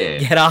going to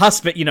get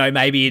asked. But,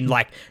 maybe in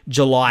like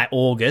July,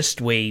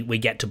 August, we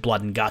get to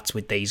Blood and Guts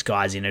with these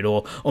guys in it,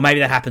 or maybe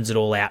that happens at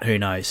All Out, who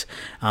knows.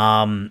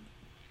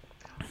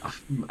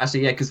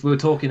 Actually, yeah, because we were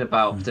talking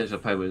about potential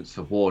opponents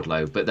for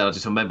Wardlow, but then I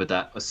just remembered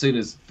that as soon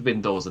as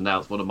Forbidden Door was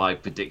announced, one of my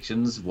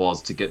predictions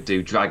was to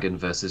do Dragon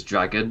versus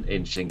Dragon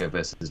in Shingo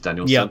versus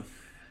Danielson. Yep.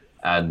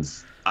 And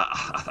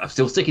I'm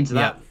still sticking to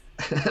that. Yep.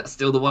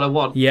 Still the one I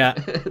want. Yeah.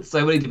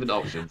 So many different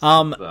options.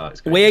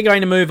 We're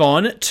going to move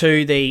on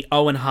to the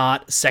Owen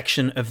Hart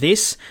section of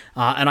this.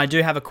 And I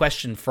do have a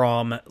question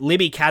from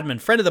Libby Cadman,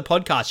 friend of the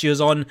podcast. She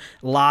was on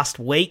last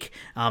week.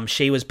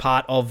 She was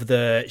part of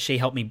she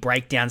helped me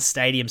break down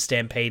Stadium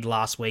Stampede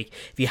last week.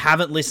 If you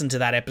haven't listened to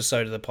that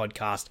episode of the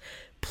podcast,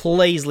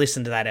 please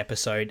listen to that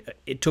episode.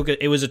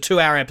 It was a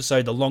 2-hour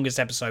episode, the longest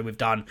episode we've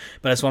done,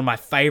 but it's one of my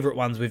favorite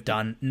ones we've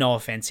done. No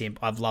offense, Imp.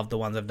 I've loved the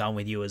ones I've done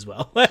with you as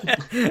well. But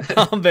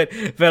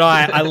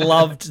I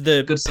loved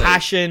the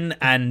passion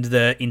and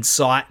the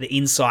insight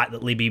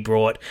that Libby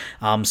brought.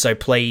 So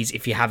please,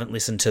 if you haven't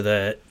listened to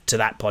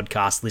that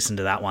podcast, listen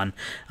to that one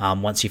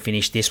once you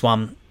finish this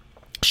one.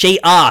 She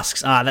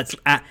asks, that's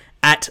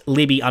at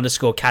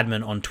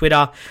Libby_Cadman on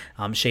Twitter.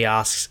 She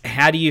asks,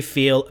 how do you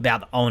feel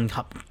about the Owen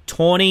Cup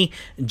tourney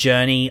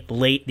journey,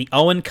 the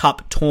Owen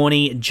Cup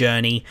tourney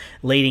journey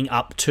leading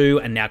up to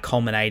and now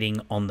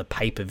culminating on the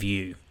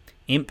pay-per-view?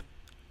 Imp,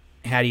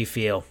 how do you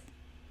feel?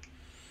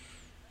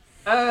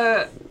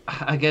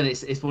 Again,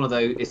 it's one of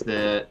those. It's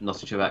the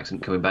Nottinghamshire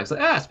accent coming back. It's like,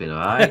 it's been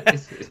alright.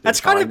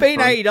 That's kind of been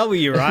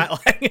AEW, right?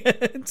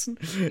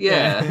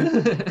 Yeah,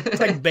 it's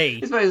like B.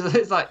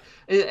 It's like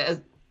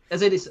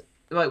as in it's.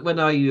 Like when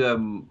I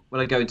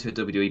go into a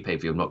WWE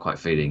pay-per-view, I'm not quite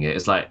feeling it. I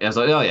was like,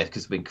 oh yeah,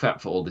 because it's been crap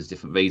for all these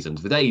different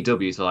reasons. With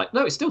AEW, it's like,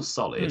 no, it's still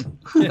solid.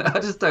 I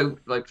just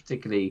don't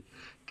particularly.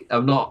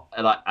 I'm not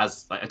I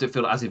don't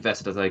feel as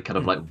invested as I kind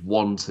of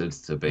wanted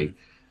to be.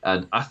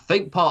 And I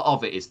think part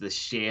of it is the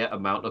sheer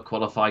amount of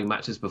qualifying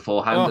matches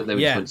beforehand that they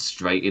just went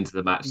straight into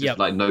the match, just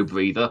no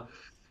breather.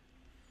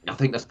 I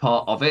think that's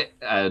part of it,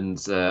 and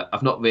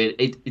I've not really.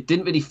 It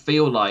didn't really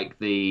feel like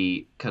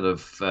the kind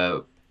of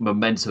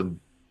momentum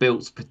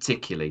built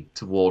particularly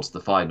towards the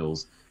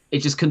finals. It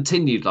just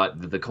continued like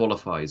the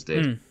qualifiers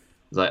did. It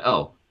was like,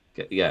 oh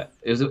yeah,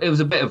 it was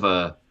a bit of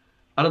a,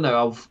 I don't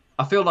know.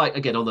 I feel like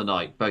again on the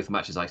night, both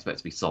matches I expect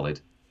to be solid.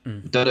 We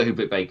don't know who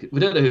Britt Baker. We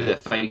don't know who they're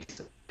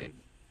facing.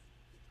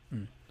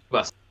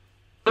 Well,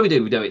 what we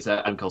do? We know it's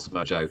Adam Cole,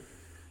 Samoa Joe.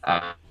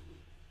 I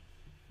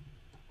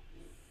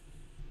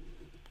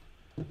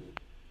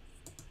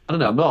don't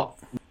know. I'm not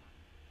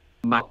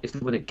mad if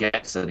the winner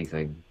gets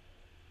anything.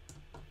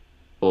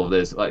 Or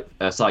there's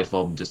aside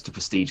from just the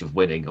prestige of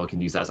winning, I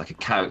can use that as a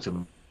character.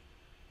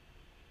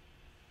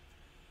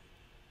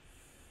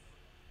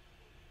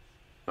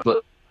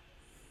 But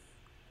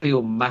I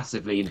feel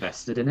massively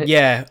invested in it.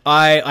 Yeah,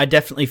 I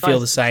definitely feel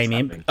the same,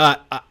 Imp.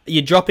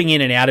 You're dropping in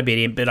and out a bit,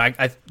 Imp, but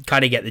I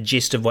kind of get the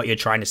gist of what you're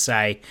trying to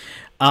say.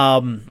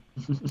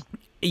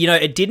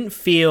 It didn't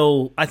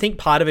feel. I think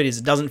part of it is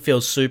it doesn't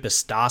feel super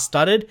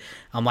star-studded.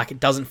 It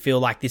doesn't feel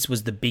like this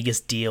was the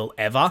biggest deal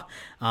ever.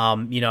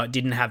 It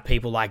didn't have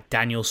people like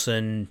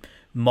Danielson,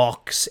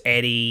 Mox,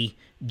 Eddie,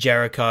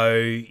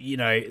 Jericho.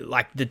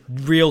 The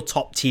real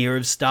top tier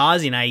of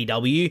stars in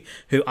AEW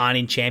who aren't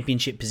in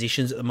championship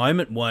positions at the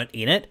moment weren't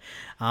in it.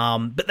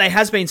 But there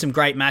has been some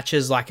great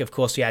matches. Of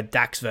course, you had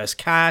Dax versus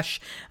Cash.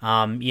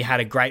 You had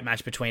a great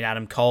match between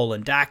Adam Cole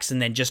and Dax.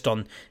 And then just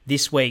on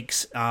this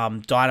week's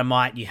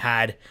Dynamite, you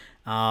had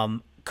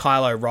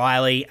Kyle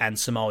O'Reilly and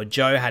Samoa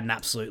Joe had an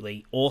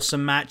absolutely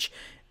awesome match.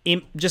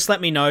 Just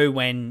let me know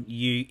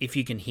if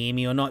you can hear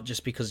me or not,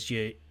 just because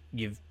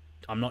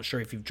I'm not sure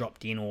if you've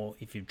dropped in or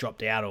if you've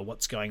dropped out or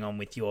what's going on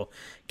with your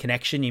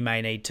connection. You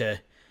may need to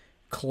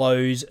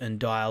close and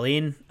dial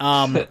in.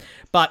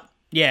 But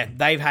yeah,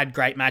 they've had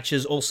great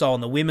matches. Also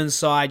on the women's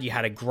side, you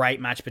had a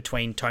great match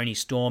between Toni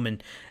Storm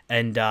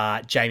and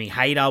Jamie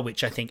Hayter,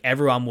 which I think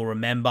everyone will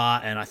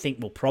remember, and I think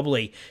will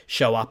probably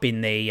show up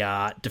in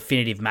the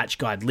definitive match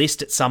guide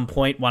list at some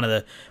point. One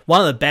of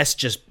the best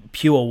just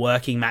pure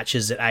working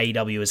matches that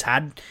AEW has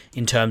had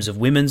in terms of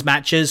women's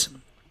matches.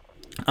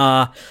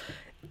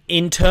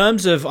 In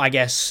terms of, I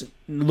guess,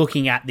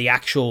 looking at the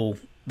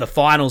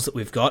finals that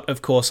we've got,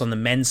 of course, on the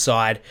men's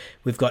side,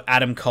 we've got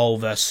Adam Cole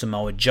versus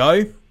Samoa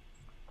Joe.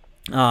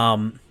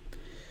 Imp,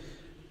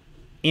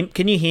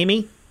 can you hear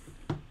me?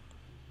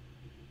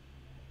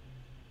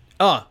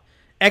 Oh,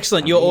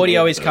 excellent. Your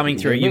audio is coming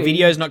through. Your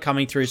video's not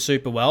coming through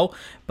super well,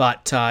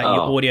 but your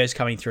audio's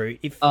coming through.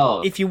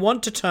 If you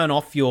want to turn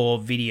off your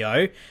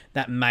video,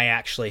 that may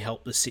actually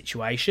help the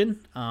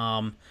situation.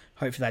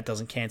 Hopefully that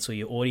doesn't cancel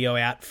your audio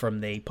out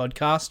from the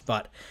podcast,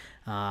 but...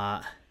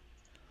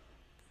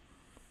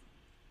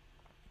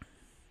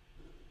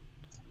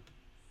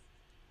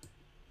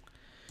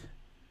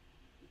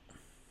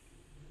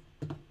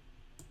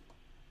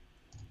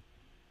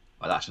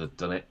 Well, that should have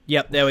done it.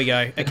 Yep, there we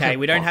go. Okay,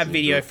 we don't have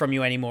video from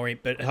you anymore,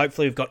 but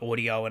hopefully we've got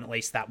audio, and at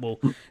least that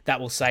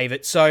will save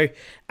it. So,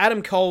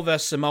 Adam Cole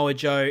versus Samoa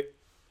Joe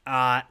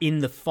in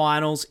the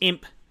finals.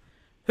 Imp,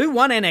 who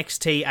won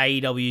NXT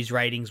AEW's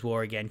ratings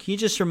war again? Can you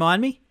just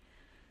remind me?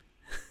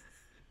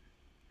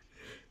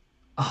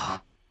 I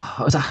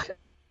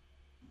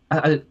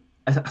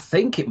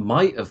think it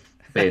might have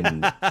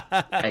been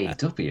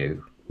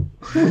AEW.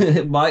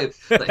 It might have,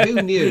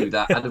 who knew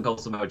that Adam Cole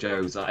Samoa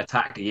Joe's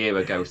attack a year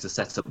ago was to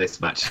set up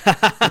this match?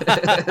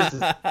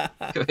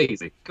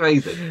 Crazy.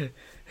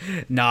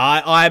 No,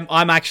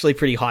 I'm actually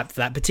pretty hyped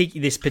for that.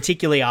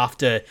 Particularly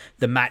after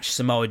the match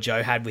Samoa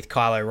Joe had with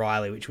Kyle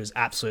O'Reilly, which was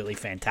absolutely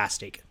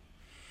fantastic.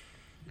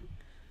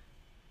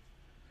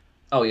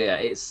 Oh yeah,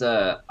 it's.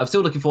 I'm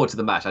still looking forward to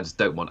the match. I just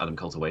don't want Adam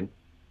Cole to win.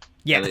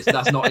 Yeah, and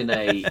that's not in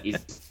a.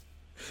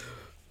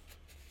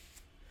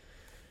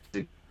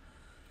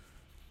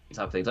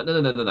 Type of things. Like,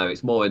 no.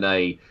 It's more in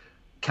a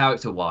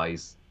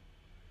character-wise.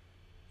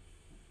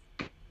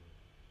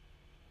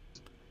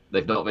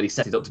 They've not really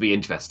set it up to be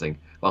interesting.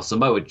 While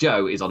Samoa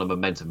Joe is on a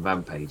momentum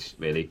rampage,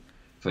 really,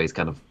 for his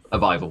kind of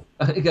revival,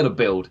 kind of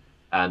build,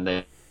 and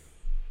then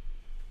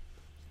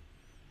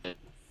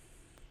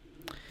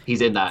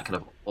he's in that kind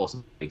of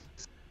awesome place.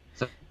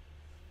 So,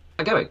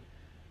 going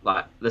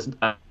like there's.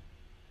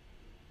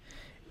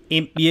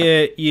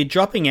 You're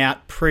dropping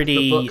out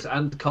pretty. The Bucks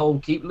and Cole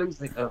keep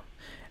losing. Oh.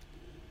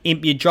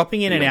 Imp, you're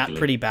dropping in and out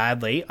pretty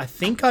badly. I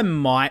think I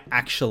might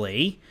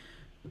actually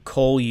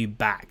call you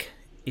back,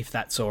 if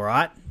that's all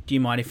right. Do you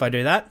mind if I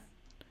do that?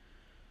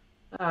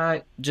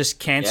 Just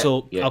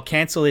cancel. Yeah. I'll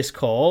cancel this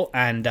call,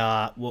 and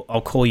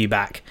I'll call you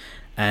back,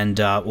 and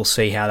we'll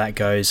see how that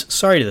goes.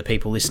 Sorry to the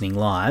people listening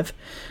live.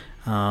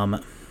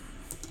 My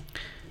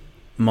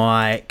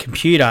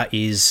computer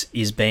is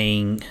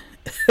being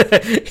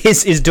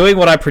is doing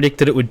what I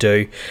predicted it would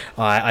do.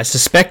 I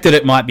suspected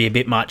it might be a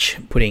bit much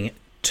putting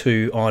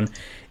 2 on.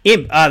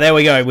 Imp, there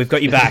we go. We've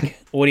got you back.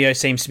 Audio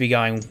seems to be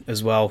going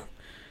as well.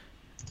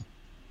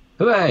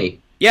 Hooray!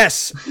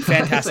 Yes,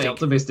 fantastic.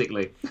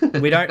 Optimistically,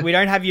 we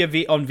don't have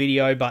you on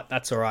video, but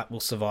that's all right.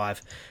 We'll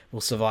survive. We'll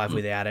survive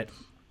without it.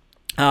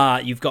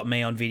 You've got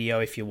me on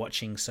video if you're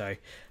watching. So,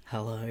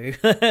 hello.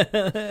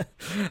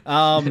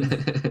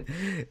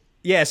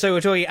 Yeah. So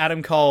we're talking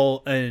Adam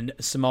Cole and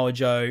Samoa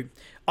Joe.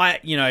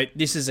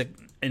 This is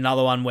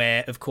another one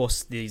where, of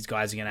course, these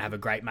guys are going to have a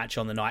great match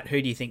on the night.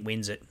 Who do you think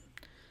wins it?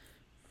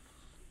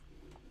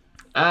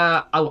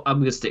 I'm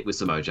going to stick with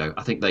Samoa Joe.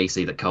 I think they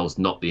see that Cole's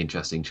not the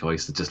interesting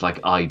choice, just like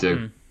I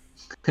do.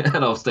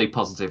 And I'll stay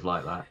positive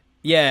like that.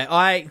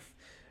 Yeah,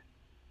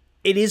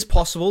 it is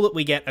possible that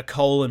we get a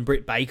Cole and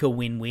Britt Baker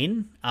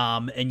win-win,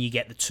 and you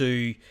get the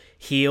two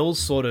heels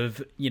sort of,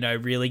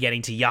 really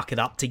getting to yuck it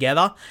up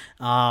together.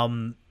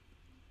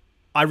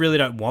 I really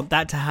don't want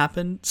that to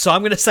happen, so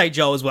I'm going to say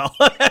Joe as well.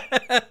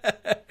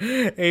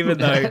 Even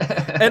though,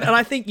 and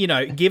I think,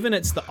 given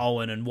it's the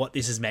Owen and what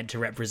this is meant to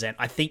represent,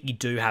 I think you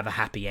do have a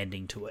happy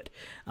ending to it.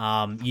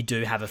 You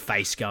do have a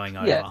face going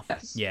over.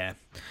 Yes. Yeah.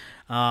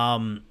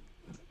 I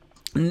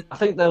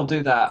think they'll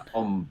do that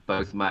on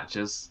both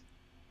matches,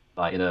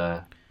 like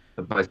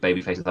both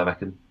baby faces, I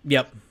reckon.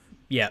 Yep.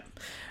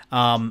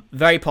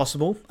 Very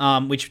possible,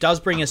 which does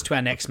bring us to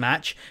our next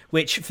match,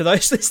 which, for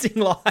those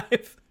listening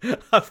live,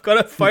 I've got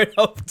a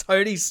photo of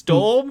Toni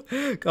Storm.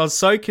 I was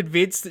so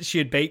convinced that she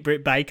would beat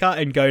Britt Baker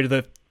and go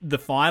to the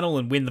final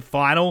and win the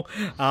final,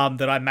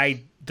 that I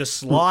made the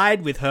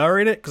slide with her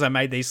in it, because I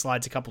made these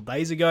slides a couple of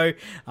days ago,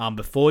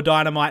 before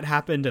Dynamite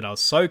happened, and I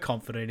was so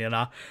confident in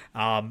her,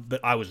 but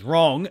I was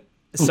wrong.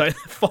 So the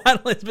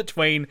final is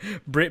between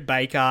Britt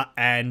Baker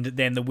and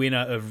then the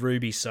winner of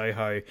Ruby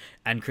Soho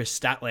and Chris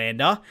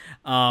Statlander.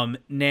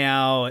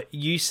 Now,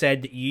 you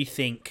said that you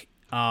think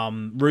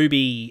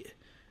Ruby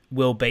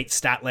will beat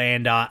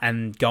Statlander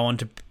and go on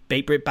to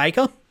beat Britt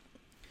Baker?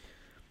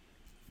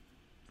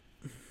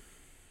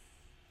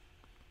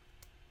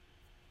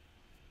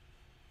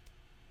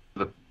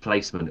 The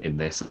placement in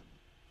this,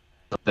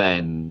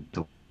 then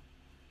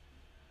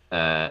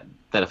I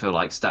feel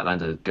like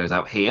Statlander goes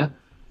out here.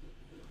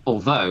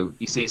 Although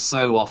you see it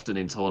so often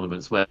in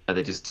tournaments where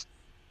they just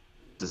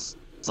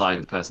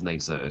decide the person they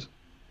inserted.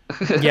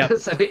 Yeah.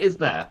 So it is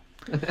there.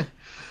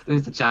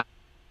 There's the chance.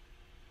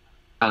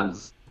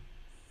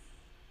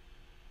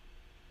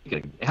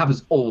 It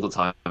happens all the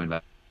time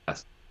in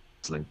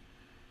wrestling.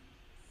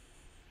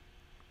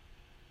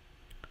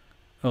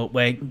 Oh,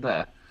 wait.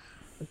 There.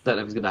 I don't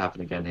know if it's going to happen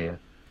again here.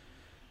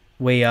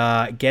 We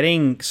are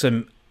getting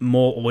some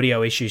more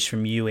audio issues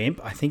from you,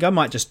 Imp. I think I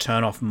might just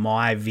turn off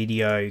my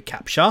video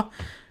capture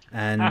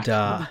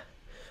and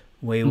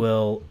we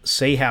will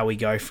see how we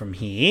go from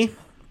here.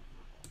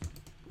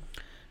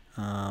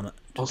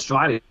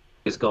 Australia's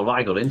got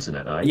very good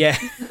internet, eh? Yeah.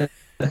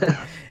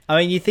 I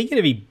mean, you think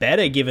it'd be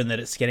better given that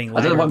it's getting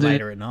later and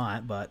later at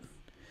night, but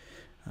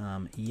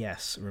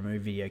yes,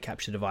 remove video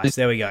capture device.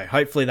 There we go.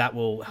 Hopefully that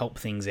will help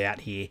things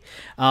out here.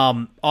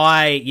 I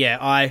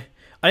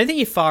don't think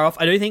you're far off.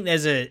 I do think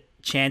there's a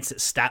chance that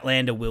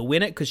Statlander will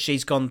win it because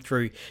she's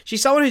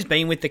someone who's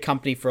been with the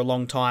company for a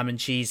long time and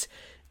she's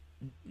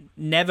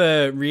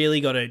never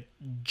really got a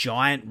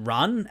giant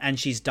run, and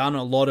she's done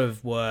a lot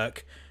of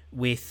work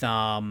with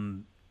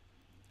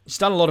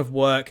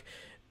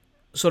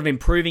sort of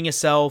improving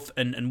herself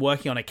and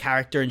working on a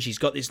character, and she's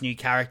got this new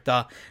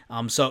character.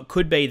 So it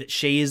could be that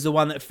she is the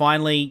one that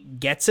finally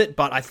gets it,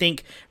 but I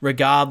think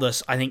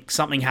regardless, I think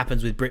something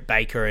happens with Britt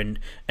Baker and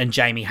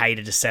Jamie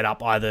Hayter to set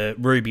up either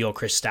Ruby or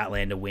Chris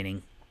Statlander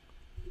winning.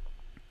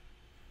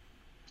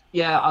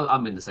 Yeah,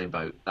 I'm in the same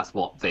boat. That's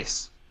what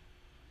this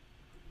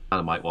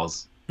Dynamite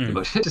was.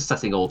 Just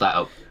setting all that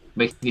up,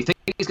 making you think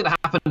it's going to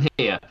happen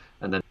here,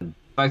 and then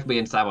both me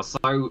and Sam are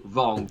so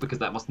wrong because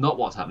that was not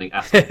what's happening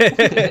at all.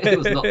 It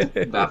was not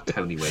about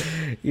Tony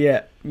win.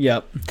 Yeah,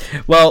 yep.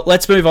 Well,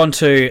 let's move on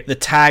to the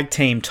tag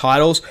team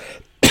titles.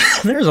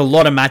 There's a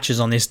lot of matches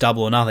on this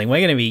Double or Nothing.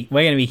 We're going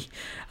to be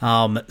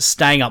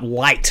staying up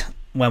late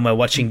when we're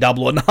watching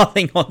Double or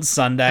Nothing on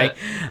Sunday.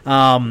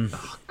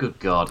 Good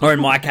God. Or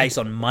in my case,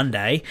 on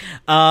Monday.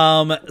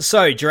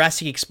 So,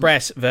 Jurassic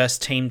Express versus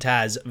Team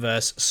Taz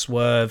versus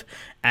Swerve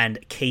and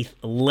Keith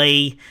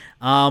Lee.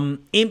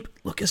 Imp,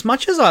 look, as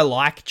much as I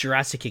like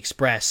Jurassic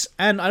Express,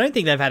 and I don't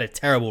think they've had a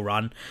terrible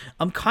run,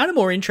 I'm kind of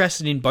more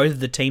interested in both of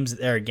the teams that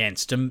they're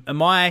against.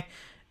 Am I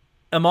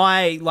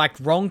like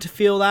wrong to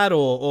feel that,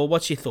 or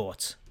what's your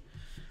thoughts?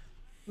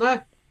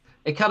 No.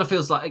 It kind of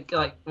feels like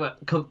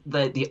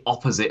the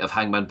opposite of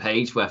Hangman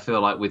Page, where I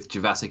feel like with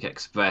Jurassic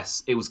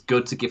Express, it was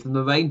good to give them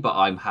the reign, but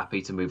I'm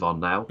happy to move on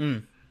now.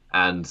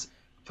 And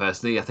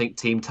personally, I think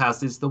Team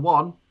Taz is the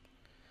one.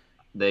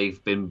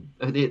 They've been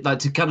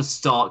to kind of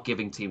start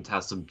giving Team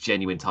Taz some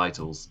genuine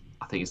titles.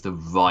 I think it's the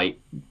right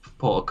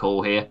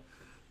protocol here.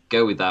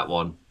 Go with that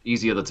one.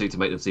 Use the other two to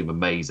make them seem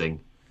amazing,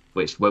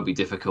 which won't be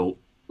difficult.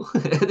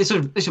 This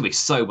should be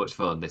so much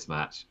fun. This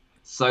match,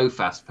 so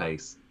fast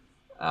paced.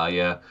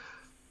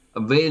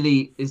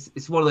 Really,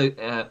 it's one of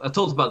the. I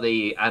talked about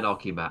the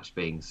Anarchy match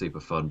being super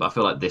fun, but I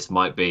feel like this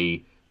might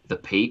be the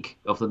peak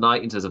of the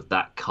night in terms of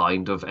that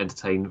kind of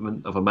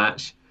entertainment of a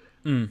match.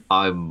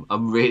 I'm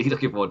really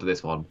looking forward to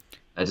this one.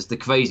 Just the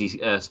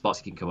crazy spots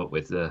you can come up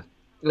with. Kind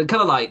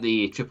of like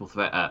the triple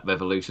threat at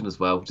Revolution as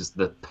well. Just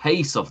the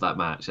pace of that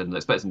match, and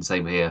expecting the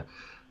same here.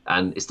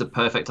 And it's the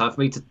perfect time for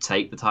me to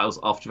take the titles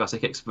off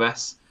Jurassic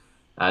Express.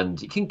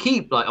 And you can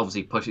keep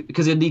obviously pushing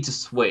because you need to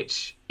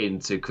switch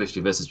into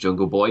Christian versus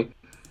Jungle Boy.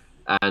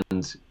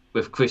 And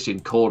with Christian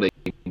calling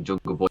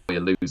Jungle Boy a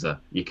loser,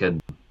 you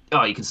can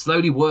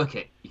slowly work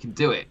it. You can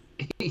do it.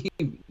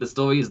 The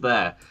story is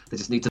there. They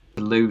just need to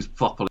lose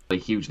properly,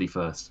 hugely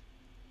first.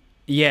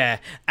 Yeah,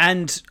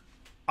 and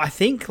I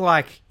think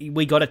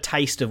we got a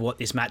taste of what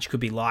this match could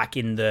be like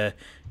in the.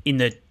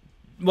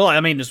 Well,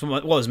 I mean, it's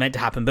what was meant to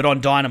happen, but on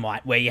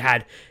Dynamite, where you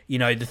had,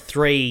 the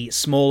three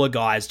smaller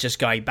guys just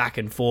going back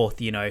and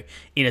forth, in a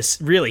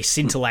really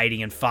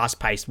scintillating and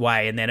fast-paced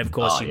way. And then, of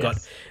course, you've got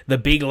the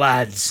big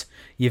lads.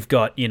 You've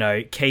got,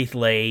 Keith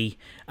Lee.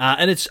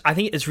 And I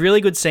think it's really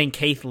good seeing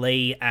Keith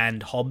Lee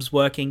and Hobbs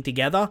working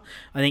together.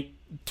 I think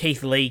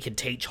Keith Lee can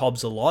teach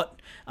Hobbs a lot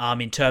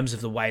in terms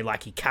of the way,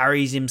 he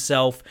carries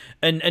himself.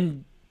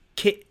 And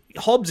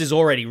Hobbs is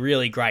already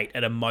really great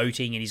at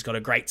emoting, and he's got a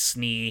great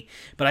sneer.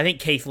 But I think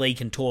Keith Lee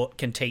can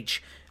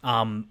teach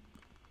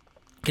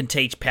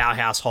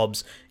Powerhouse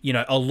Hobbs,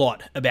 a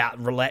lot about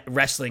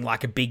wrestling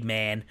like a big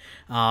man.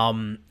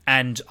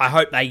 And I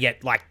hope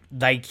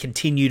they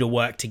continue to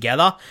work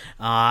together.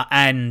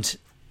 And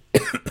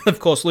of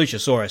course,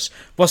 Luchasaurus.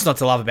 What's not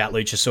to love about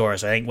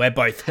Luchasaurus? I think we're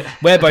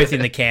both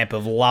in the camp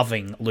of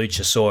loving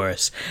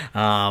Luchasaurus,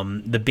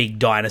 the big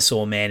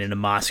dinosaur man in a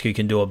mask who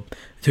can do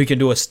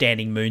a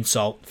standing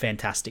moonsault.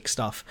 Fantastic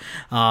stuff.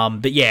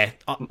 But yeah,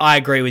 I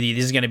agree with you.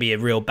 This is going to be a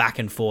real back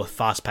and forth,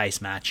 fast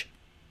paced match.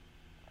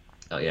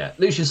 Oh yeah,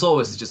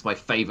 Luchasaurus is just my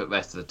favourite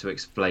wrestler to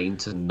explain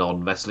to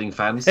non-wrestling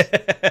fans.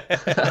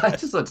 I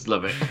just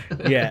love it.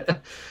 Yeah,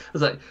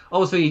 it's like,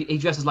 so he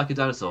dresses like a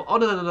dinosaur. Oh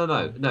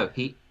no,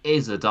 he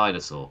is a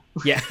dinosaur.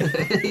 Yeah,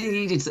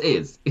 he just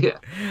is. Yeah,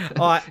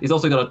 he's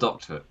also got a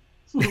doctorate.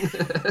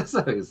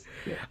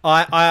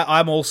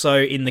 I'm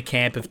also in the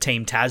camp of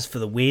Team Taz for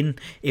the win.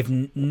 If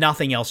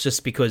nothing else,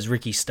 just because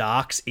Ricky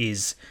Starks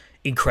is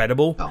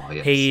incredible. Oh,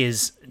 yes. He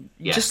is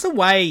just the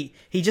way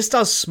he just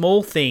does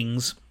small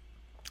things.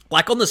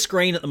 Like on the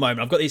screen at the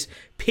moment, I've got this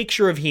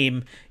picture of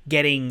him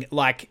getting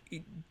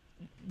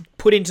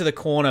put into the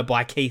corner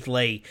by Keith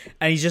Lee,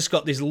 and he's just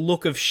got this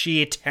look of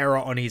sheer terror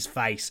on his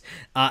face,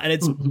 and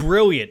it's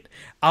brilliant.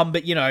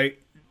 But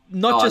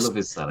not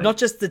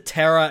just the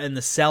terror and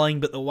the selling,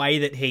 but the way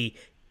that he,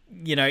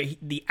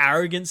 the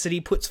arrogance that he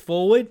puts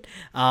forward,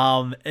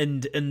 and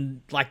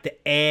the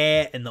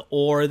air and the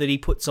aura that he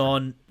puts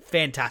on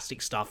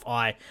fantastic stuff.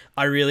 I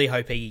really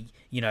hope he,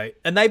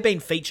 and they've been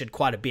featured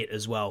quite a bit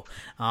as well.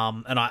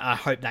 And I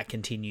hope that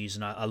continues,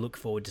 and I look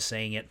forward to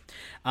seeing it.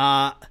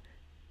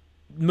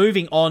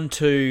 Moving on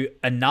to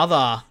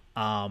another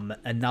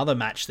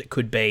match that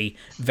could be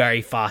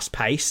very fast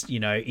paced,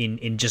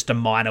 in just a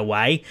minor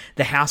way.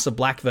 The House of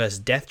Black versus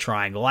Death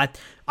Triangle.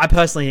 I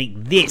personally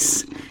think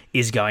this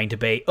is going to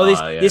be,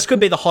 this could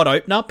be the hot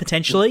opener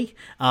potentially,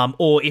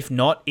 or if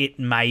not, it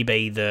may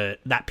be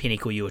that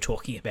pinnacle you were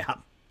talking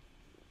about.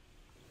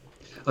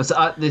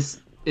 So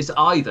this is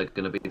either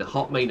going to be the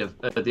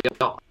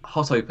the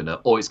hot opener,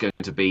 or it's going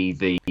to be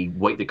the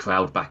wake the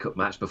crowd back up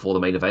match before the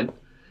main event.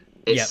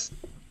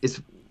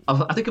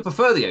 I think I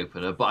prefer the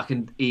opener, but I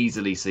can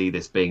easily see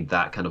this being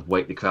that kind of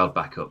wake the crowd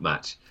back up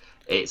match.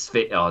 It's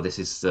fit. This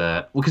is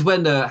because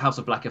when House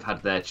of Black have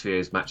had their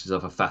trios matches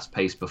of a fast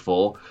pace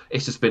before,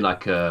 it's just been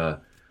like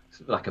a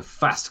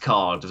fast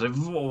card, just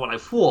whoa,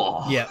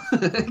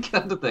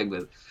 kind of thing.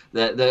 With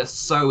they're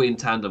so in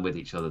tandem with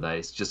each other that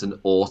it's just an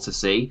awe to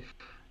see.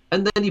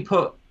 And then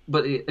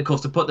of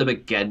course, to put them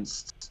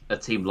against a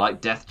team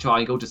like Death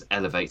Triangle just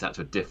elevates that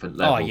to a different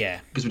level. Oh, yeah.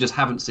 Because we just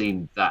haven't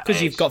seen that.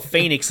 Because you've got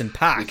Phoenix and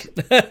Pac.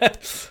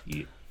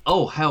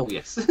 Oh, hell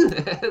yes.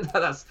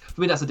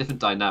 For me, that's a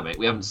different dynamic.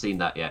 We haven't seen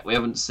that yet. We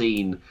haven't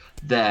seen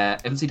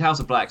House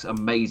of Black's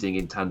amazing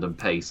in tandem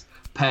pace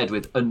paired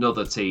with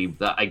another team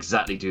that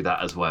exactly do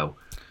that as well.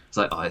 It's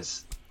like,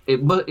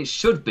 it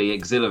should be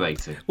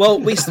exhilarating. Well,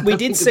 we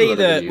did see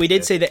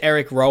the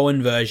Eric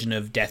Rowan version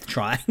of Death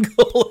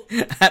Triangle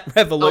at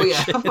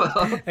Revolution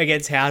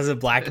against House of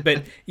Black,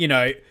 but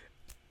I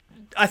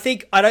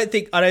don't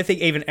think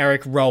even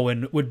Eric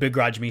Rowan would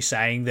begrudge me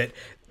saying that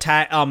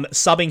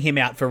subbing him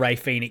out for Rey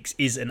Fenix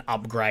is an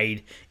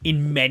upgrade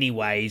in many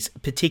ways,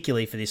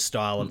 particularly for this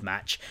style of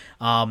match.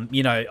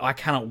 I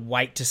cannot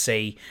wait to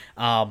see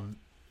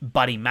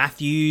Buddy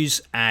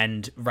Matthews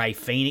and Rey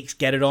Fenix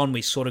get it on.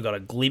 We sort of got a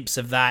glimpse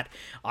of that.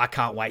 I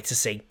can't wait to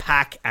see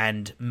Pac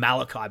and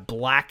Malachi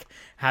Black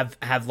have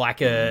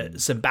like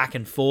some back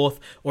and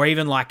forth, or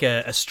even like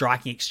a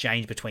striking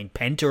exchange between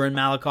Penta and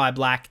Malachi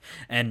Black.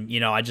 And,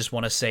 I just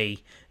want to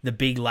see the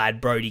big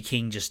lad Brody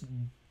King just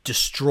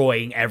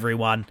destroying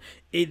everyone.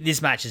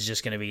 This match is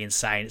just going to be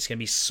insane. It's going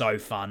to be so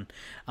fun.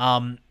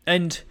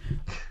 And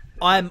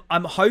I'm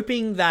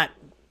hoping that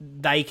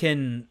they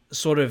can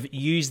sort of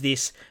use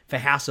this for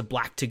House of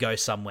Black to go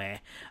somewhere.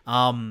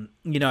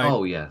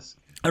 Oh, yes.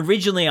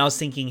 Originally, I was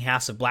thinking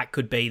House of Black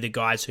could be the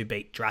guys who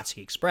beat Jurassic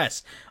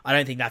Express. I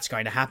don't think that's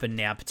going to happen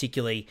now,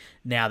 particularly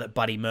now that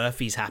Buddy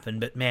Murphy's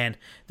happened. But man,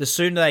 the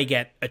sooner they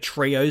get a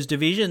trios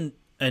division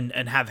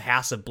and have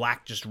House of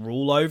Black just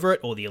rule over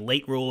it, or the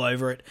Elite rule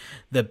over it,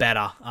 the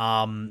better.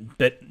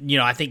 But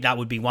I think that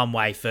would be one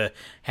way for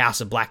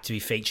House of Black to be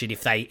featured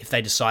if they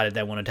decided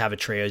they wanted to have a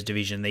trios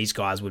division. These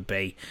guys would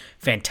be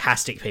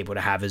fantastic people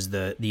to have as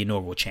the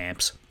inaugural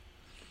champs.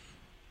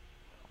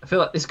 I feel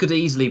like this could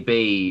easily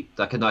be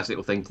like a nice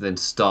little thing to then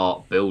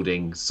start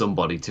building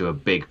somebody to a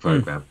big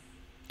program.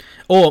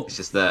 Or it's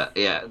just that,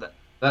 at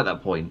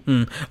that point.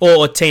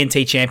 Or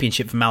TNT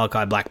Championship for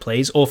Malachi Black,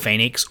 please. Or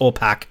Phoenix, or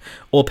Pac,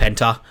 or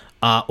Penta,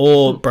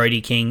 or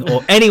Brody King,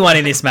 or anyone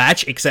in this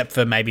match, except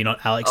for maybe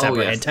not Alex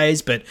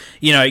Abrahantes. But,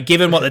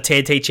 given what the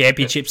TNT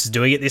Championships is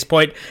doing at this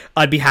point,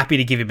 I'd be happy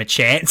to give him a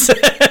chance.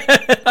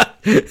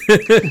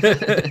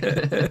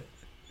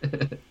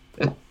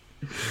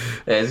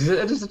 Let's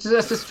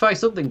just try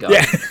something, guys.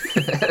 Yeah.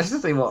 Let's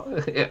just see what.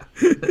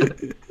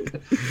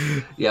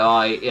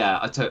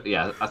 I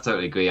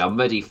totally agree. I'm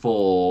ready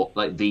for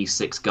like these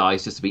 6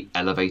 guys just to be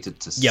elevated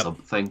to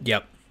something.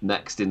 Yep.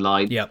 Next in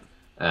line. Yep.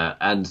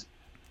 And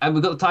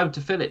we've got the time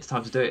to fill it. It's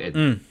time to do it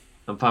in.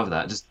 I'm fine with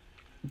that. Just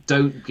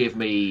don't give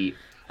me.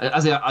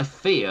 I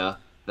fear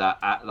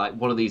that like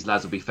one of these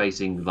lads will be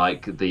facing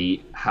like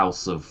the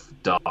House of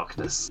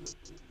Darkness.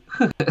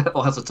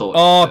 Or House of Torture.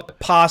 Oh,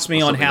 pass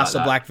me on House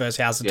of Black versus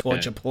House of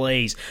Torture,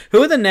 please.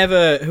 Who are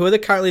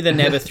currently the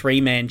Never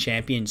 3-man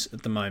champions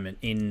at the moment?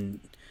 I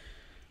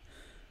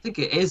think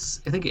it is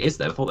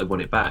them. I thought they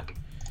won it back.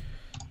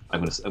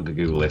 I'm gonna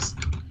Google this.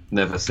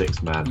 Never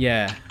 6-man.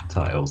 Yeah.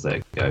 Titles. There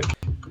you go.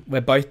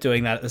 We're both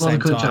doing that at the same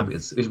time.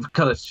 Champions.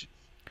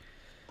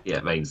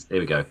 Yeah, Mains. Here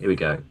we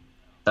go.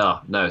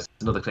 Oh no, it's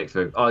another click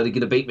through. Oh, you're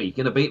gonna beat me.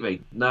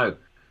 No.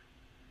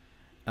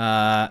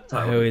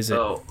 Who is it?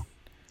 Oh.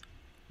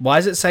 Why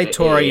does it say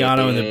Toru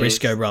Yano and the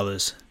Briscoe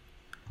brothers?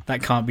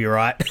 That can't be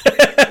right.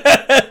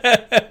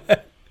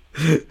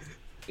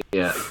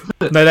 Yeah.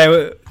 No, they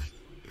were.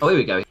 Oh, here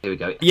we go.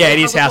 Yeah, it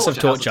is House of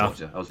Torture.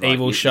 Right.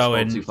 Evil Show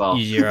and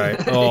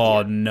Yujiro.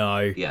 Oh,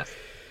 no. Yes.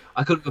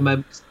 I couldn't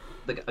remember.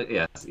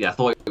 I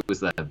thought it was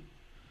them.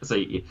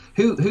 So,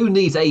 who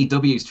needs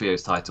AEW's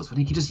trios titles when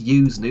he can just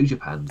use New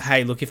Japan's?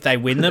 Hey, look, if they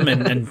win them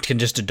and can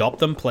just adopt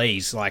them,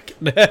 please. Like,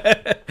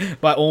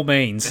 by all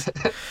means.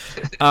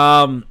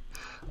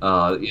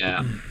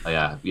 Yeah.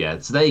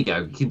 So there you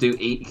go. You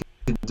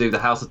can can do the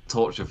House of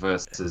Torture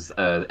versus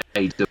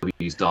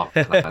AEW's Dark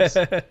Clouds.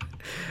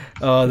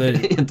 Oh,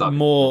 the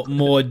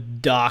more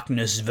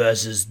darkness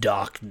versus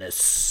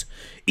darkness.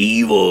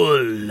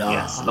 Evil.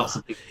 Yes, lots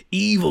of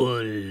evil.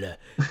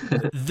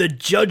 The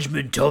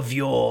judgment of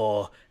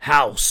your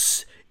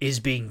house is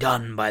being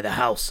done by the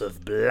House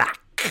of Black.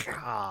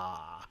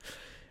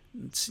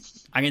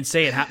 I can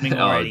see it happening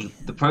already.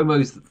 The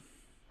promos,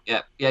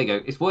 yeah, you go.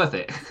 It's worth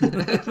it for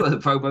the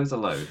promos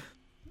alone.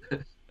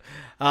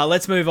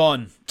 Let's move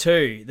on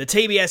to the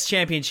TBS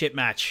Championship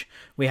match.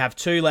 We have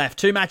two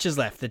matches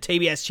left. The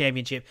TBS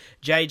Championship,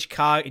 Jade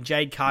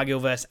Cargill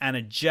versus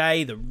Anna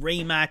Jay, the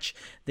rematch.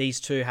 These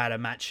two had a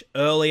match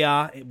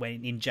earlier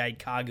in Jade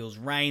Cargill's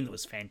reign that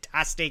was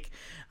fantastic.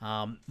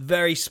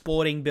 Very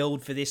sporting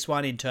build for this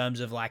one in terms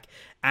of like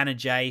Anna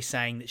Jay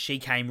saying that she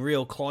came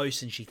real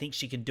close and she thinks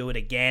she can do it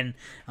again.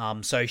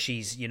 So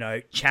she's,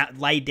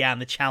 laid down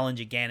the challenge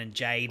again, and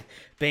Jade,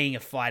 being a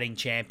fighting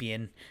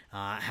champion,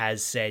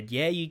 has said,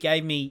 yeah, you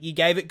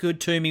gave it good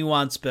to me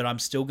once, but I'm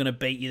still going to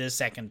beat you the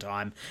second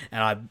time,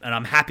 and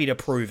I'm happy to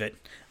prove it.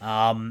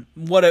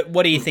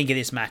 What do you think of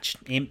this match,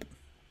 Imp?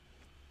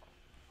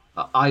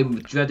 I'm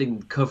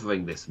dreading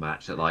covering this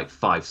match at like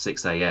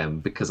 5-6 a.m.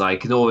 because I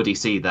can already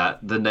see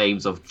that the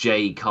names of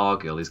Jade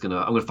Cargill I'm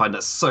gonna find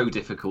that so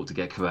difficult to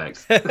get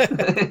correct.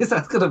 Is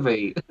that gonna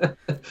be?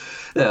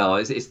 No,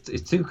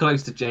 it's too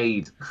close to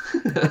Jade.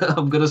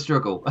 I'm gonna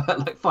struggle at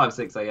like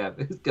 5-6 a.m.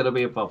 It's gonna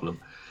be a problem.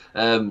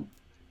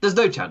 There's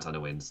no chance Anna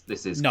wins.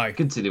 This is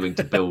continuing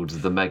to build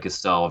the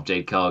megastar of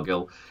Jade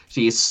Cargill.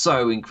 She is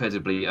so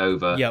incredibly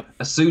over. Yep.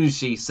 As soon as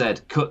she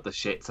said, cut the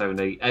shit,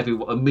 Tony,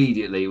 everyone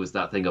immediately was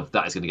that thing of,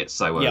 that is going to get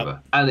so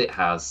over. And it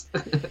has.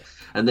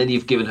 And then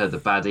you've given her the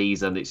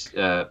baddies, and it's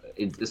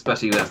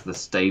especially as the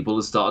stable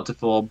has started to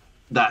form,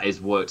 that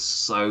has worked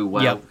so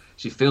well. Yep.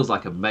 She feels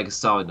like a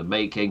megastar in the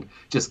making.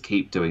 Just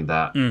keep doing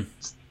that.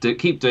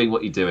 Keep doing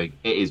what you're doing.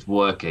 It is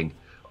working.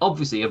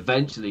 Obviously,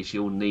 eventually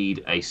she'll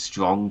need a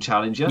strong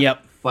challenger.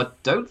 Yep. But I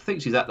don't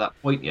think she's at that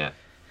point yet.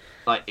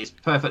 Like, it's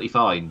perfectly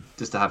fine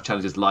just to have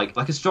challengers like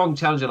a strong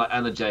challenger like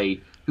Anna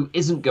Jay, who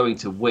isn't going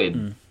to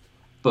win,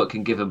 but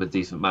can give him a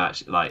decent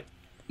match. Like,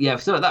 yeah,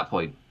 still at that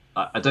point,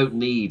 I don't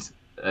need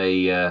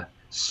a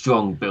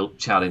strong built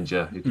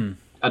challenger.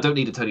 I don't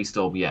need a Tony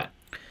Storm yet.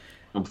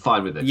 I'm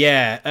fine with it.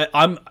 Yeah,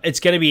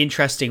 it's going to be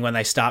interesting when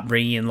they start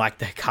bringing in like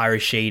the Hikaru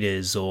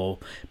Shidas or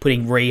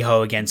putting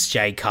Riho against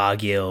Jade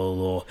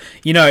Cargill, or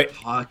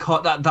I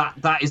can't.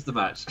 That is the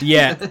match.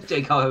 Yeah,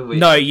 Jade Cargill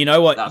wins. No, you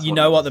know what?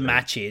 What the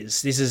match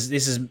is. This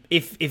is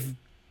if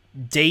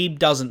Deeb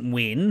doesn't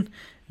win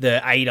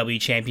the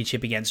AEW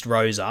Championship against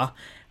Rosa,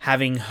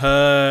 having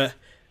her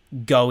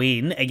go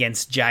in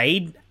against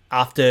Jade.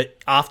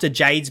 After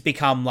Jade's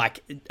become,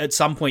 like, at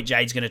some point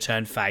Jade's going to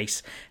turn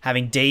face,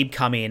 having Deeb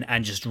come in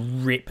and just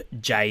rip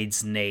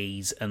Jade's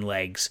knees and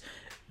legs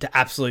to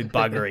absolute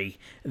buggery,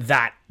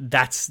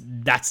 that's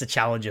the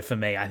challenger for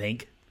me, I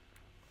think.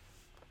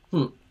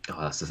 Oh,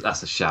 that's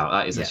a shout.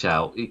 That is a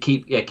shout.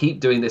 Keep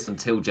doing this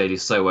until Jade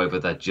is so over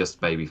they're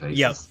just baby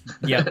faces.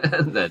 Yep.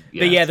 Then,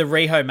 But yeah, the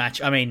Riho match,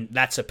 I mean,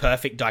 that's a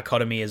perfect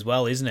dichotomy as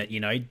well, isn't it?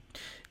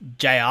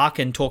 JR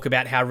can talk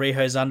about how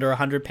Riho's under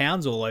 100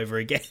 pounds all over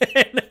again.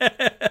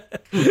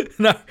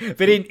 No,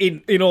 but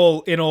in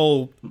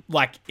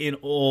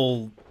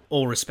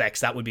all respects,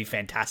 that would be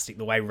fantastic.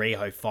 The way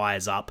Riho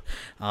fires up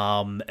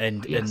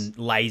and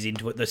lays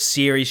into it. The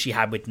series she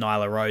had with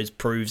Nyla Rose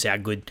proves how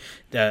good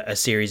a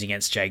series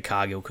against Jade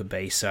Cargill could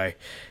be. So,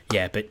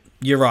 yeah, but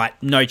you're right.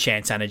 No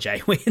chance Anna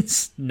Jay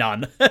wins.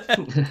 None.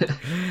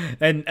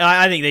 And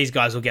I think these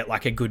guys will get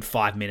like a good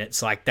 5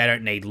 minutes. Like, they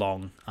don't need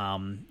long.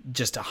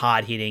 Just a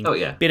hard-hitting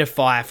bit of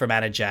fire from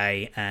Anna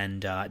Jay,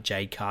 and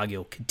Jade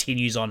Cargill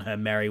continues on her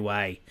merry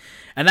way.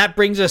 And that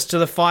brings us to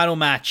the final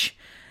match.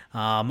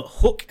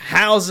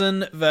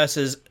 Hookhausen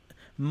versus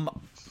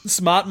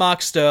Smart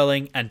Mark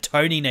Sterling and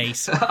Tony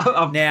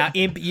Nese. Now,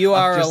 Imp, you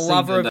are a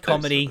lover of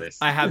comedy.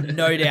 I have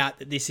no doubt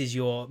that this is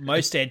your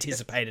most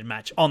anticipated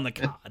match on the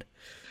card.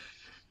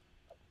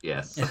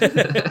 Yes.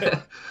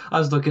 I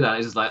was looking at it,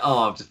 it's just like,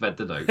 I've just read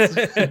the notes.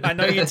 I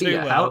know you too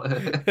well.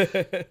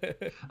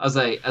 As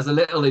a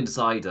little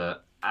insider,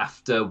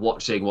 after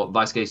watching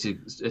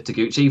Daisuke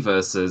Taguchi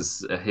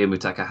versus Hiromu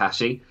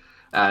Takahashi,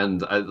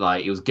 and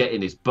he was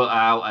getting his butt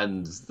out,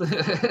 and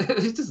they're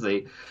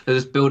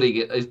just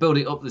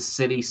building up this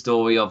silly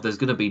story of there's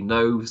going to be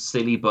no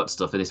silly butt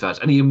stuff in this match,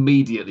 and he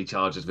immediately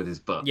charges with his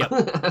butt. Yep.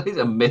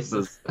 And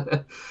misses.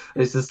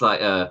 It's just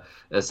like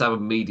Sam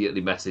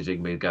immediately messaging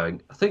me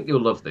going, I think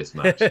you'll love this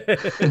match.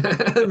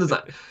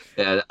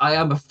 I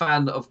am a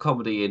fan of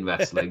comedy in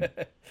wrestling.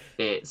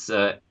 It's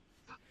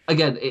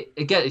again,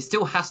 it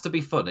still has to be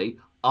funny.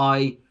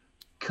 I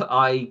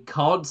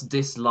can't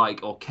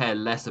dislike or care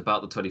less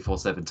about the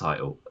 24/7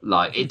 title.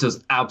 Like, it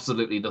does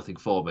absolutely nothing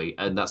for me,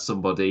 and that's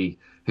somebody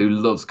who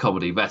loves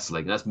comedy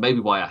wrestling. That's maybe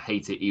why I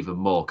hate it even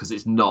more, because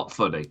it's not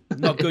funny.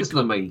 Not good. It's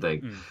the main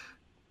thing.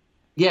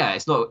 Yeah,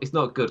 it's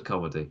not good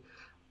comedy.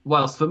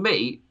 Whilst for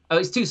me,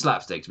 it's too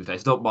slapstick, to be fair.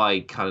 It's not my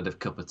kind of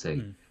cup of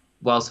tea.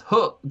 Whilst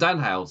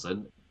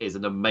Danhausen is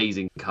an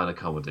amazing kind of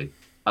comedy.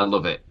 I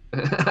love it.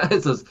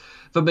 It's just,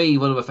 for me,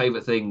 one of my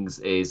favorite things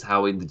is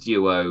how in the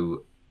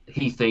duo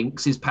he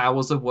thinks his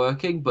powers are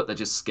working, but they're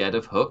just scared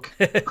of Hook.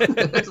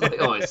 It's like,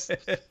 oh, it's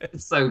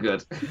so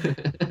good.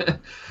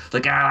 It's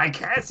like, I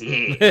can't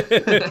see.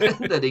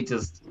 And then he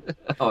just,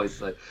 oh, it's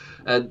so.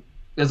 And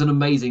there's an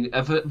amazing,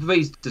 for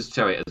me to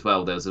show it as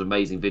well, there's an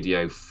amazing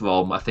video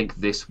from, I think,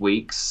 this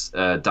week's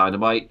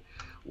Dynamite,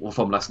 or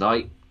from last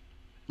night,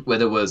 where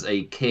there was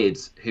a kid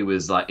who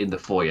was like in the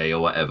foyer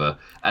or whatever,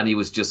 and he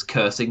was just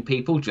cursing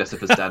people dressed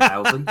up as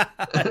Danhausen.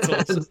 That's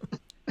awesome.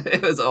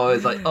 It was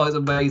always like, oh, it's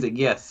amazing.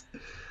 Yes,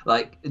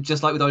 like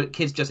just like with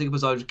kids dressing up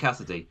as Orange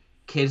Cassidy,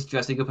 kids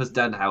dressing up as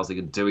Danhausen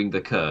and doing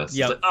the curse.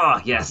 Yep. It's like,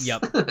 oh yes.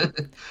 Yep.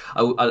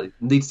 I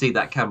need to see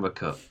that camera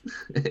cut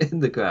in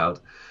the crowd.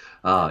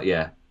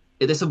 Yeah,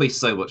 this will be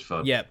so much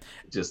fun. Yeah,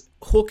 just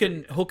Hook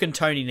and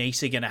Tony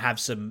Nese are going to have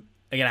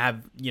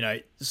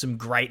some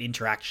great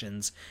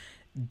interactions.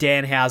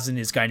 Danhausen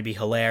is going to be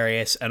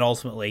hilarious, and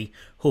ultimately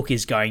Hook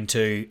is going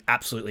to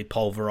absolutely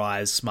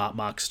pulverize Smart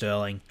Mark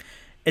Sterling.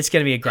 It's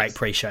going to be a great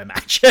pre-show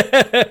match.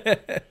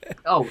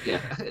 Oh yeah,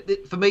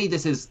 for me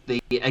this is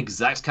the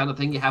exact kind of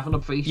thing you have on a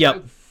pre-show.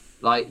 Yep.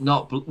 Like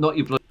not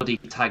your bloody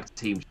tag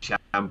team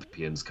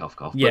champions, cough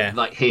cough. Yeah. But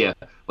like here,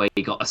 where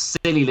you got a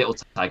silly little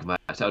tag match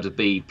that would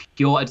be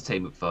pure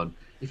entertainment fun.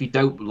 If you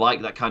don't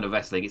like that kind of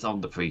wrestling, it's on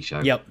the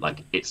pre-show. Yep.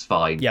 Like it's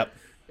fine. Yep.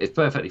 It's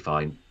perfectly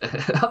fine.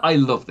 I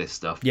love this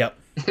stuff. Yep.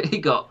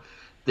 You got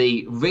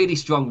the really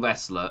strong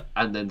wrestler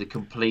and then the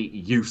complete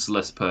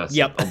useless person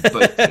Yep. on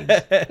both teams.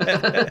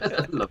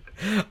 I love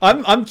it.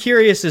 I'm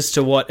curious as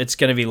to what it's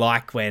going to be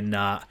like when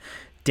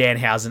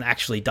Danhausen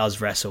actually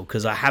does wrestle,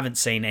 because I haven't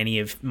seen any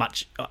of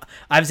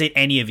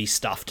his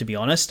stuff, to be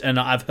honest, and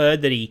I've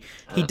heard that he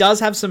does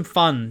have some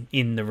fun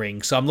in the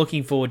ring, so I'm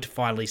looking forward to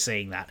finally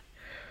seeing that.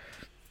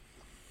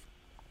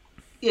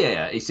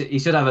 Yeah, he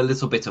should have a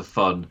little bit of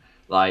fun,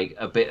 like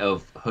a bit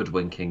of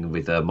hoodwinking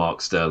with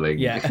Mark Sterling.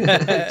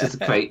 Yeah.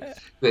 Just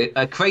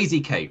a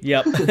crazy cape.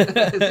 Yep.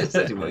 That's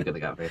essentially what we're going to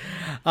get here.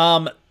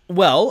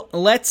 Well,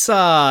 let's.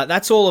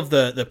 That's all of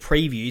the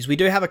previews. We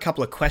do have a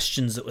couple of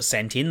questions that were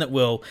sent in that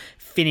we'll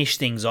finish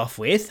things off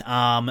with.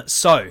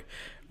 So,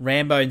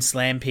 Rambo and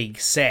Slampig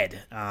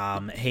said,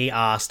 he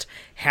asked,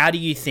 how do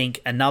you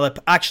think another...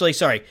 Actually,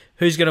 sorry,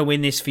 who's going to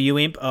win this for you,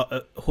 Imp?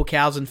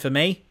 Hookhausen for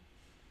me?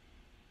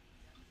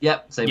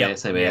 Yep, same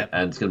here.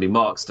 And it's going to be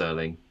Mark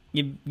Sterling.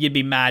 You'd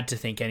be mad to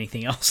think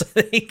anything else.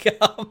 I think.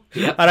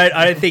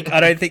 I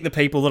don't think the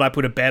people that I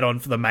put a bet on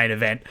for the main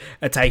event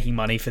are taking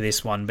money for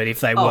this one. But if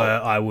they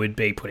were, I would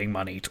be putting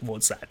money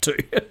towards that too.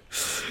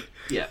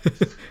 Yeah.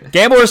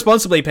 Gamble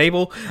responsibly,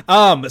 people.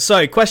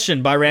 So,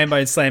 question by Rambo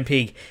and Slam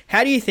Pig: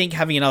 how do you think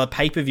having another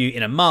pay-per-view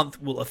in a month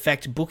will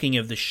affect booking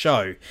of the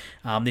show?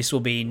 This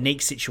will be a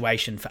unique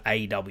situation for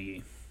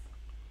AEW.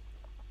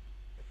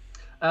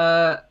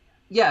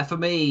 Yeah, for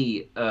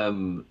me,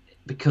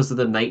 because of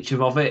the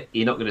nature of it,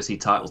 you're not going to see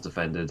titles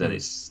defended,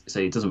 and so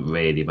it doesn't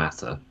really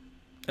matter.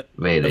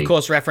 Really, of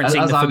course,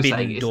 referencing the Forbidden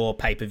saying, Door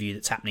pay-per-view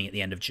that's happening at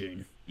the end of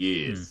June.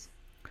 Yes.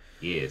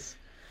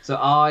 So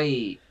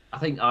I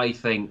think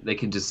they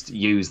can just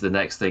use the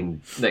next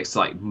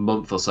like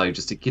month or so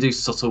just to do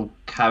subtle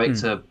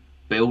character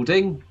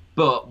building,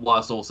 but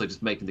whilst also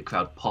just making the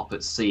crowd pop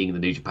at seeing the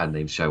New Japan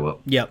name show up.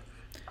 Yep.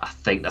 I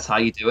think that's how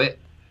you do it.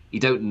 You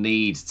don't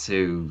need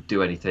to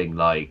do anything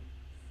like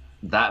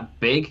that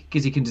big,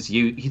 because you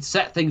can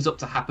set things up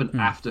to happen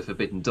after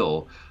Forbidden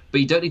Door, but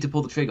you don't need to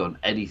pull the trigger on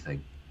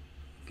anything.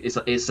 It's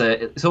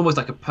almost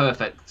like a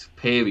perfect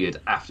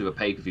period after a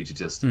pay-per-view to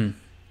just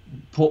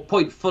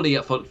point fully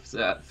at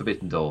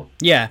Forbidden Door.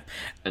 Yeah.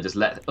 And just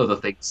let other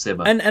things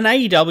simmer. And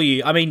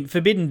AEW, I mean,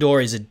 Forbidden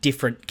Door is a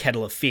different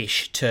kettle of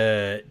fish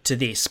to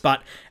this,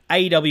 but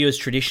AEW has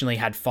traditionally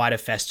had Fyter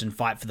Fest and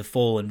Fight for the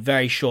Fallen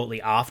very shortly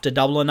after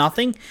Double or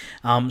Nothing.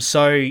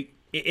 So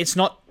it's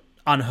not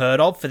unheard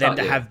of for them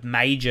to have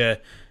major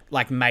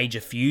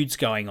feuds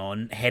going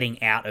on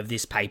heading out of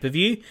this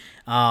pay-per-view.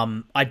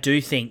 I do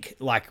think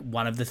like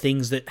one of the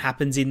things that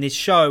happens in this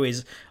show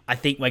is I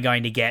think we're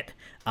going to get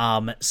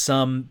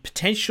some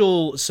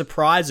potential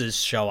surprises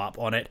show up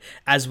on it,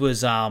 as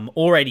was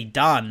already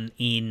done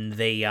in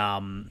the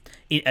on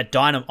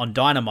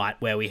Dynamite,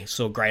 where we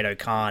saw Great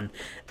Khan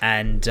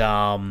and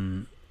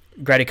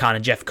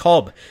Jeff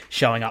Cobb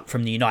showing up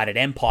from the United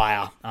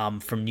Empire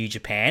from New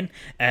Japan,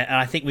 and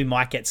I think we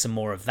might get some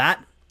more of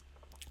that.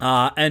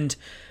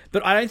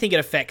 But I don't think it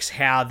affects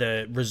how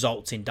the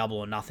results in Double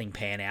or Nothing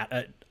pan out.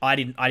 I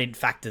didn't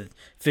factor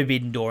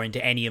Forbidden Door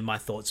into any of my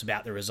thoughts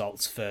about the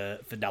results for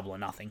Double or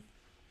Nothing.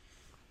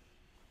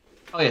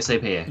 Oh yeah,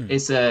 same here.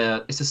 It's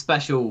a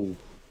special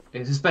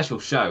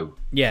show.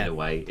 Yeah. In a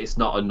way, it's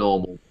not a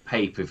normal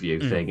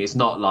pay-per-view thing. It's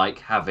not like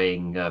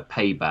having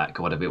Payback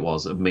or whatever it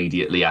was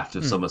immediately after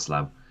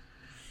SummerSlam,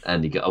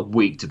 and you get a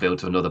week to build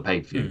to another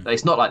pay-per-view.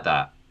 It's not like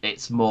that.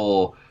 It's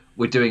more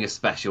we're doing a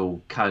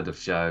special kind of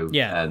show,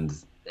 Yeah. and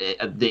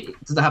it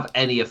doesn't have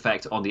any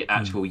effect on the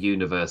actual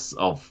universe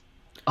of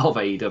of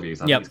AEW.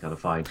 So I think it's kind of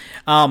fine.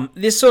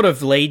 This sort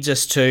of leads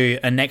us to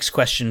a next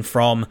question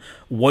from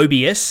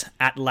Wobius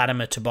at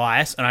Latimer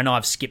Tobias. And I know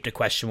I've skipped a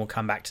question. We'll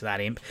come back to that,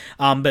 Imp.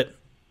 But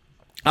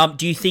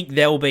do you think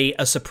there will be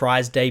a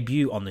surprise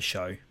debut on the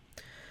show?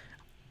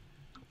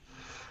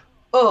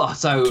 Oh,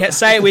 so...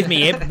 Say it with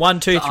me, Imp. 1,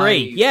 2,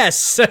 3.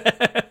 Yes.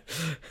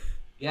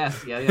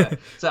 Yes, yeah.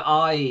 So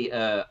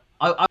I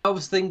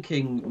was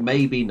thinking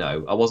maybe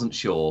no. I wasn't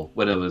sure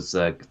when I was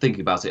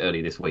thinking about it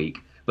earlier this week.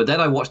 But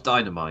then I watched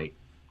Dynamite,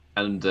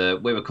 and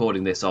we're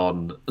recording this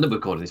on...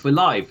 We're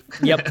live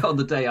on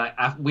the day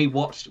we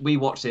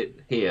watched it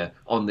here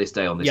on this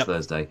day, on this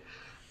Thursday.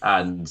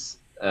 And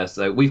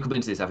so we've come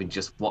into this having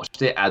just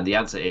watched it, and the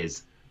answer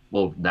is,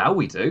 well, now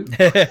we do.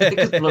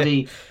 Because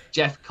bloody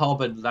Jeff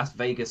Cobb and Las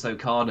Vegas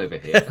Okan over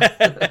here.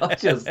 I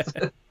just...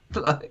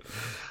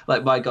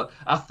 Like my God,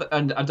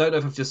 and I don't know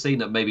if I've just seen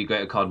that maybe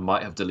Great Khan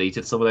might have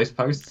deleted some of those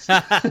posts.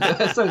 So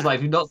it's like,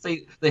 if you've not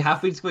seen, they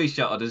have been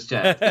screenshot on his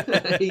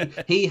chat.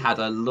 he had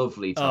a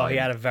lovely time. Oh, he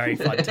had a very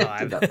fun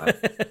time.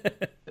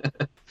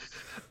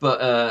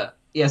 But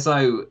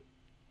so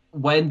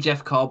when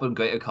Jeff Cobb and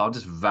Great Khan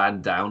just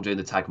ran down during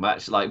the tag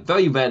match, like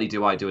very rarely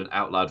do I do an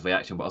out loud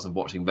reaction whilst I'm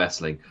watching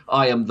wrestling.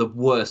 I am the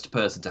worst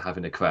person to have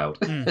in a crowd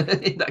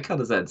in that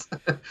kind of sense.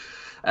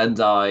 And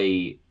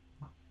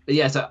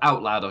so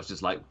out loud, I was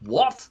just like,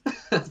 what?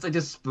 They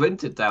just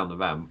sprinted down the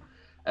ramp.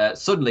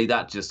 Suddenly,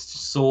 that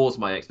just soars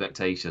my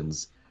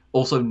expectations.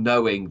 Also,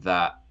 knowing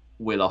that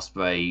Will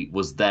Ospreay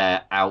was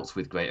there out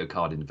with Great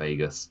Khan in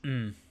Vegas.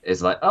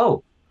 It's like,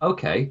 oh,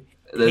 okay.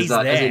 He's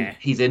there. As in,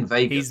 he's in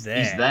Vegas.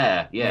 He's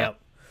there, yeah.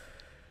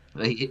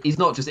 Yep. He's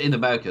not just in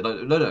America.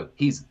 No.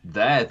 He's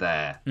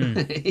there.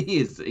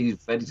 He's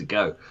ready to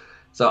go.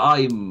 So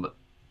I'm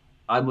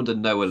under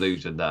no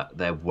illusion that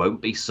there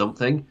won't be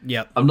something.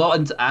 Yep. I'm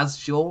not as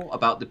sure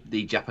about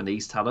the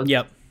Japanese talent.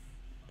 Yep.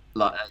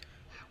 Like,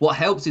 what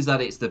helps is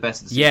that it's the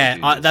best of the Super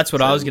Juniors. That's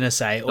what I was going to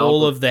say.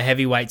 All of the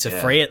heavyweights are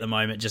free at the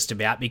moment, just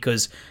about,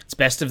 because it's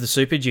best of the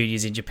Super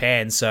Juniors in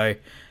Japan. So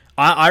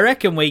I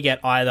reckon we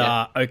get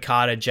either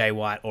Okada, Jay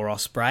White, or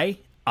Ospreay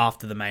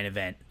after the main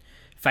event,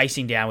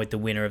 facing down with the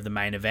winner of the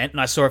main event. And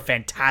I saw a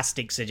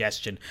fantastic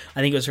suggestion.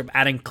 I think it was from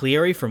Adam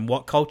Cleary from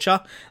What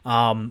Culture,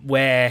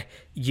 where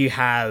you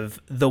have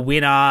the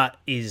winner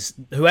is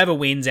whoever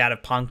wins out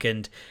of Punk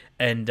and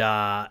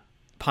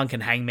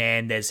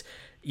Hangman. There's,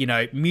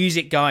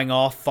 music going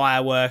off,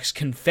 fireworks,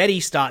 confetti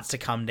starts to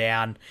come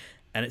down,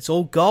 and it's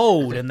all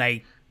gold. And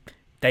they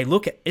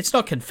look at it's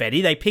not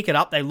confetti. They pick it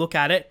up, they look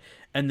at it,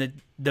 and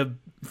the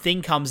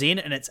thing comes in,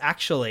 and it's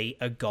actually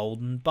a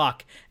golden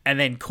buck. And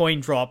then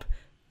coin drop,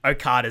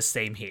 Okada's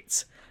theme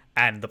hits,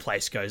 and the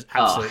place goes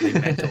absolutely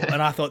mental.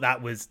 And I thought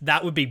that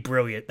would be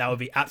brilliant. That would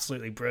be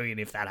absolutely brilliant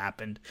if that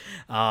happened.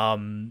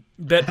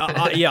 But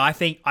I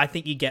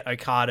think you get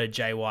Okada,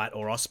 Jay White,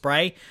 or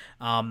Ospreay.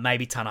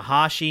 Maybe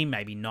Tanahashi,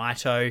 maybe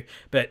Naito,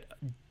 but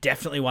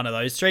definitely one of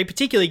those three.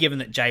 Particularly given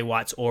that Jay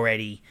White's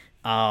already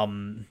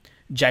been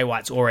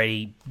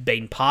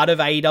part of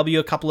AEW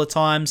a couple of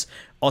times.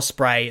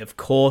 Ospreay, of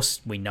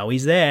course, we know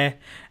he's there,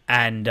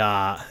 and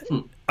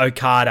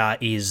Okada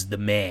is the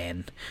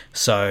man.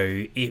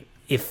 So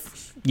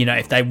if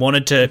they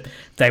wanted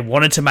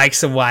to make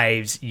some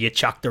waves, you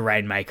chuck the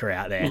Rainmaker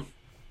out there.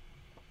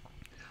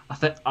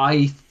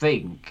 I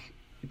think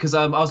because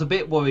I was a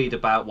bit worried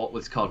about what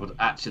this card would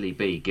actually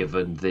be,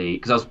 given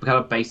because I was kind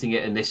of basing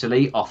it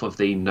initially off of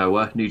the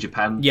Noah New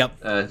Japan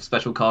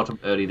special card from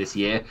early this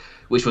year,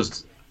 which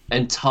was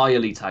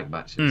entirely tag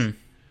matches.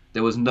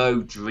 There was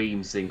no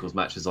dream singles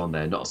matches on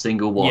there, not a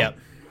single one. Yep.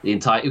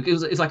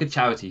 It's like a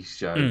charity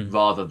show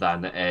rather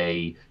than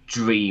a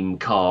dream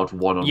card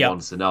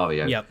one-on-one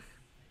scenario. Yep.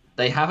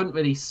 They haven't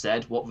really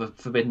said what the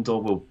Forbidden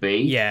Door will be.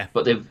 Yeah.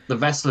 But the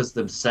wrestlers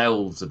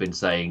themselves have been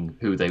saying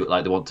who they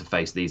want to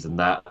face these and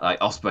that. Like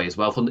Ospreay as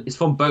well. It's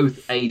from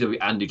both AEW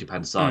and New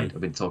Japan side.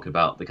 I've been talking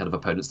about the kind of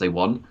opponents they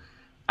want,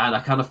 and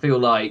I kind of feel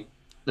like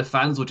the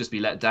fans will just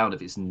be let down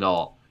if it's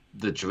not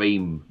the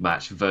dream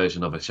match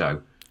version of a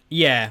show.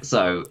 Yeah.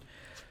 So,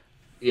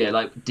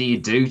 do you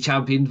do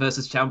champion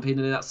versus champion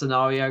in that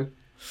scenario?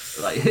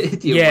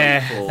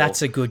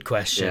 That's a good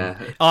question.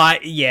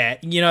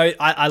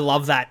 I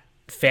love that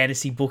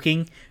fantasy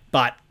booking,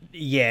 but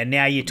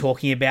now you're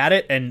talking about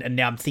it, and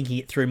now I'm thinking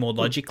it through more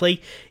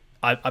logically.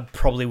 I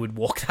probably would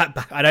walk that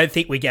back. I don't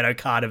think we get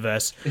Okada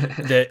versus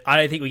I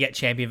don't think we get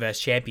champion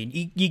versus champion.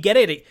 You get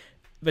it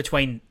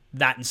between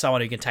that and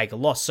someone who can take a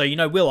loss. So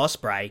Will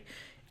Ospreay,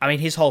 I mean,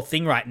 his whole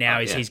thing right now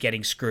is he's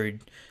getting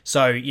screwed.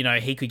 So,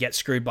 he could get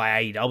screwed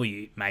by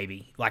AEW,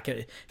 maybe.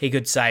 Like, he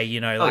could say,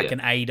 an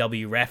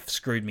AEW ref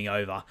screwed me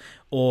over.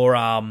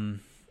 Or,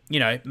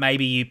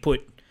 maybe you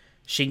put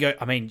Shingo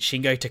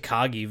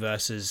Takagi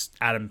versus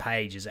Adam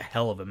Page is a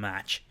hell of a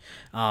match.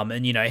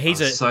 And,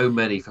 he's so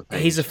many for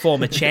Page. He's a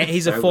former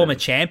former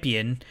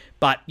champion,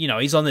 but,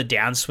 he's on the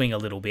downswing a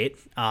little bit.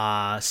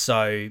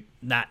 So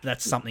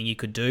that's something you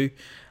could do.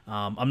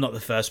 I'm not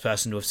the first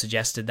person to have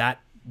suggested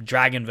that.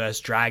 Dragon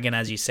versus Dragon,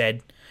 as you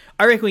said.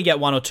 I reckon we get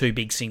one or two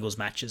big singles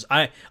matches.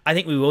 I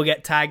think we will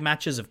get tag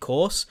matches, of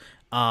course.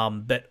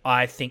 But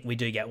I think we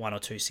do get 1 or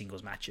 2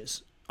 singles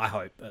matches. I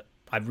hope.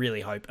 I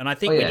really hope, and I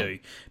think we do,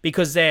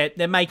 because they're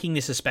making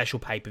this a special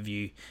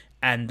pay-per-view,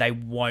 and they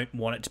won't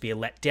want it to be a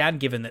letdown,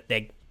 given that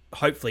they're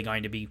hopefully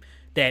going to be.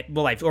 They've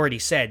already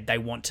said they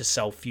want to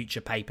sell future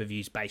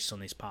pay-per-views based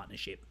on this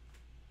partnership.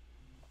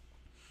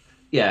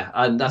 Yeah,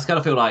 and that's kind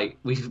of feel like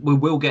we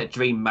will get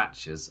dream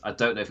matches. I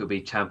don't know if it'll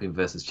be champion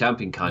versus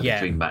champion kind of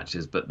dream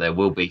matches, but there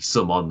will be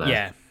some on there.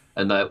 Yeah.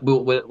 And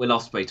Will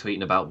Ospreay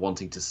tweeting about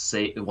wanting to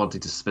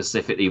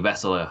specifically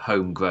wrestle a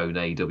homegrown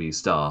AEW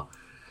star.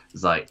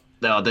 It's like,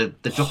 no, they're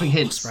dropping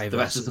hints. The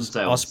wrestlers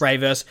themselves. Ospreay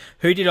versus,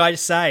 who did I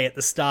say at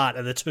the start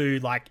are the two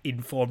like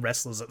informed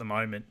wrestlers at the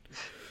moment?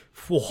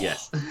 Whoa.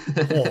 Yes.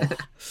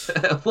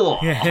 Whoa.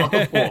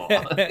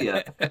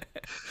 Yeah.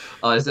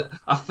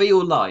 I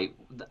feel like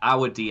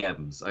our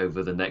DMs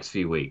over the next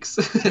few weeks,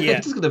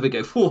 just gonna be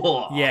go.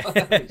 Whoa. Yeah.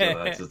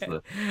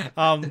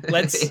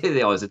 Let's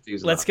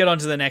get on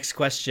to the next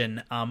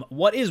question.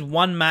 What is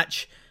one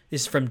match?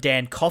 This is from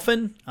Dan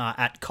Coffin,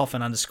 at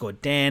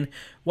Coffin_Dan.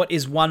 What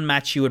is one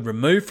match you would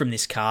remove from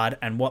this card,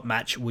 and what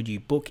match would you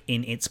book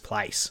in its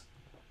place?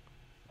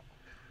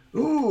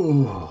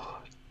 Ooh,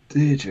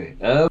 Deirdre.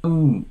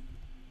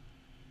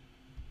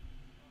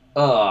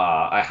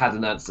 I had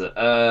an answer.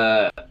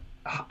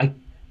 I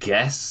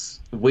guess,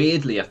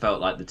 weirdly, I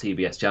felt like the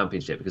TBS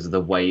Championship, because of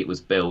the way it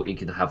was built, you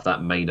can have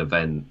that main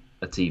event,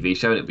 a TV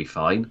show, and it'd be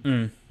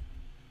fine.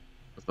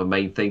 That's my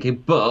main thinking.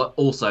 But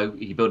also,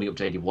 if you're building up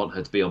Jade, you want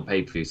her to be on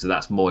pay-per-view, so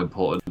that's more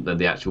important than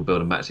the actual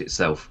build and match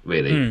itself,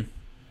 really.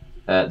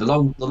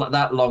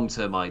 That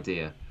long-term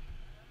idea.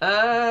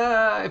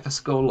 If I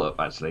scroll up,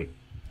 actually,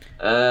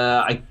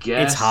 I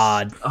guess it's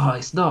hard.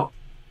 It's not.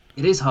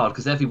 It is hard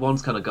because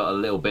everyone's kind of got a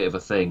little bit of a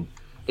thing.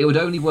 It would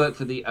only work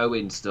for the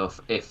Owen stuff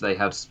if they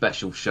had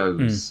special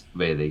shows,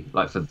 really,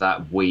 like for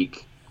that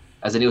week.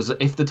 As in,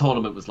 if the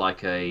tournament was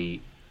like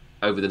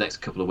over the next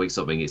couple of weeks,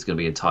 something, it's going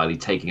to be entirely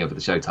taking over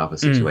the show type of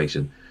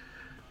situation.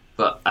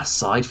 But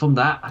aside from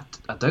that,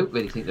 I don't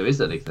really think there is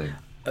anything.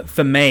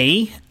 For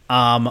me,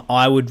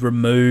 I would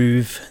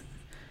remove,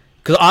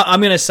 because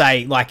I'm going to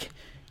say, like,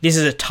 this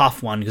is a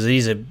tough one because it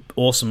is an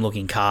awesome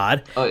looking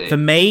card. For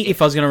me,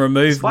 if I was going to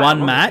remove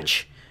one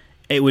match,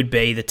 it would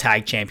be the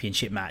tag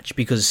championship match,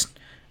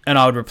 and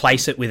I would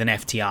replace it with an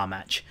FTR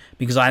match,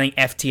 because I think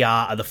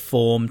FTR are the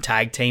form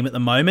tag team at the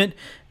moment,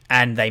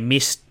 and they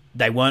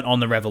weren't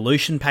on the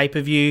Revolution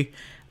pay-per-view,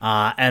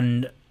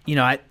 and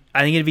I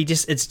think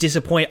it's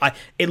disappointing.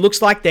 It looks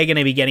like they're going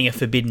to be getting a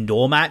Forbidden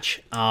Door match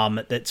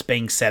that's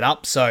being set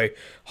up, so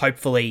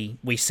hopefully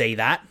we see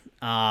that,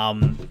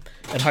 and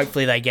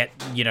hopefully they get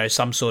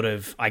some sort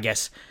of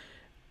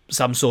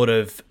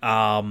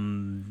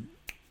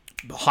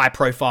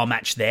high-profile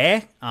match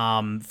there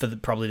for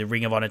probably the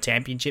Ring of Honor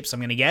Championships, I'm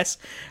going to guess.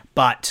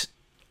 But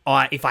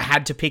if I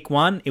had to pick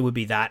one, it would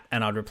be that,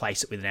 and I'd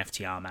replace it with an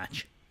FTR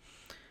match.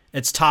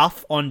 It's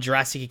tough on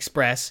Jurassic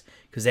Express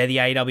because they're the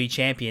AEW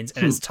champions,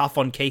 and it's tough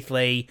on Keith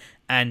Lee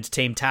and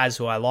Team Taz,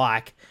 who I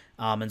like,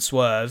 and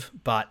Swerve,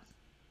 but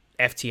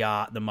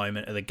FTR at the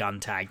moment are the gun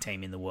tag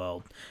team in the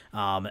world,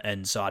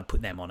 and so I'd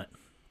put them on it.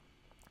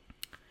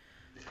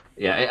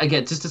 Yeah,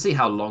 again, just to see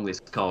how long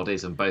this card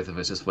is, and both of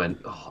us just went,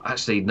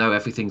 actually, no,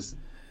 everything's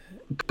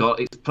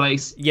got its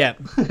place. Yeah.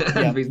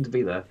 And reason to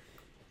be there.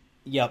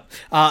 Yep.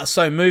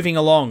 So moving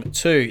along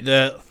to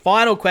the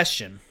final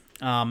question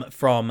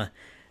from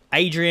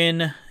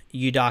Adrian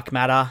Udark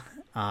Matter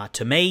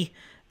to me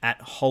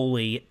at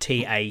Holy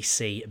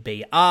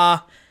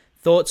TACBR.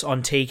 Thoughts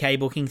on TK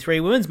booking 3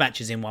 women's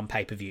matches in one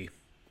pay-per-view?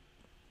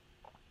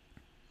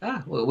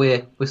 Well,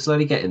 we're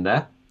slowly getting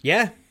there.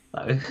 Yeah.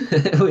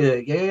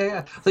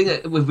 Yeah. I think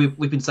that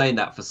we've been saying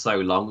that for so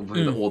long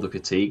with all the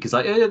critique. Because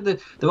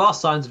there are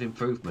signs of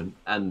improvement,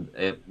 and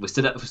we're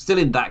still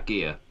in that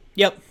gear.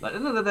 Yep.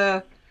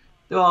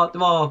 There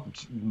are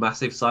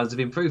massive signs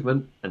of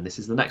improvement, and this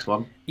is the next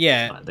one.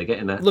 Yeah. They're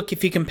getting there. Look,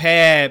 if you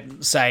compare,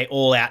 say,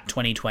 All Out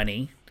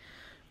 2020,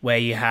 where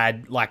you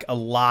had like a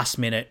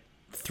last-minute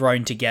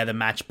thrown together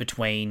match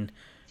between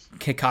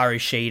Hikaru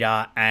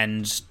Shida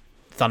and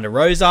Thunder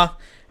Rosa,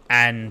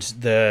 and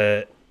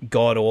the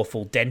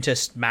god-awful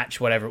dentist match,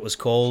 whatever it was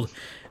called.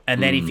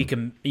 And then if you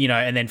can,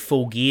 and then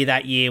Full Gear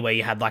that year where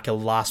you had like a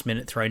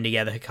last-minute thrown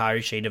together Hikaru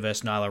Shida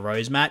versus Nyla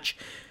Rose match.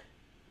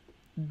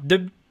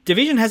 The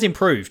division has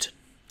improved.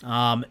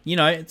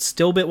 It's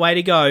still a bit way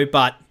to go,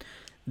 but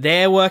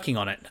they're working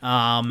on it.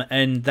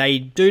 And they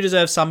do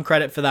deserve some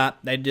credit for that.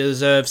 They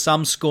deserve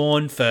some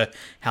scorn for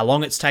how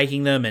long it's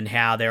taking them and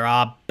how there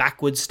are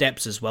backward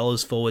steps as well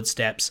as forward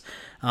steps.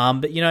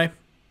 But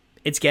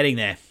it's getting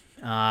there.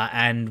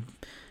 And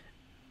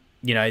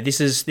this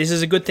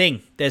is a good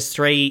thing. There's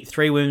three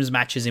women's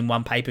matches in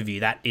one pay-per-view.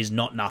 That is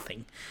not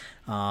nothing.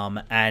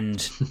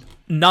 And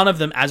none of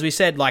them, as we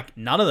said,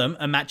 none of them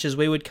are matches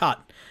we would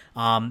cut.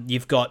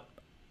 You've got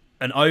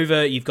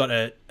you've got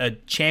a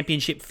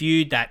championship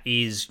feud that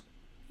is,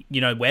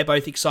 we're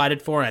both excited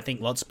for, and I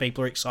think lots of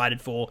people are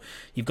excited for.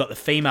 You've got the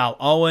female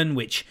Owen,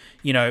 which,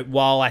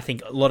 while I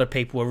think a lot of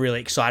people were really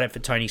excited for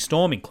Toni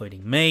Storm,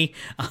 including me,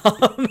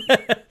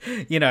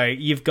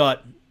 you've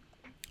got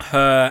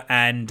her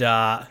and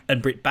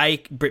Britt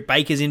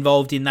Baker's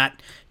involved in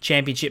that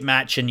championship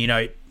match,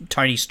 and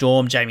Toni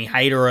Storm, Jamie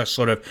Hayter are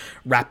sort of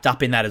wrapped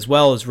up in that as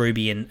well as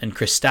Ruby and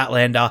Chris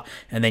Statlander,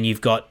 and then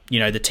you've got the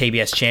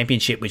TBS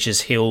Championship, which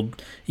is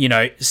held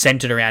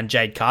centered around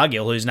Jade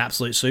Cargill, who's an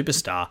absolute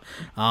superstar.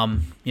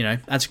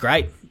 That's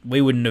great.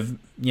 We wouldn't have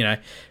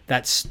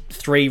that's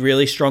 3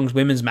 really strong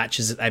women's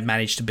matches that they've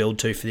managed to build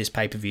to for this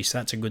pay-per-view, so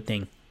that's a good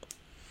thing.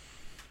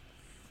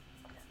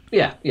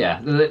 Yeah.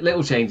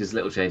 Little changes.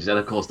 And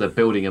of course, they're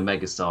building a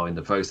megastar in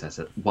the process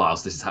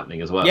whilst this is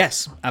happening as well.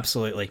 Yes,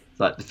 absolutely.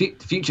 Like the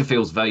future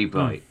feels very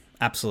bright.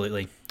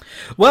 Absolutely.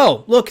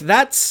 Well, look,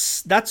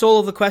 that's all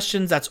of the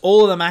questions. That's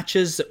all of the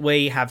matches that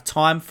we have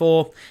time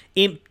for.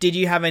 Imp, did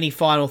you have any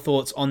final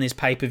thoughts on this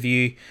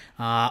pay-per-view,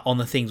 on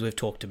the things we've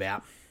talked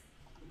about?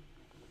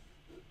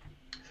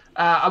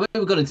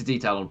 We've gone into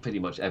detail on pretty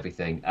much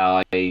everything.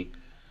 I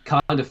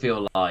kind of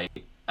feel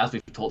like, as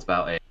we've talked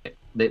about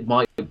it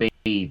might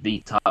be the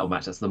title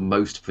match that's the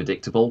most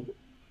predictable.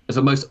 It's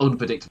the most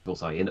unpredictable,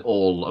 in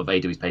all of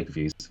AEW's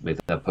pay-per-views with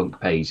Punk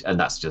Page, and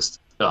that's just,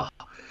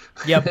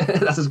 Yep.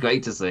 that's just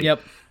great to see.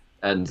 Yep.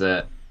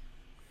 And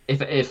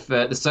if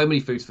there's so many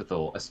foods for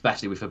thought,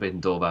 especially with Forbidden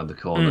Door around the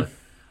corner,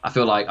 I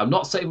feel like I'm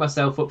not setting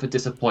myself up for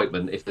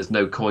disappointment if there's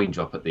no coin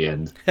drop at the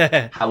end.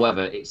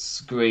 However, it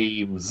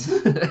screams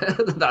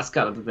that's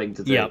kind of the thing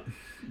to do.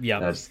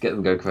 Yep. Just get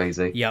them go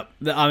crazy. Yep.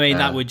 I mean,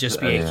 that would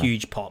just be a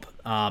huge pop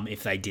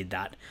if they did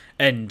that.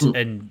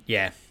 And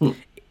yeah,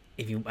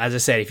 if you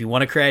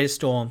want to create a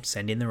storm,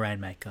 send in the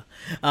Rainmaker.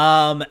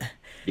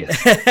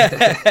 Yes.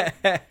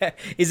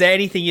 Is there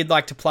anything you'd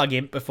like to plug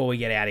in before we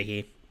get out of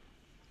here?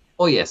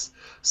 Oh, yes.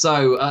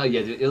 So, I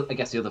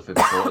guess the other thing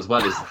I thought as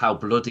well is how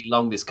bloody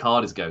long this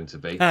card is going to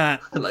be.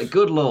 Like,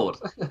 good Lord.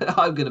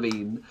 I'm going to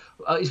be...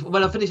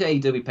 when I finish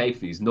AEW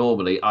pay-per-views,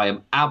 normally I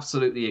am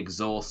absolutely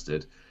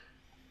exhausted,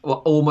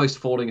 almost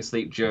falling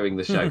asleep during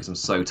the show because I'm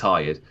so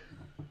tired.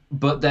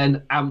 But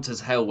then amped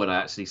as hell when I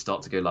actually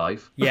start to go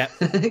live. Yeah.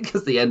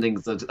 Because the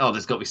endings are...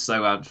 there's got to be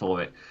so amped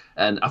for it.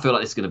 And I feel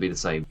like it's going to be the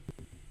same.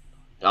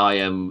 I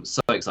am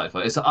so excited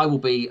for it. So I will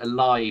be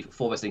live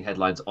for Wrestling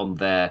Headlines on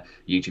their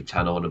YouTube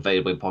channel and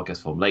available in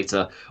podcast form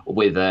later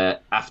with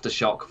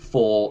Aftershock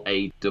for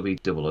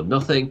AEW Double or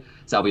Nothing.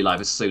 So I'll be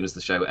live as soon as the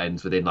show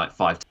ends, within like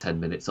 5 to 10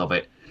 minutes of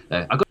it.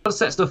 I've got to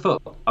set stuff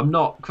up. I'm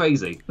not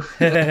crazy.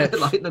 No.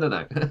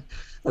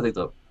 I think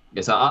so.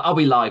 Yeah, so I'll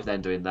be live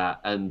then doing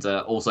that. And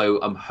also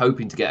I'm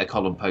hoping to get a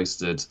column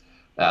posted,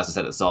 as I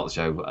said at the start of the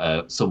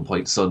show, some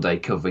point Sunday,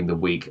 covering the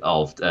week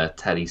of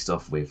telly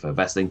stuff with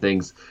wrestling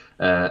things.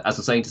 As I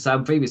was saying to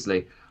Sam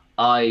previously,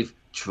 I've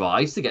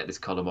tried to get this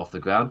column off the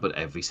ground, but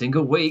every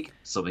single week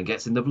something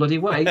gets in the bloody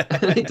way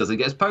and it doesn't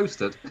get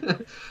posted.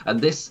 And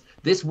this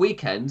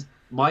weekend,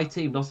 my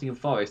team, Nottingham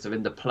Forest, are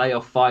in the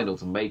playoff final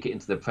to make it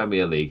into the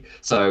Premier League.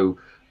 So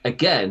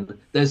again,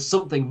 there's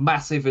something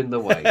massive in the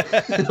way,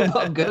 but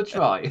I'm going to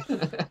try.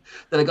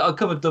 Then I got to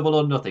cover Double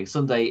or Nothing.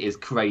 Sunday is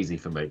crazy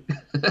for me.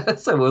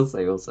 So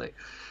we'll see.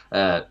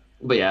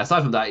 But yeah,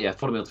 aside from that,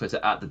 follow me on Twitter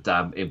at the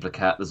Damn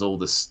Implicat. There's all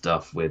this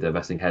stuff with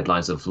Wrestling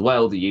Headlines as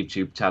well, the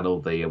YouTube channel,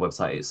 the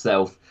website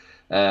itself.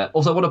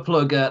 Also, I want to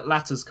plug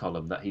Latter's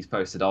column that he's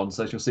posted on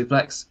Social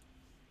Suplex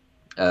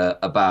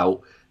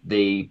about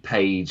the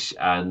Page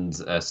and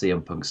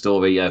CM Punk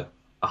story. I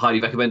highly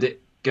recommend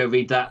it. Go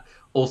read that.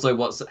 Also,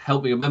 what's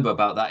helped me remember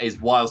about that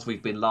is whilst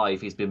we've been live,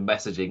 he's been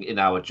messaging in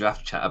our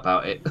draft chat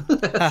about it. So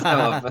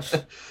I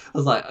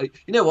was like,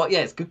 you know what? Yeah,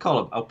 it's a good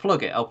column. I'll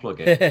plug it.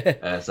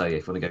 So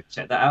if you want to go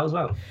check that out as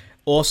well.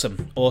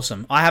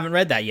 Awesome. I haven't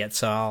read that yet,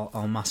 so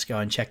I must go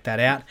and check that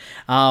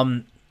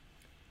out.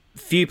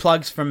 Few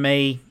plugs from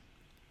me.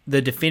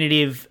 The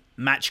definitive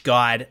match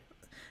guide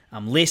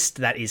list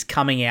that is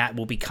coming out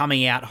will be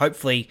coming out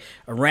hopefully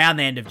around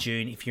the end of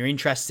June. If you're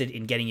interested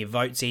in getting your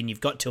votes in, you've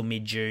got till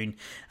mid-June.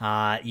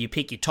 You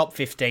pick your top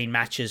 15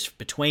 matches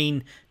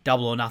between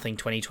Double or Nothing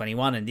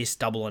 2021 and this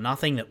Double or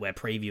Nothing that we're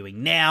previewing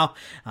now,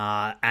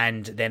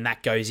 and then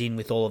that goes in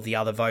with all of the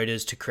other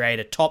voters to create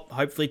a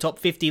hopefully top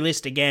 50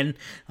 list again.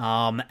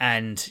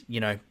 And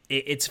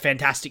it's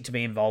fantastic to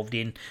be involved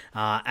in,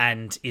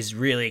 and is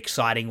really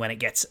exciting when it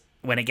gets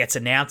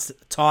announced at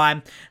the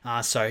time.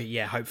 So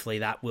yeah, hopefully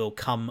that will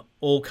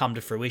all come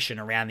to fruition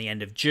around the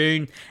end of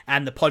June,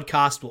 and the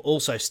podcast will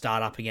also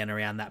start up again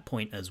around that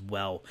point as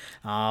well.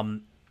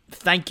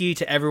 Thank you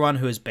to everyone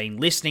who has been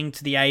listening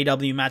to the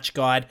AEW Match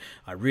Guide.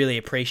 I really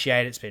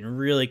appreciate it. It's been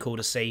really cool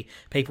to see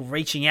people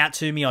reaching out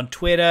to me on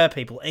Twitter,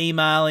 people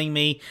emailing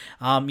me,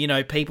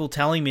 people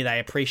telling me they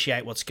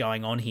appreciate what's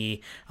going on here.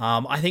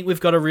 I think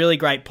we've got a really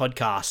great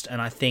podcast,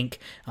 and I think,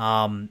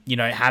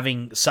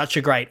 having such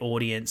a great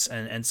audience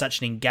and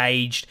such an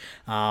engaged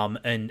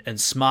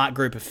and smart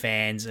group of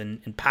fans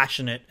and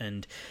passionate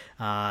and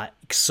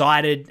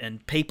excited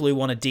and people who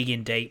want to dig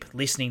in deep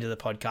listening to the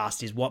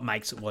podcast is what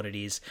makes it what it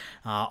is.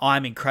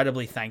 I'm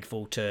incredibly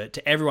thankful to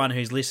everyone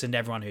who's listened,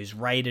 everyone who's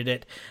rated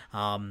it.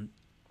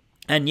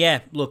 And yeah,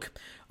 look,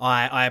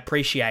 I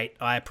appreciate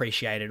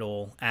it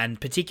all,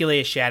 and particularly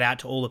a shout out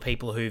to all the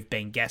people who've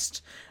been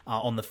guests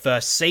on the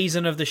first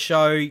season of the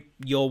show.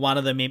 You're one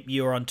of them.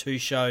 You were on 2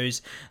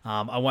 shows.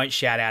 I won't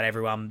shout out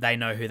everyone; they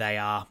know who they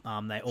are.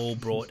 They all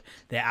brought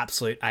their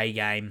absolute A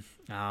game.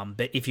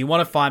 But if you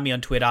want to find me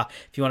on Twitter,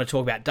 if you want to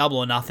talk about Double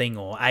or Nothing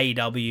or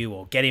AEW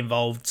or get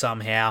involved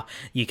somehow,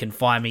 you can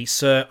find me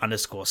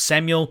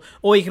Sir_Samuel,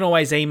 or you can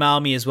always email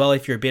me as well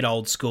if you're a bit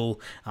old school.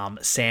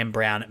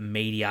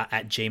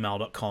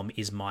 SamBrownMedia@gmail.com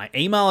is my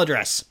email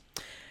address.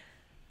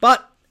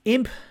 But,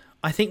 Imp,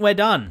 I think we're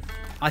done.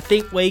 I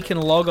think we can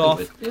log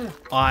off. Yeah.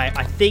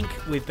 I think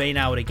we've been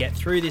able to get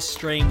through this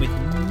stream with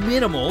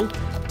minimal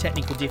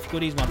technical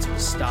difficulties once we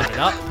start it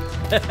up.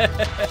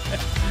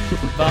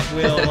 But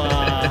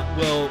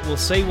we'll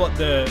see what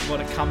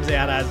it comes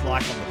out as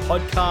like on the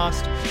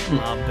podcast.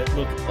 But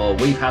look,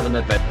 we've had an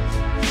event.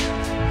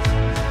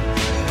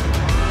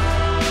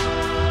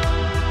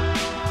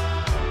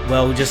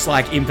 Well, just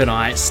like Imp and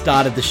I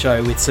started the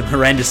show with some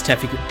horrendous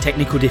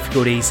technical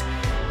difficulties,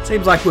 it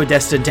seems like we're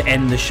destined to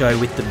end the show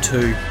with them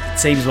too. It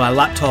seems my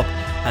laptop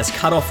has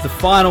cut off the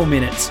final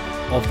minutes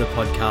of the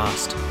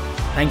podcast.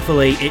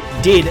 Thankfully, it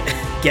did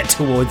get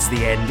towards the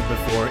end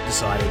before it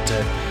decided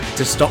to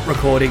stop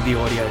recording the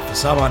audio for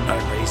some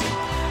unknown reason.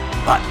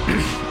 But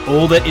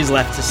all that is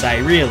left to say,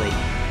 really,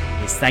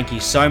 is thank you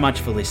so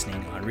much for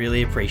listening. I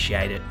really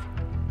appreciate it.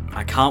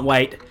 I can't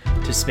wait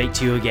to speak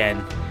to you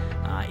again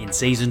in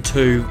Season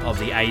 2 of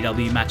the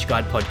AEW Match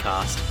Guide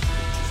podcast.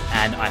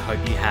 And I hope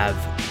you have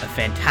a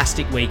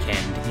fantastic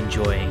weekend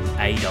enjoying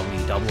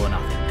AEW Double or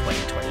Nothing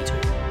 2020.